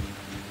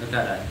 Look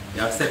at that.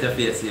 You have set your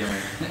face here,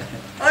 man.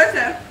 What is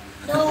it?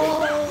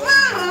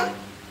 Mama!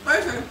 What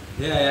is it?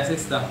 Yeah, your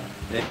sister.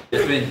 The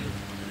twin.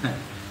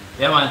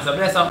 Yeah man, so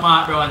bless up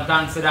Mark Brown,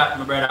 thanks for that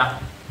my brother.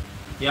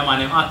 Yeah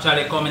man, him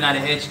actually coming at the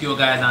HQ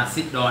guys and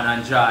sit down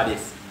and draw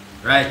this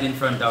right in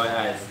front of our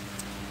eyes.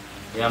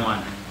 Yeah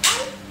man.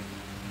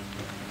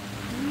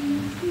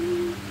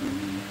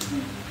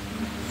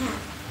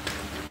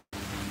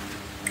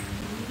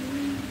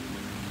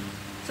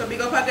 So big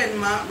up again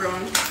Mark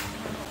Brown.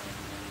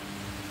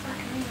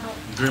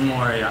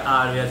 Grimoire, you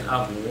always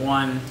have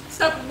one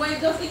Stop, wait,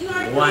 just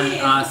ignore it. one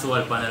please. asshole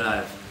upon the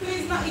life.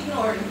 Please not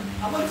ignore him.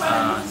 I will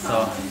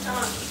So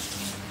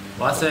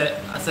what I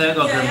say you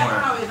go yeah, you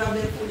Grimoire. always have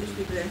them foolish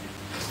people there. You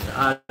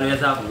always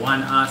have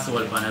one asshole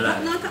upon the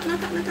life. No,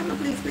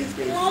 please.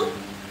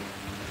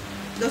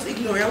 Just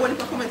ignore it. I want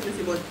to comment with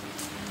you, but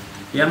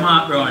Yeah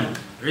Mark Brown,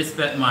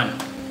 respect man.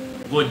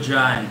 Good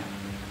drawing.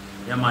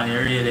 Yeah man, you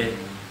really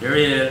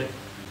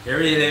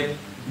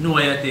know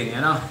your thing,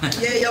 you know?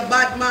 yeah, you're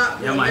bad Mark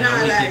Yeah Brown. man, You know,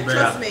 you're like, wicked,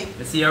 trust brother. me.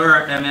 You see your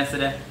work them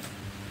yesterday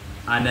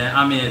and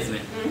amaze me.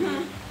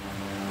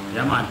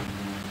 Yeah man.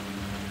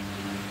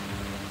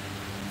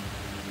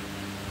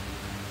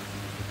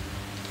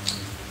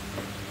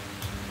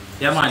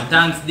 Yeah man,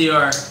 thanks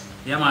Dior.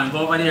 Yeah man, go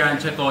over there and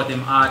check out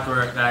him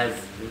artwork guys.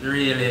 It's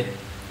really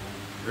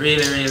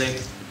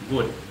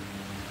good.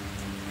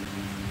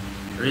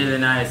 Really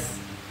nice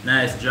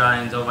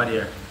drawings over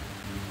there.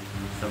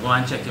 So go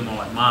and check him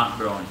out, Mark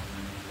Brown.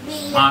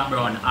 Mark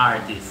Brown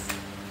artist.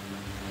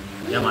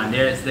 Yeah man,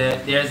 there's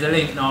the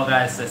link now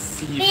guys to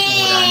seafood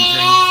and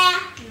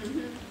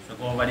drink. So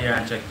go over there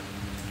and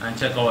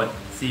check out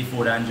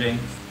seafood and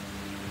drinks.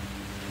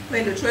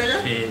 When the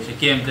trailer? She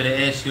came to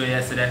the HQ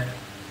yesterday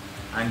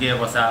and gave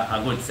us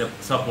a good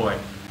support.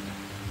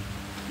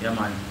 Yeah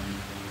man.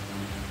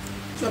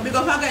 So big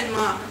up again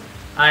Mark.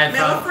 I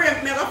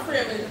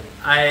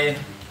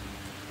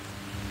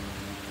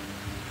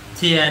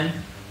TN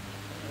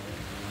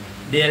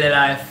Daily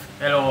Life,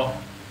 hello.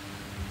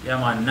 Yeah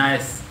man,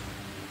 nice.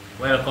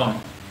 Welcome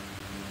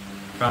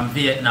from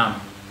Vietnam.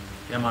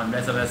 Yeah man,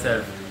 bless up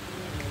yourself.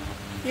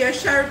 Yeah,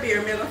 sure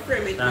beer, me go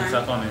frame it, Thanks for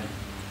man. coming.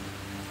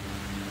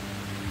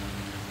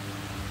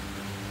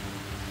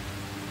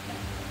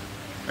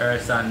 Earl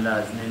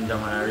Sanders, Ninja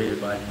Man, a real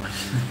bad man.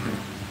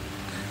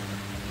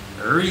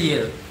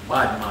 Real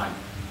bad man.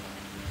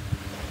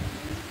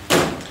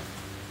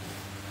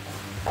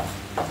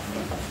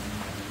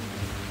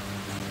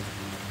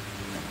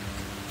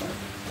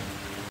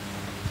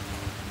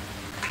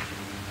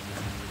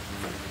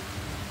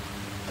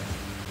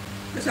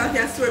 Just out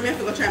here, swear me, I have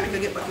to go try and make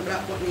a get back to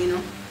black button, you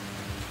know.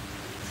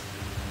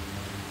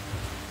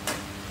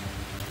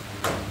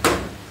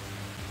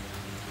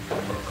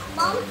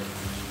 Mom,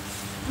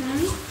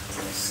 Hmm?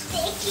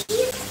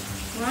 sticky.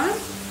 What?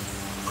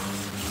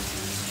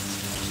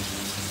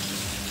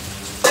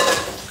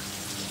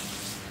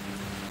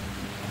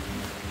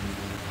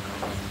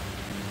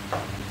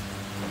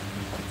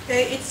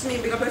 Hey, it's me,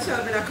 big up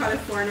yourself in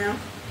California.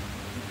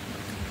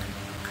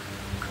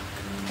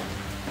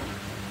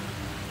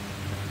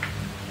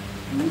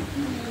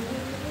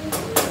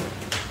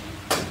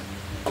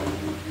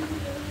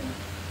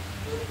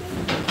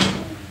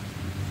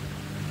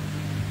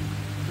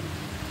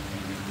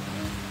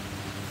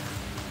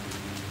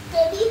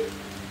 Daddy,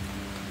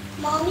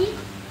 mommy,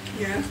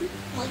 Yes.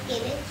 what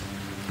give it?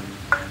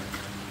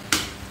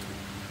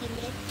 Give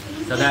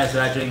it. So guys, we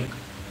are drink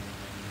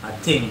a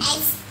thing.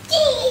 I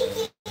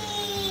sticky.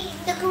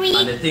 The green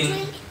And the thing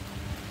drink.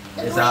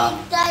 The is green a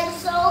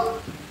dinosaur.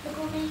 The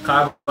green.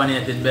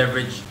 Carbonated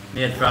beverage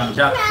made from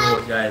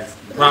jackfruit, guys.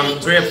 From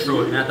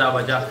grapefruit, not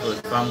about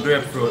jackfruit. From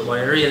grapefruit,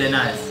 but really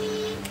nice.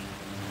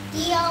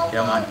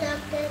 Yeah,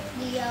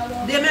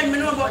 man. They make me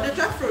know about the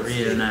jackfruit.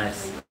 Really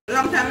nice.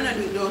 Long time I not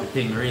do it though.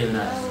 Thing, real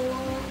nice.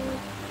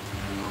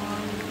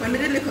 When I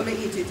did little, I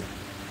eat it.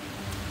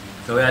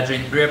 So we are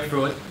drink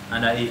grapefruit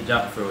and I eat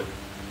jackfruit.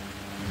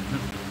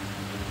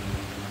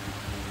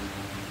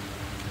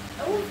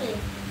 Okay.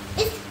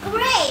 It's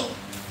gray.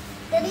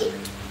 Daddy,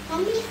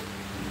 mommy,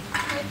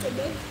 I give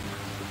it.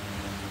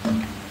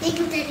 Thank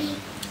you, Daddy.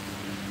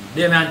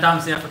 Damian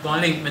Thompson have to come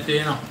link me to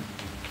you know.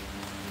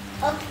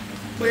 Okay.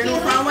 But you know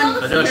how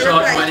when So just show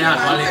up when you have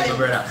to link me,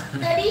 brother.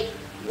 Daddy,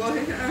 Go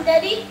ahead.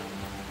 Daddy.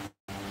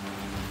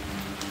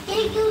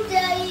 Thank you,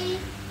 Daddy.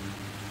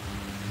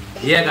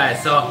 Yeah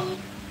guys, so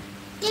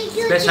Thank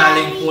you, special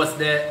Daddy. link post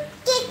there.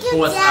 Thank you,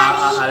 Post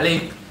Daddy. a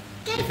link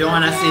Thank if you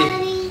wanna see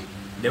Daddy.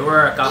 the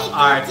work of Thank you,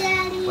 art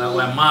Daddy.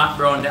 when Mark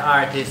Brown the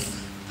artist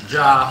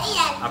draw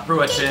Yeah. a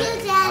portrait,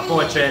 Thank you, Daddy. a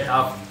portrait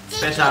of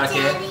Thank Special you,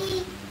 K.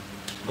 Daddy.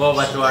 Go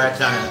over to our Thank you,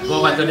 channel. Daddy. Go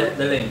over to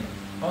the link.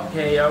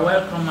 Okay, you're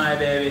welcome my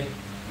baby.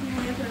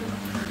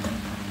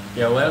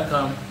 You're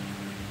welcome.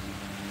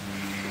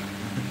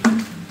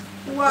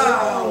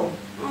 Wow.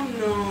 Oh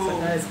So no.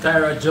 guys,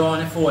 Kyra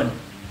John phone.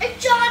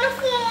 It's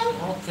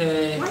Jonathan.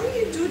 Okay. Why do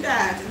you do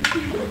that?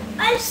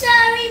 I'm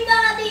sorry,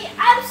 Mommy.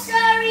 I'm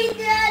sorry,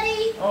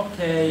 Daddy.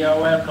 Okay, you're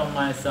welcome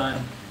my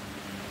son.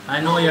 I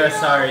know you're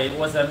sorry. It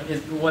was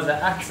an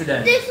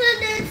accident. This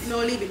one is. No,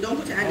 leave it. Don't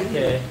put your hand in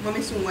Okay. here.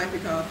 Mommy soon wipe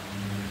it off.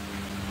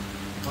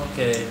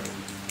 Okay.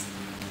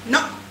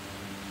 No.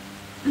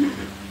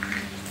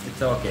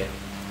 It's okay.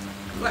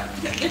 What?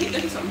 Get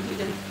it something.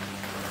 Get it.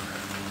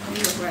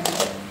 You look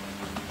right.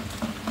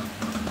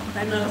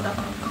 I know that.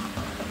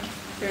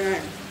 Okay,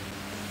 right.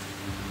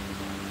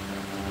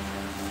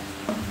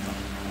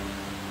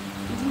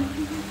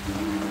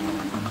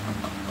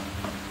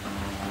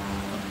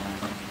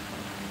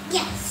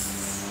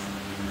 Yes.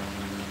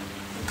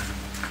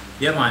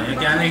 Yeah man, you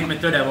can link me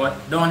to that but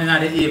down in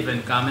the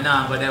evening because I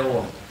don't go there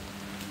home.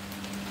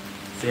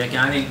 So you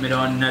can link me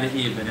down in the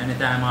evening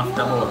anytime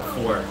after about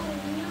 4.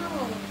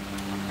 No.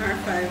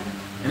 R5.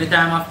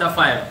 Anytime after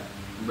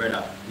 5,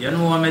 brother. You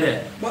know me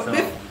there. But So,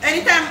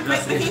 anytime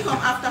Just we can leave. come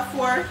after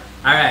 4.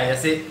 alright, you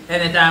see,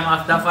 anytime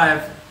after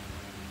 5,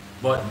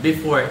 but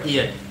before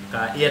 8.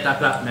 Because 8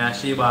 o'clock, me and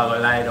Sheba go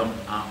lie down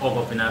and hug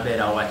up in a bed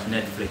and watch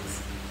Netflix.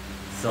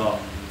 So,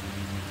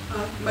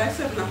 By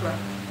 7 o'clock.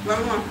 When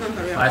we want to come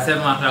to by 7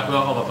 o'clock, we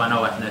hug up and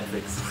watch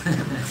Netflix.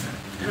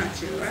 Not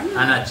chill, right?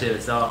 And not chill.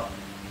 So,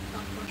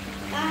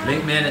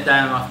 link me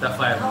anytime after 5,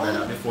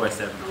 brother, before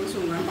 7. I'm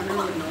soon going on the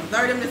road now.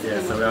 Sorry, them listening.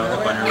 Yeah, so we are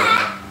up on the road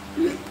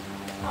now.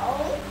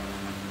 Oh.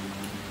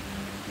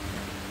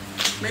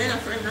 Man, a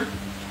friend, huh?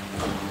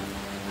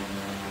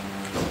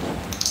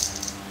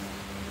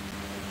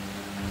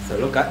 So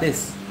look at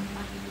this.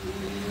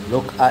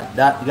 Look at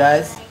that,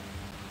 guys.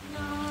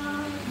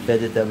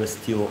 Vegetable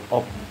stew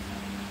up.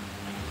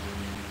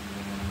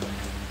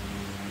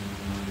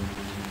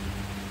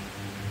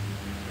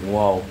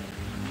 Wow.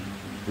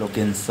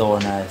 Looking so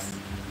nice.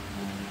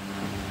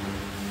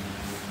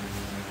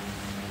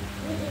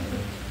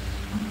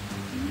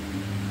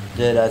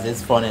 Jada,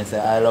 it's funny. Say,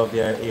 I love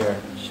your ear,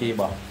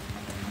 Sheba.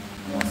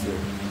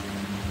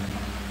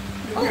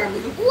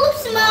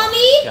 Whoops,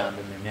 Mommy. Can't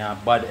be me. Me a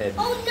bad head.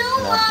 Oh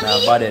no, Me a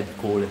Mommy. bad head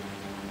cool.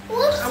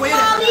 Whoops, Ah, wait,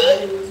 Mommy.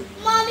 the-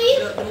 Mommy,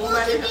 the mobile look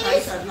at in the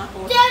this. iPad, not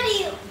out.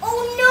 Daddy, oh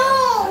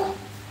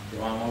no. You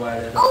want mobile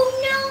data? Oh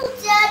no,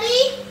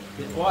 Daddy!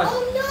 What?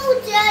 Oh no,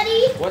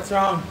 Daddy! What's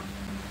wrong?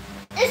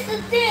 It's the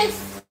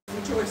this.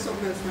 I'm sure it's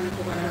something else when I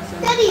go by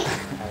that. Daddy,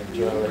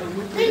 So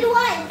then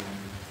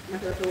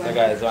what?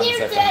 guys, 1 Here,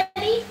 second.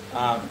 Daddy.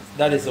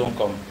 Daddy soon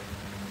come.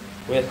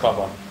 Wait,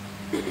 Papa.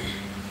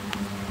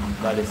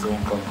 Daddy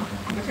soon come.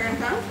 You turn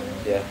it on?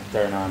 Yeah,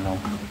 turn on now.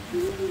 So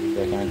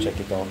you can check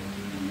it out.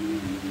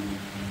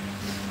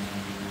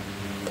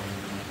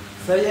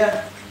 So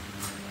yeah.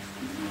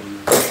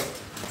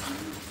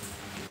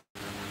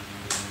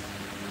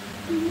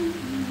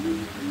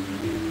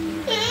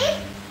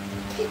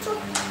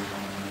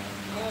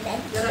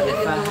 You're not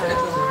getting no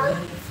echo.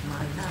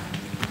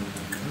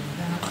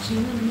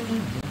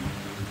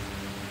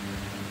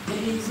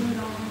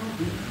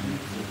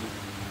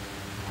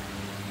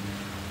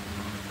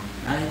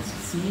 Nights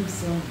seem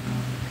so long.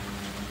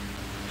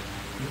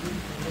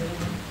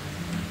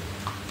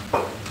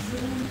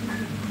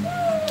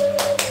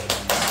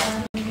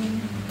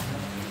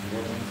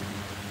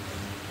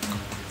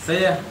 So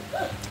yeah,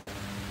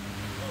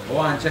 I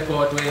want to check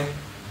out with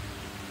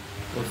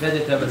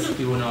vegetable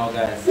stew now,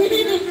 guys. You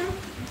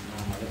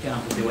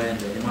can't put the way in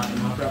there. You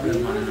might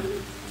problem, man.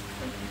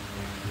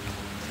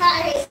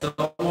 Sorry. So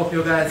I hope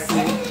you guys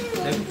see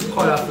the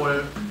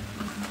colorful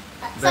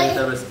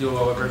vegetable stew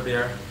I will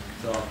prepare.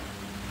 So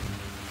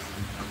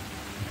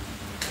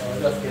I'll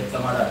just get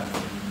some of that.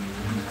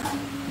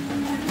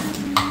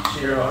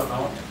 Share out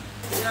now.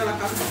 You know,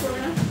 like I'm for me.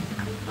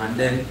 And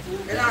then,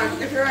 You know,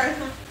 if you're right.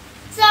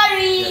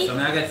 Sorry. yeah, so I'm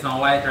gonna get some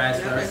white rice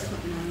You know, there's first.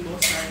 something on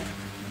both sides.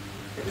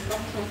 Take this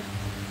off, so.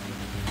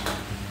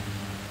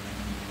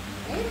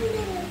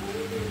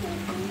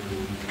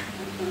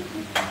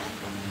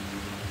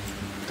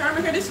 Can't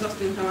make a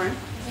disgusting time.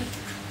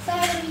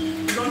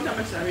 Sorry. Don't tell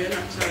me sorry, you're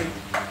not sorry.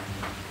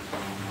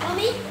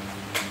 Mommy?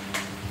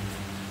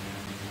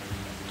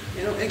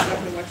 You know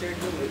exactly what you're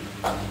doing.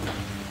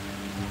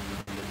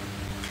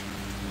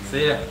 So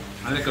yeah,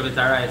 a little bit of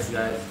rice,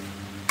 guys.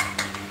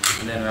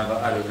 And then we're gonna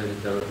add a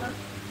vegetable.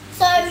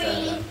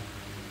 Sorry.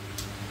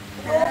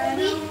 Roll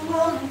beef,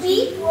 roll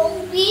beef, roll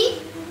beef.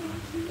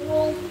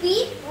 Roll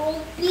beef, roll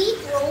beef,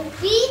 roll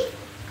beef.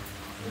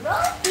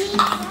 Roll beef,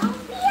 roll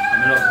beef. I'm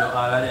gonna do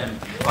all of them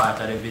part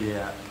of the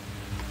video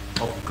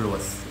up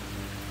close.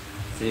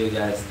 So you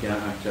guys can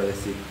actually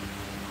see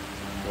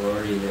what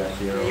we're really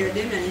actually You're around.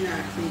 dim and you're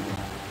not clean.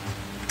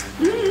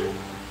 No.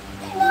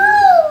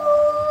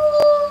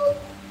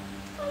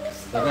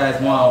 So guys,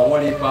 more whole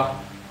heap of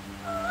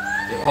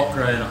the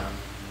okra, you know.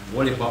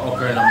 Whole heap of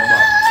okra in my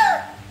back.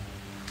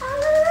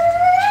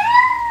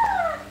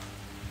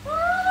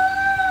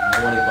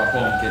 Whole heap of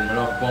pumpkin. I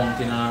love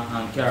pumpkin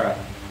and carrot.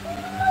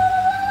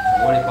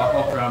 Whole heap of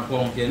okra and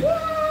pumpkin.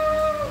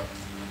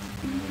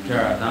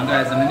 Carrot. And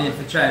guys, I need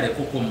to try the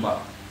cucumber.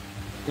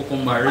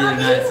 Cucumber really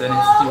nice when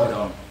it's stewed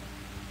down.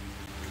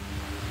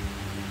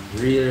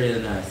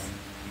 Really nice.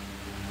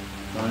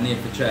 So I need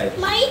to try it.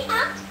 My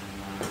app.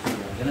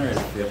 Can I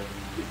already feel?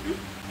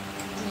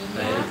 I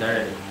ate it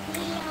already.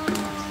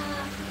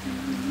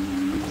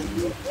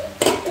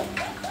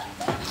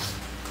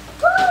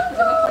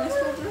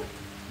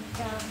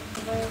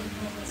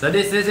 So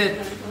this is it.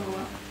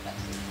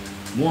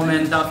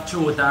 Moment of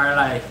truth or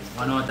life.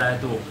 1 out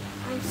of 2.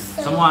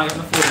 Someone get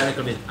my food a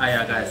little bit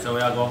higher, guys. So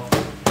we are going to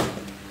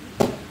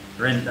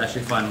rent a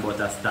chiffon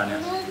butter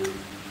stand.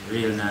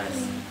 Real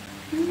nice.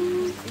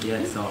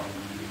 Yeah, so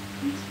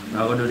we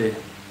are going to do the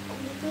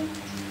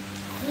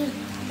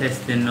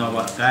testing now.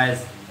 But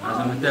guys, as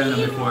I'm telling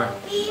you before,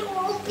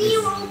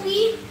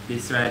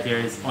 this right here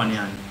is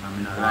onion. I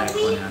mean, I like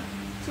onion.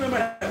 So I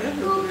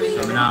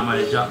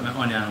normally drop my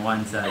onion on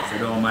one side, so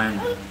don't mind.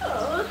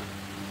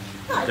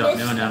 Drop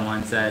my onion on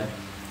one side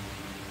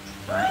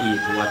and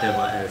eat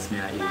whatever else I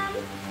eat.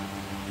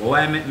 But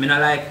why me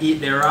not like eat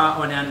the raw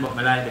onion, but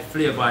I like the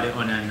flavor of the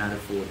onion in the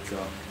food. So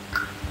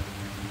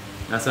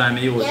that's why I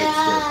use it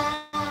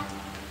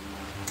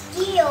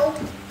still.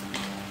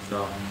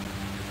 So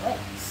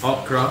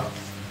okra,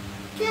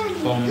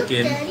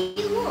 pumpkin,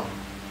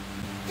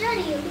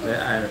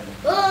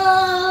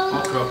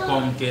 okra,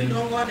 pumpkin,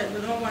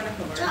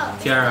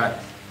 carrot,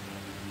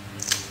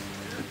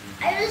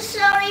 I'm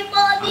sorry, and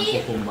Mommy.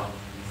 cucumber.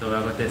 So we're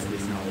going to test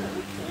this now.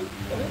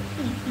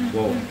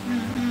 Whoa.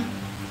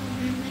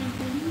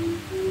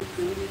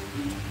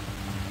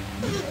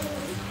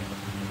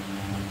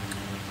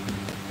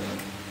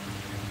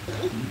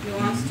 You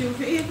want stew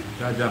to eat?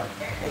 Jaja.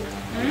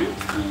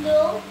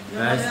 No.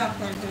 Guys,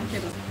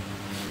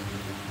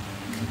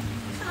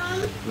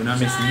 we don't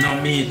miss no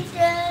meat.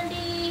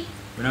 Daddy.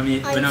 We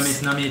don't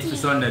miss no meat for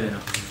Sunday, you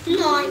know.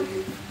 No.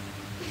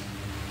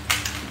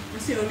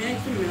 See what I make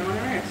I want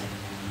rice.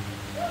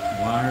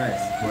 One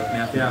rice. But me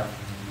have to have,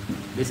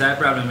 this is a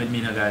problem with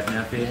me now, guys. Me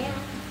have to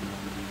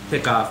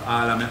take off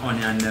all of my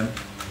onion them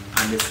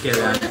and the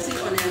scale.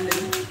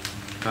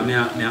 Because me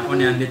have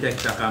onion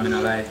detector because I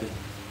don't like it.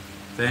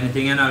 So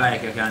anything you don't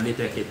like, you can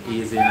detect it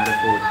easy in the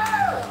food.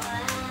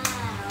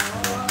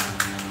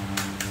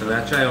 So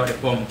we'll try out the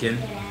pumpkin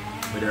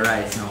with the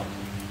rice now.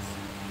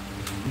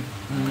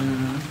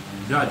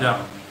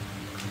 Jaja.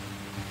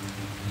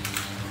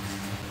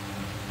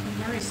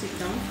 Mary, sit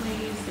down,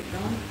 please. Sit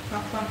down.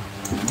 Papa.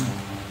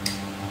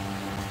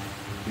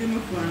 Leave my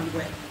phone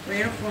away. Where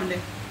your phone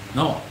there?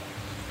 No.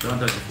 Don't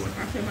touch the phone.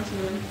 I feel much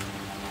more.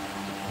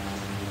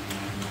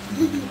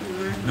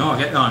 No,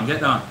 get down,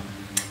 get down.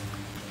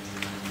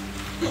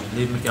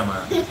 Leave my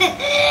camera.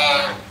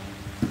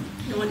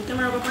 You want the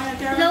camera up on your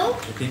camera? No.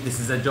 You think this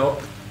is a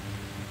joke?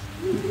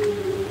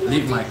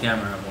 Leave my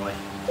camera, boy.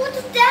 Put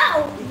it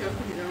down. You can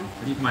put it down.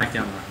 Leave my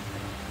camera.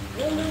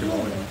 No, no,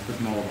 no, no.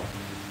 Put me over.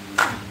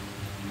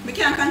 We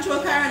can't control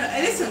Kyra.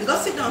 Hey, listen, go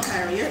sit down,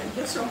 Kyra.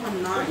 You're so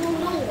annoying. No,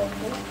 no.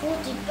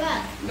 Put it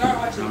back. You're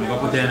watching. I'm gonna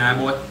put it in our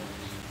boat.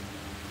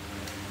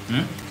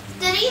 Hmm?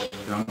 Daddy?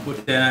 I'm gonna put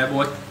it in our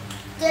boat.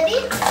 Daddy?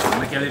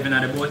 I'm gonna live in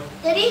the boat.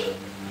 Daddy?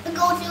 We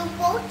go to a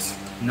boat?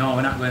 No,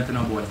 we're not going to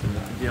no boat. If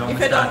you If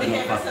you don't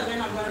behave yourself, you're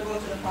not going to go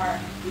to the park.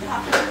 You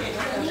have to behave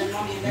yourself, then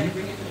mommy and daddy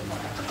bring you to the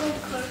park. I go to the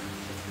car.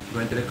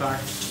 Going to the car?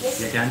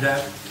 Yes. You can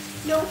drive?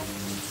 No.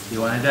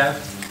 You wanna drive?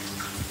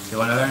 You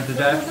wanna learn to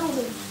drive? No, no,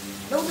 no.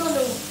 No, no,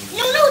 no.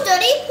 No, no,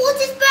 Daddy. Put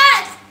it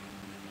back.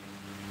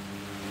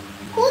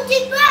 Put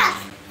it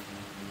back.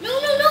 No,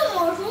 no, no,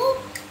 Morphle.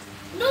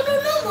 No, no,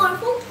 no,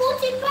 Morphle.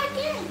 Put it back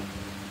in.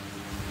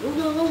 No,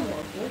 no, no,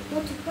 Morphle.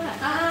 Put it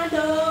back. I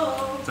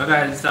know. So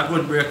guys, it's a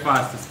good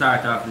breakfast to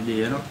start off the day,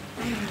 you know?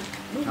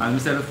 As I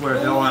said before,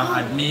 if you want to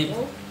add meat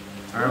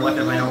or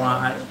whatever you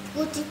want to add.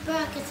 Put it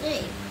back, I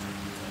say.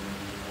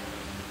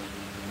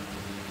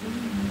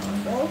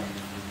 More.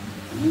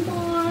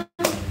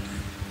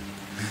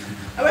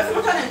 Where's some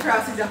Italian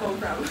crosses you come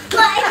from?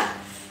 What?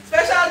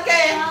 Special K.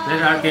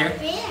 Special K.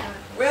 Yeah.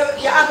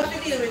 Well, you have to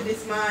deal with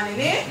this morning,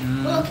 eh?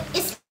 Look,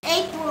 it's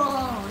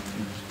April.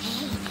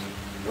 Hey.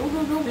 No,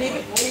 no, no. Leave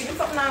it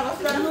something now.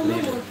 What's that? No, no,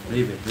 Leave no. it,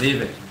 leave it,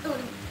 leave it. No,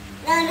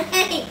 no,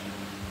 hey.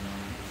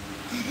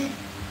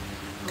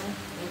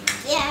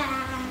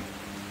 Yeah.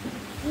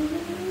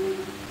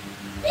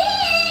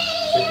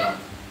 Sit down.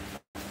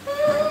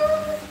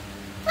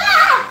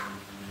 Ah!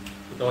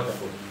 Put out the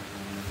foot.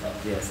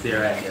 Yeah, stay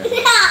right here.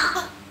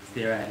 No.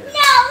 Stay right here.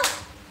 No.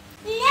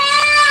 No.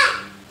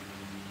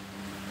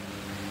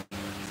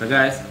 So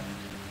guys,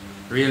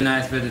 real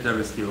nice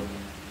vegetable stew.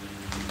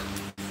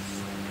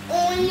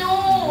 Oh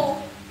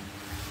no.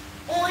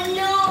 Oh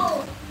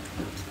no.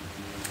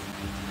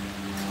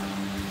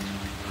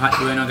 Hot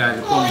doing now guys,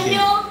 the Oh pumpkin.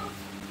 no.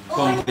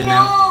 Pumpkin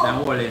Oh them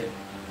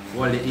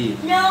hold it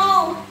eat.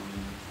 no.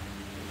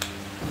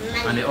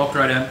 And the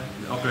okra them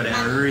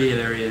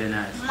really, really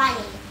nice.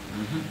 Money.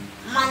 Mhm.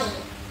 Money.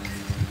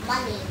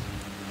 Money.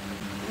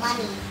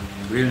 Money.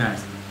 Real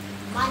nice.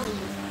 Money.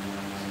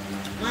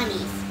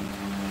 Money.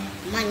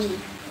 Money.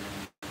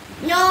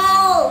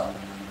 No.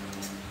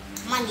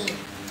 Money.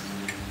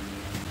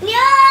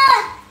 No.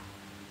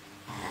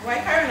 Why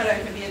Kyra not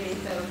like to be a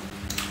myself?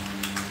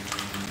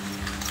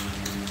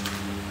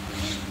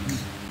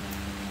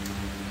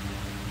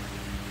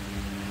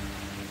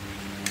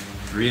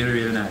 Really,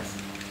 really nice.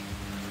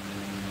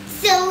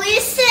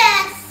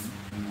 Delicious.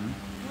 Mhm.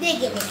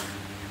 Negative.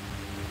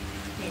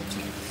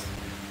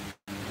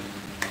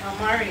 I'm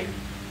married.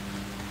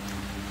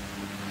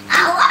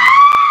 Ow.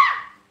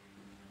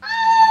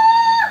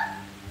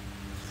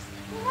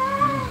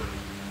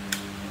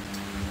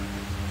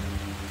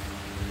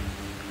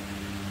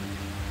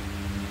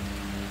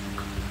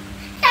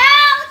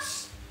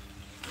 Ouch!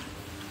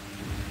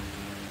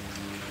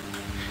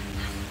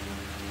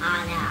 Oh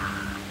no.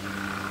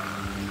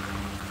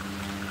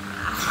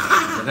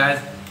 So guys,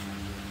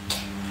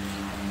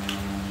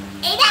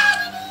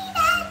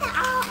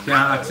 can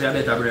I actually a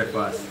better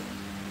breakfast?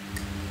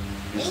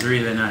 It's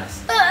really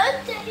nice.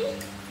 Daddy,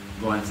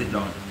 Go and sit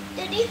down.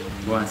 Daddy,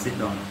 Go and sit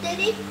down.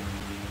 Daddy,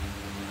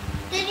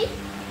 Daddy,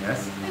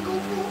 Yes? I go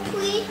poo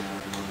pee.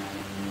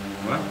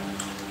 What?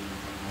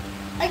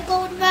 I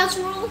go to the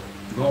bathroom.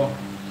 Go.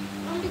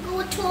 I want to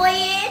go to the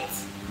toilet.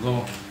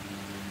 Go.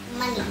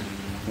 Money.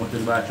 Go to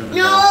the bathroom.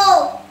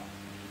 No.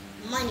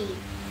 Money.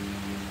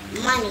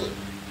 Money.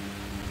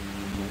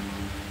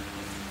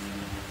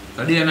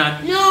 So dear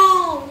man,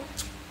 No.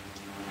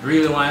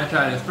 really want to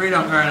try this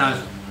freedom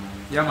kernels.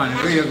 Yeah man,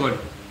 really good.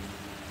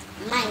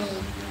 Money.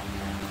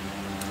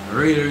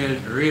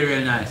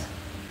 Really nice.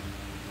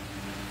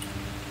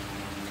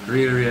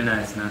 Really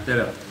nice. Now tell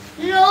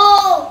you.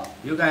 No.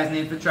 You guys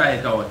need to try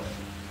it out.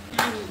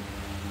 Money.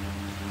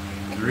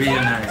 Really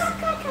nice.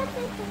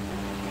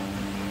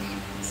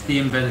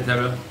 Steamed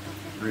vegetable.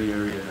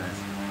 Really nice.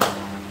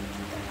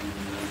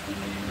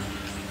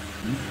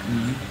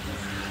 Mm-hmm.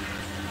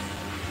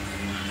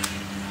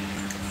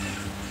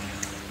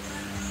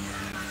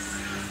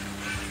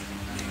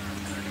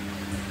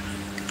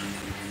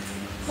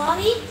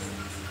 Mommy?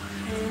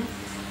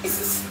 Is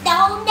the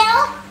stone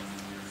now?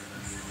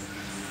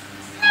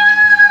 No!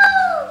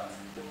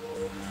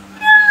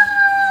 No!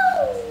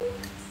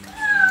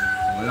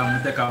 How long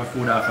we take our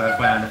food off the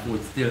fire and the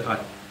food still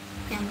hot?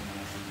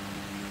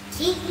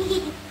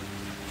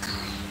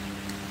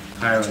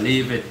 Kyra,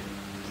 leave it.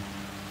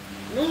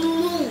 No, no,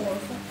 no.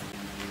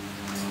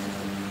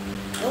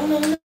 No,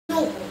 no,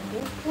 no.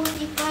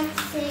 What you can't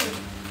say?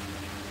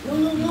 No,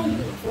 no, no.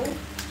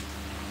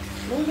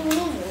 No, no,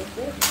 no.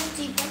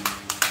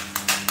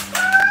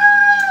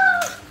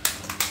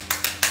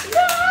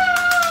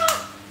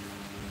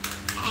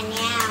 And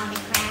now the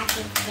crack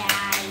is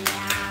dying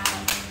out.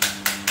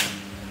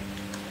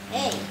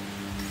 Hey.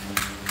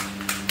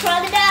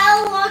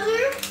 Crocodile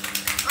water.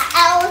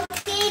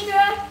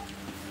 Alligator.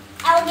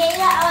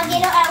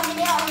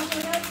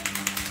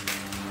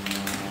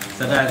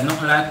 So guys,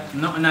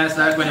 nothing nice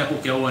like when you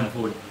cook your own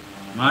food.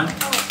 Man.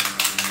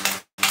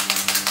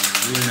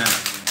 Real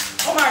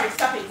nice. Oh, Mari,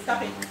 stop it.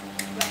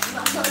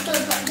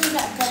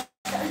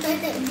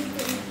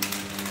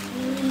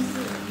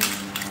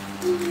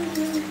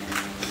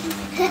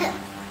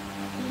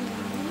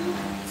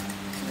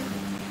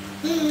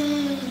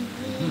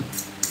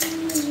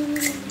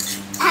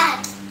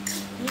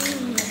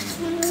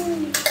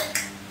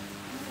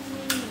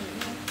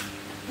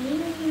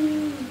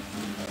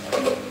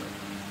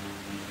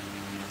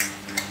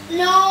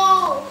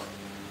 No!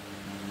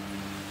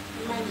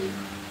 Money.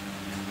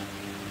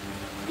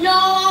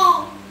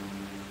 No!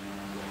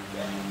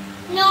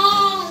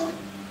 No!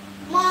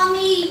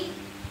 Mommy!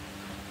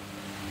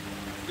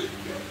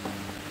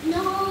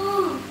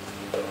 No!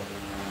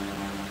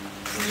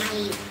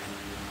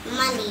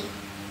 Money.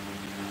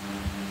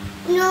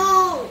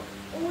 No!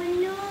 Oh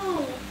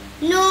no!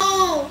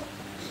 No!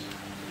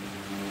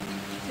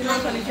 You're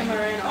not on the camera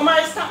right now. Oh,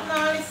 Mari, stop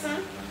now,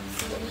 listen.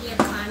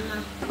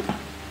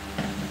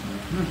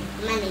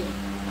 Money.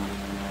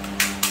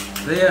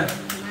 There.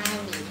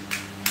 Money.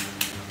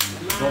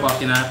 Go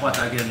back in our pot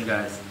again,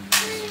 guys.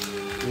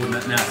 Food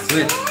not nice.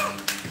 Sweet.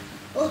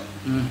 Oh.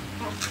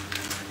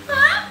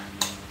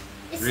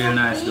 It's Real so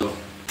nice big. though.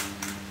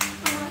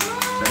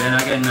 So then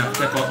again, I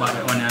take out back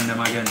the onion them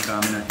again because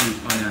I'm going to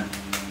eat onion.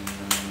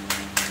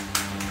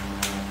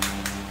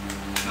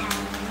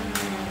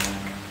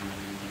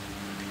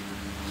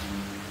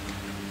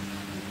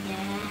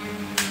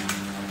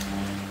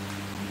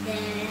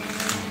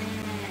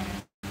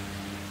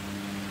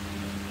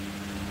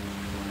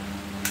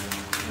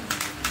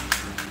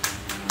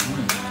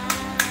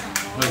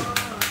 Wait.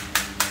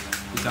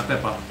 It's a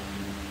pepper.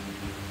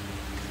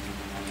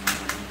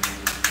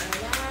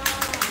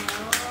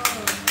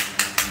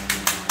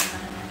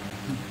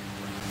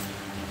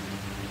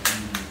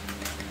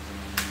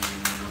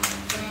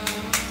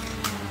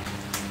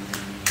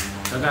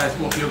 So guys,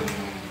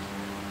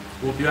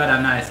 hope you had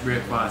a nice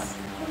breakfast.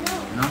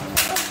 You know?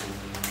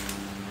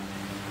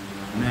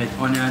 I made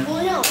onion.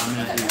 Oh no. I'm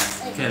gonna eat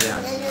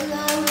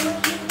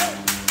scallion.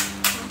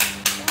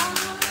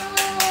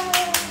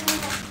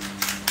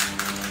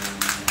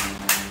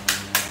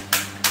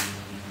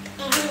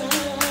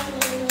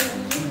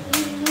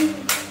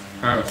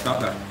 Alright, stop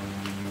that.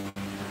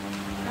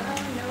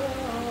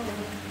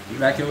 You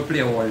like you will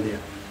play all day.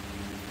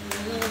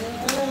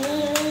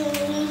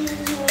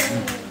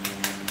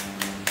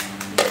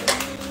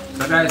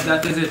 So guys,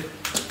 that is it.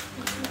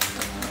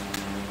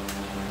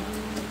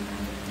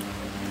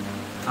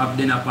 Have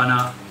dinner on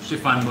a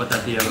chiffon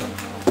butter table.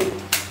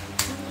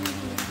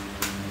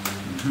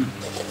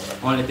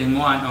 Only thing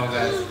more now,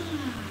 guys.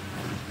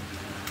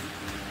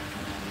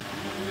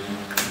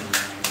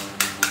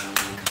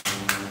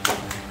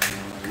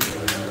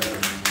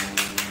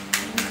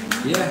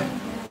 Yeah.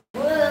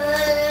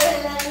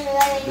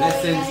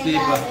 Blessings,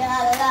 people.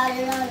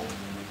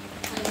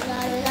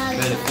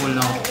 Very full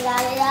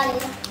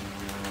now.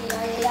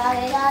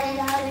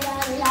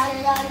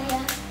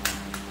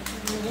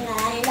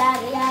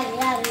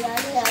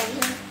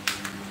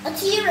 A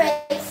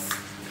T-Rex.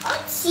 A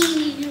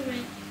T-Rex.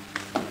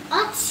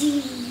 A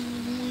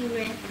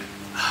T-Rex.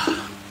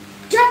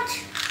 Judge.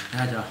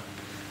 Raja.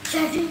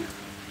 Judge.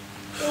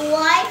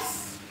 What?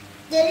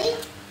 Daddy?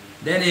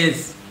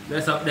 Dennis.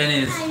 Bless up,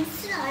 Dennis. I'm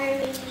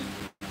sorry.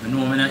 I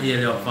know I'm not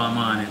here up for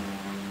morning.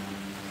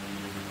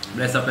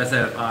 Bless up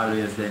yourself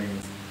always,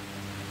 Dennis.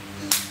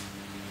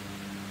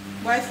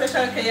 Why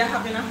special because you're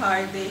having a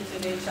hard day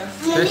today, just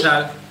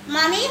Special.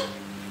 Mommy?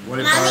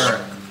 Holy Mommy? power.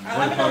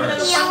 Holy power.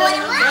 Yeah, what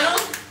am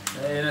I?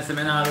 Hey, you see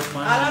me now look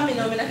man. All of me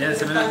know me not Yeah,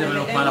 see me not even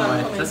look man anyone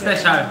boy. comment, So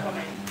special.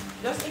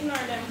 Just ignore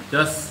them.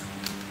 Just,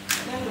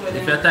 Don't do if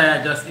it. you're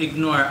tired, just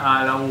ignore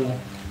all of who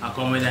are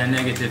come with a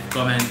negative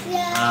comment.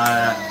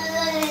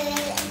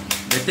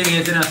 The thing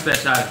is not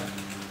special.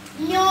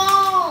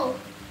 No.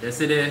 You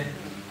see the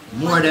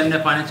more them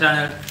there on the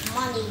channel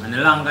Money. and the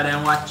longer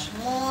them watch,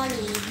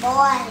 Money.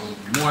 Boy.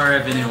 more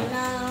revenue.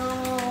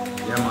 No.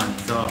 Yeah man,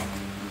 so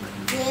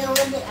Deal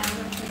with it.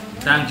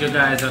 thank you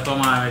guys for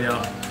coming on with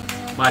your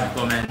bad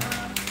comment.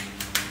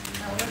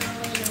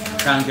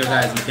 Thank you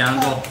guys, we can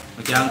go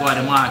to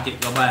the market,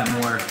 go buy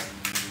more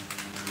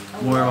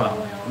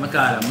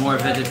more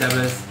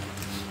vegetables.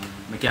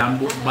 We can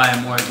buy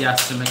more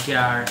gas to my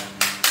car.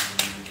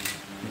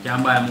 We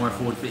can buy more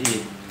food to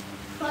eat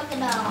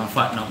Crocodile. and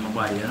fatten up my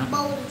body, you know.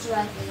 Boulder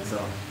dragon. So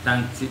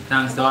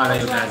thanks to all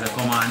of you guys that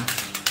come on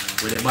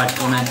with the bad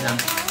comment.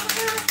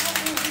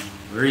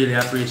 We really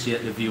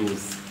appreciate the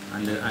views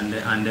and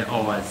the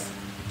hours.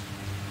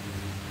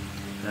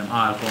 Them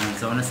all coming.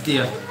 So I wanna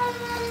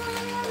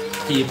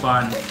keep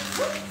on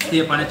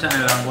the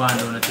channel and go and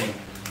do the thing.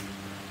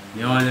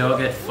 You only will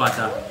get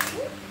fatter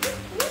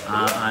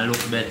and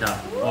look better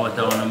out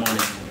of the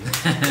money.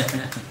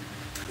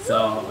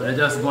 So we'll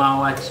just go and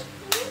watch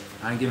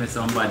and give me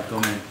some bad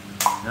comment.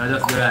 I'll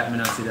just do like me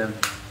not see them.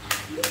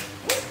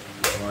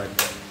 But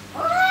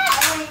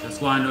just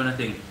go and do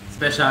nothing.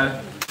 Special.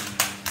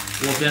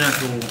 Hope you're not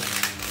too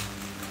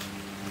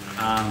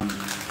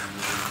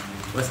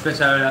what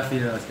special will I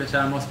feel?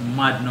 Special must be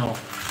mad now.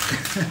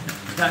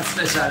 That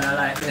special I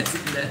like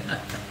that.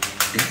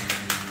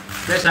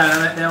 Special I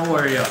make them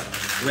worry you.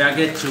 We are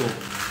get through.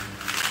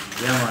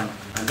 Yeah man.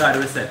 And God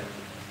we say.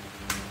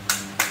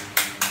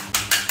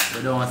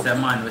 We don't want to say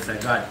man, we say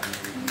God.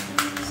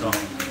 So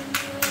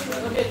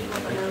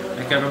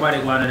make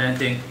everybody go on and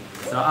thing.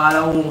 So all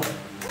of you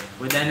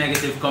with the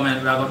negative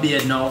comment, we are going to be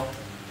it now.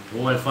 The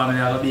whole family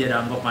are going to be it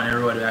and go up on the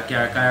road. We are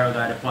carry Cairo to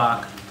the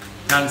park.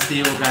 Thanks to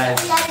you guys.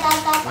 We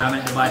are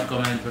make the bad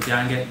comment. We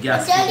can get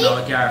gas in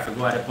our car if we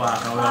go to the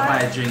park. And we will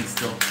buy drinks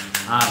too.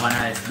 Have a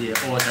nice day.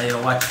 Out of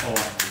your watch hour.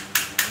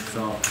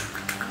 So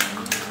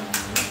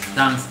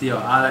thanks to you.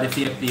 All of the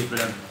fake people.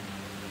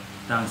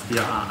 Thanks to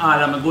you. And all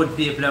of my good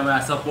people we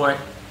are support.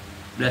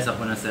 Bless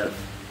upon yourself.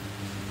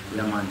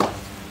 Yeah man.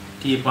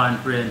 Keep on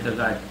praying to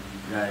God,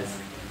 guys.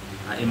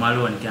 And him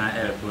alone can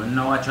help. You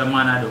know what your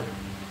man do.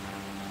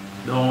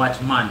 Don't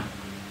watch man.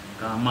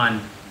 Because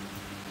man,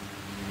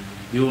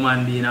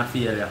 human being a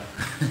failure.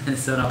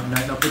 So no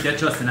put your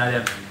trust in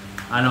them.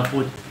 And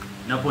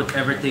no put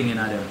everything in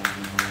them.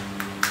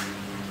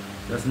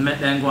 Just make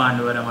them go and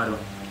do what they do.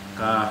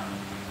 Because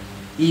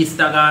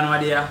Easter gone over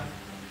there.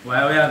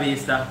 Why we have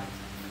Easter?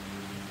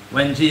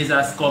 When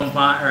Jesus come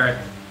on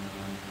earth,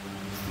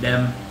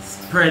 them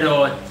spread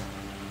out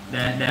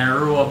then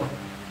robe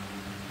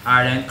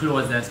or then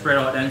clothes, then spread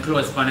out then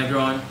clothes on the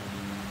ground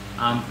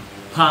and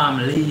palm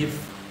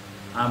leaf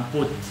and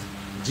put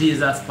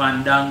Jesus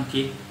on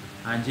donkey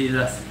and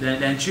Jesus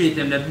then treat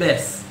him the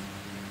best.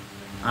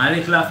 And a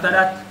little after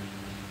that,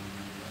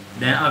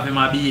 then have him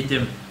beat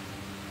him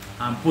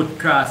and put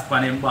cross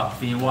on him back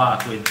for him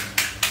walk with.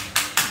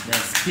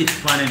 Then spit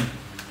on him.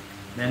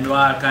 Then do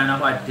all kind of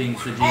bad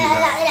things to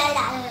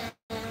Jesus.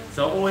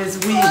 So who is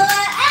we?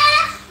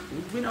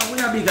 We're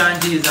not big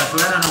on Jesus,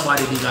 we're not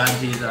nobody big on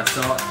Jesus.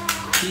 So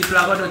people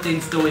are going to do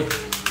things to it.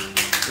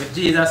 If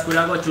Jesus could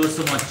have go through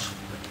so much,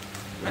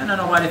 we're not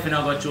nobody if you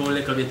not go through a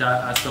little bit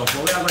of stuff.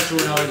 But we are going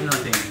through now is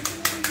nothing.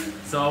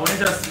 So we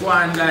just go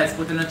on guys,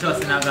 put in the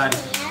trust in God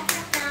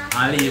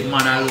and leave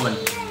man alone.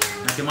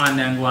 Let the man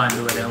then go and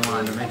do what they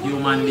want to. Make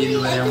human being do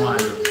what they want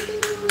to.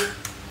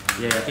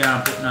 Yeah, you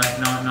can't put no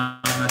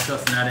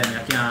trust in them. You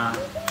can't,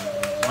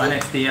 one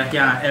next thing you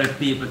can't help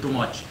people too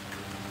much.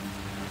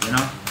 You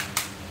know?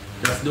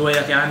 Just do what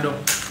you can do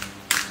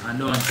and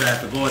don't try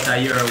to go out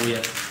of your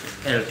way to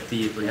help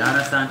people, you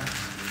understand?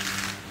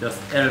 Just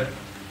help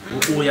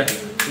who you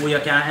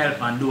can help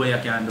and do what you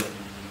can do.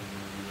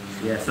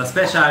 Yeah, so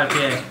special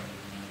care.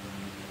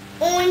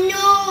 Oh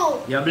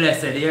no! You're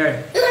blessed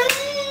here.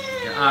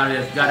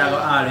 God will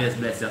always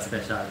bless you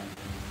special.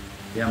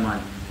 Yeah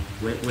man.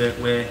 We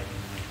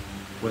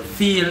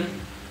feel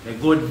the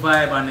good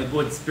vibe and the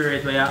good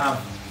spirit where you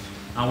have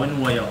and we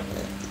know you.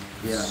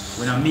 Yeah.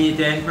 We don't meet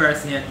you in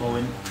person yet, but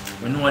we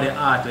know the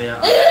heart where you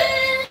have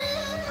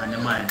and the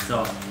mind.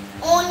 So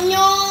oh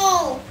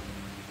no!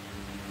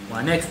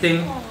 Well, next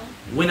thing,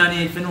 we don't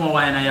need to know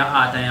why in your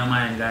heart and your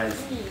mind, guys.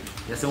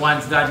 You see,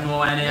 once God knows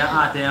why in your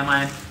heart and your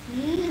mind,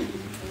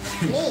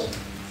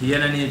 you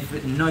don't need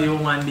no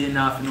human being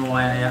enough to know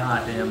why in your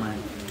heart and your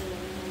mind.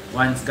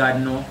 Once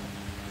God knows,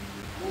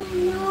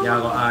 you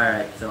go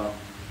alright. So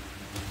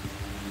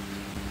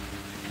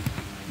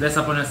bless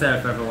upon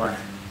yourself, everyone.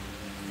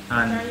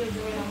 And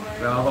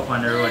we're up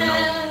on the road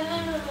now.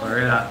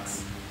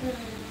 Relax.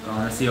 I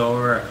want to see how we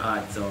work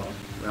hard, so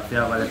we have to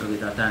have a little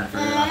bit of time for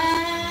relax.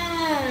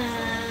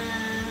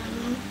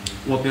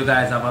 Hope you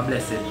guys have a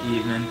blessed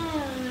evening.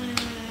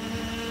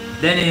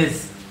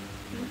 Dennis,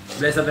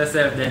 bless up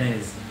yourself,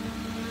 Dennis.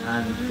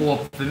 And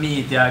hope to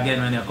meet you again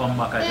when you come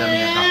back to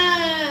Jamaica.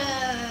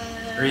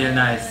 Real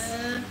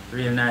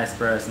nice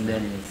person,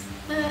 Dennis.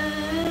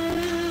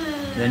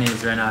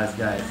 Dennis Reynolds,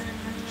 guys.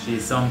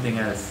 She's something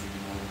else.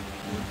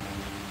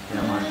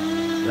 Yeah, man.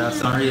 We have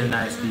some real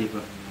nice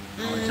people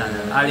on the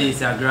channel.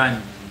 Alicia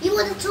Grand. You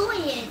want to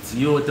join it?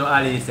 You to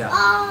Alicia.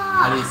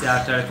 Oh. Alicia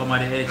actually come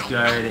at the HQ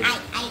already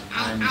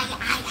and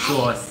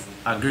show us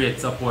a great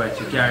support.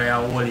 She carry a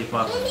whole heap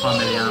of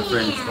family and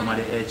friends come at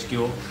the HQ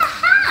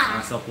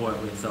and support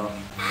with. So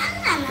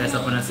bless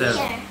up on yourself.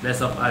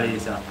 Bless up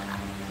Alicia.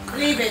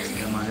 Leave it.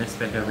 Yeah man,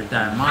 respect every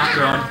time. Mark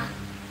Brown.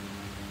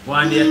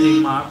 One day I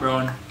think Mark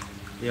Brown,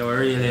 you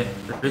really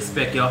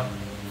respect you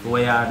for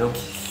what you do.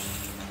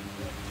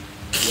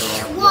 You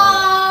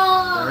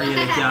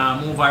really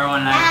can move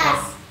around like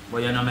us,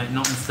 but you don't make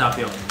nothing stop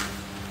you.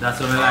 That's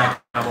what I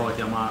like about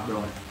your Mark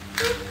Brown.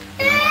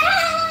 You know,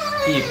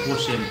 keep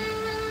pushing,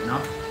 you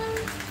know?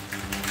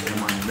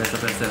 Come on, bless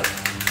up yourself.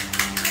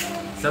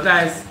 So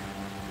guys,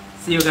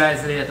 see you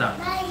guys later.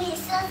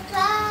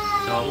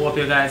 So hope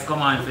you guys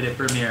come on for the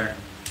premiere.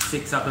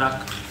 6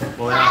 o'clock, but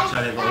we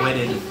actually go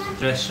wedding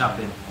dress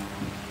shopping.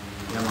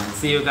 Yeah, man.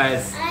 See you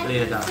guys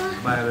later.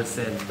 Bible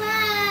said,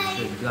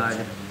 with God,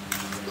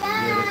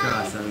 hear the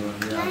cross and love.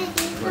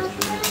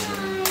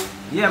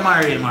 Yeah,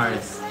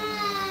 Morris.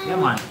 Yeah,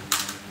 man.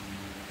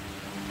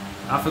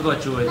 I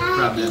forgot you with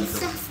problems.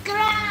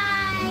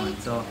 Subscribe.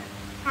 So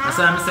that's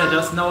why I said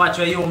just know what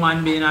your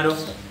human being do.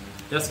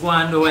 Just go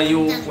and do where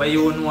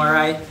you know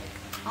right.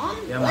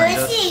 Yeah, man,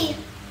 just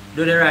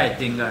do the right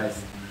thing,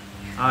 guys.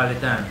 All the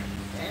time.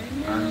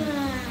 And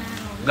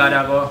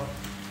God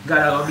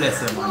will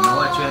bless you, man. Now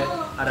watch where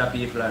other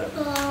people are.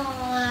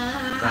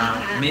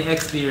 Me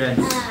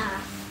experience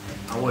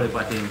a whole heap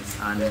of things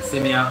and see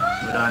me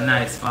with a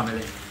nice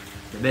family.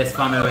 The best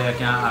family where you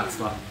can ask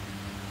for.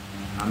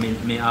 I mean,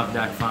 me have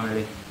that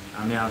family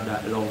and me have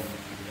that love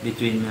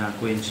between me and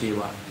Queen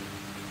Sheba.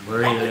 We're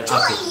really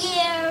happy.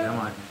 Yeah,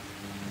 man.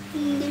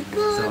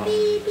 So,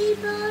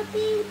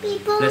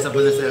 bless up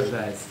on yourself,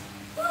 guys.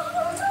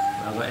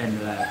 We're going to end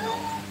the life now.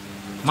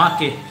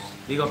 Maki,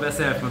 big up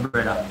yourself, my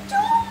brother.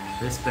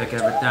 Respect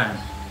every time.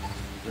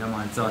 Yeah,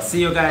 man. So,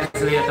 see you guys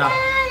later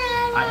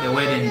at the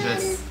wedding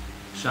dress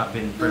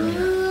shopping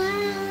premiere.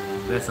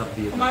 Bless up,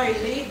 people. Mari,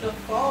 leave the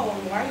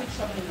phone. Why are you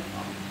shopping the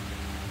phone?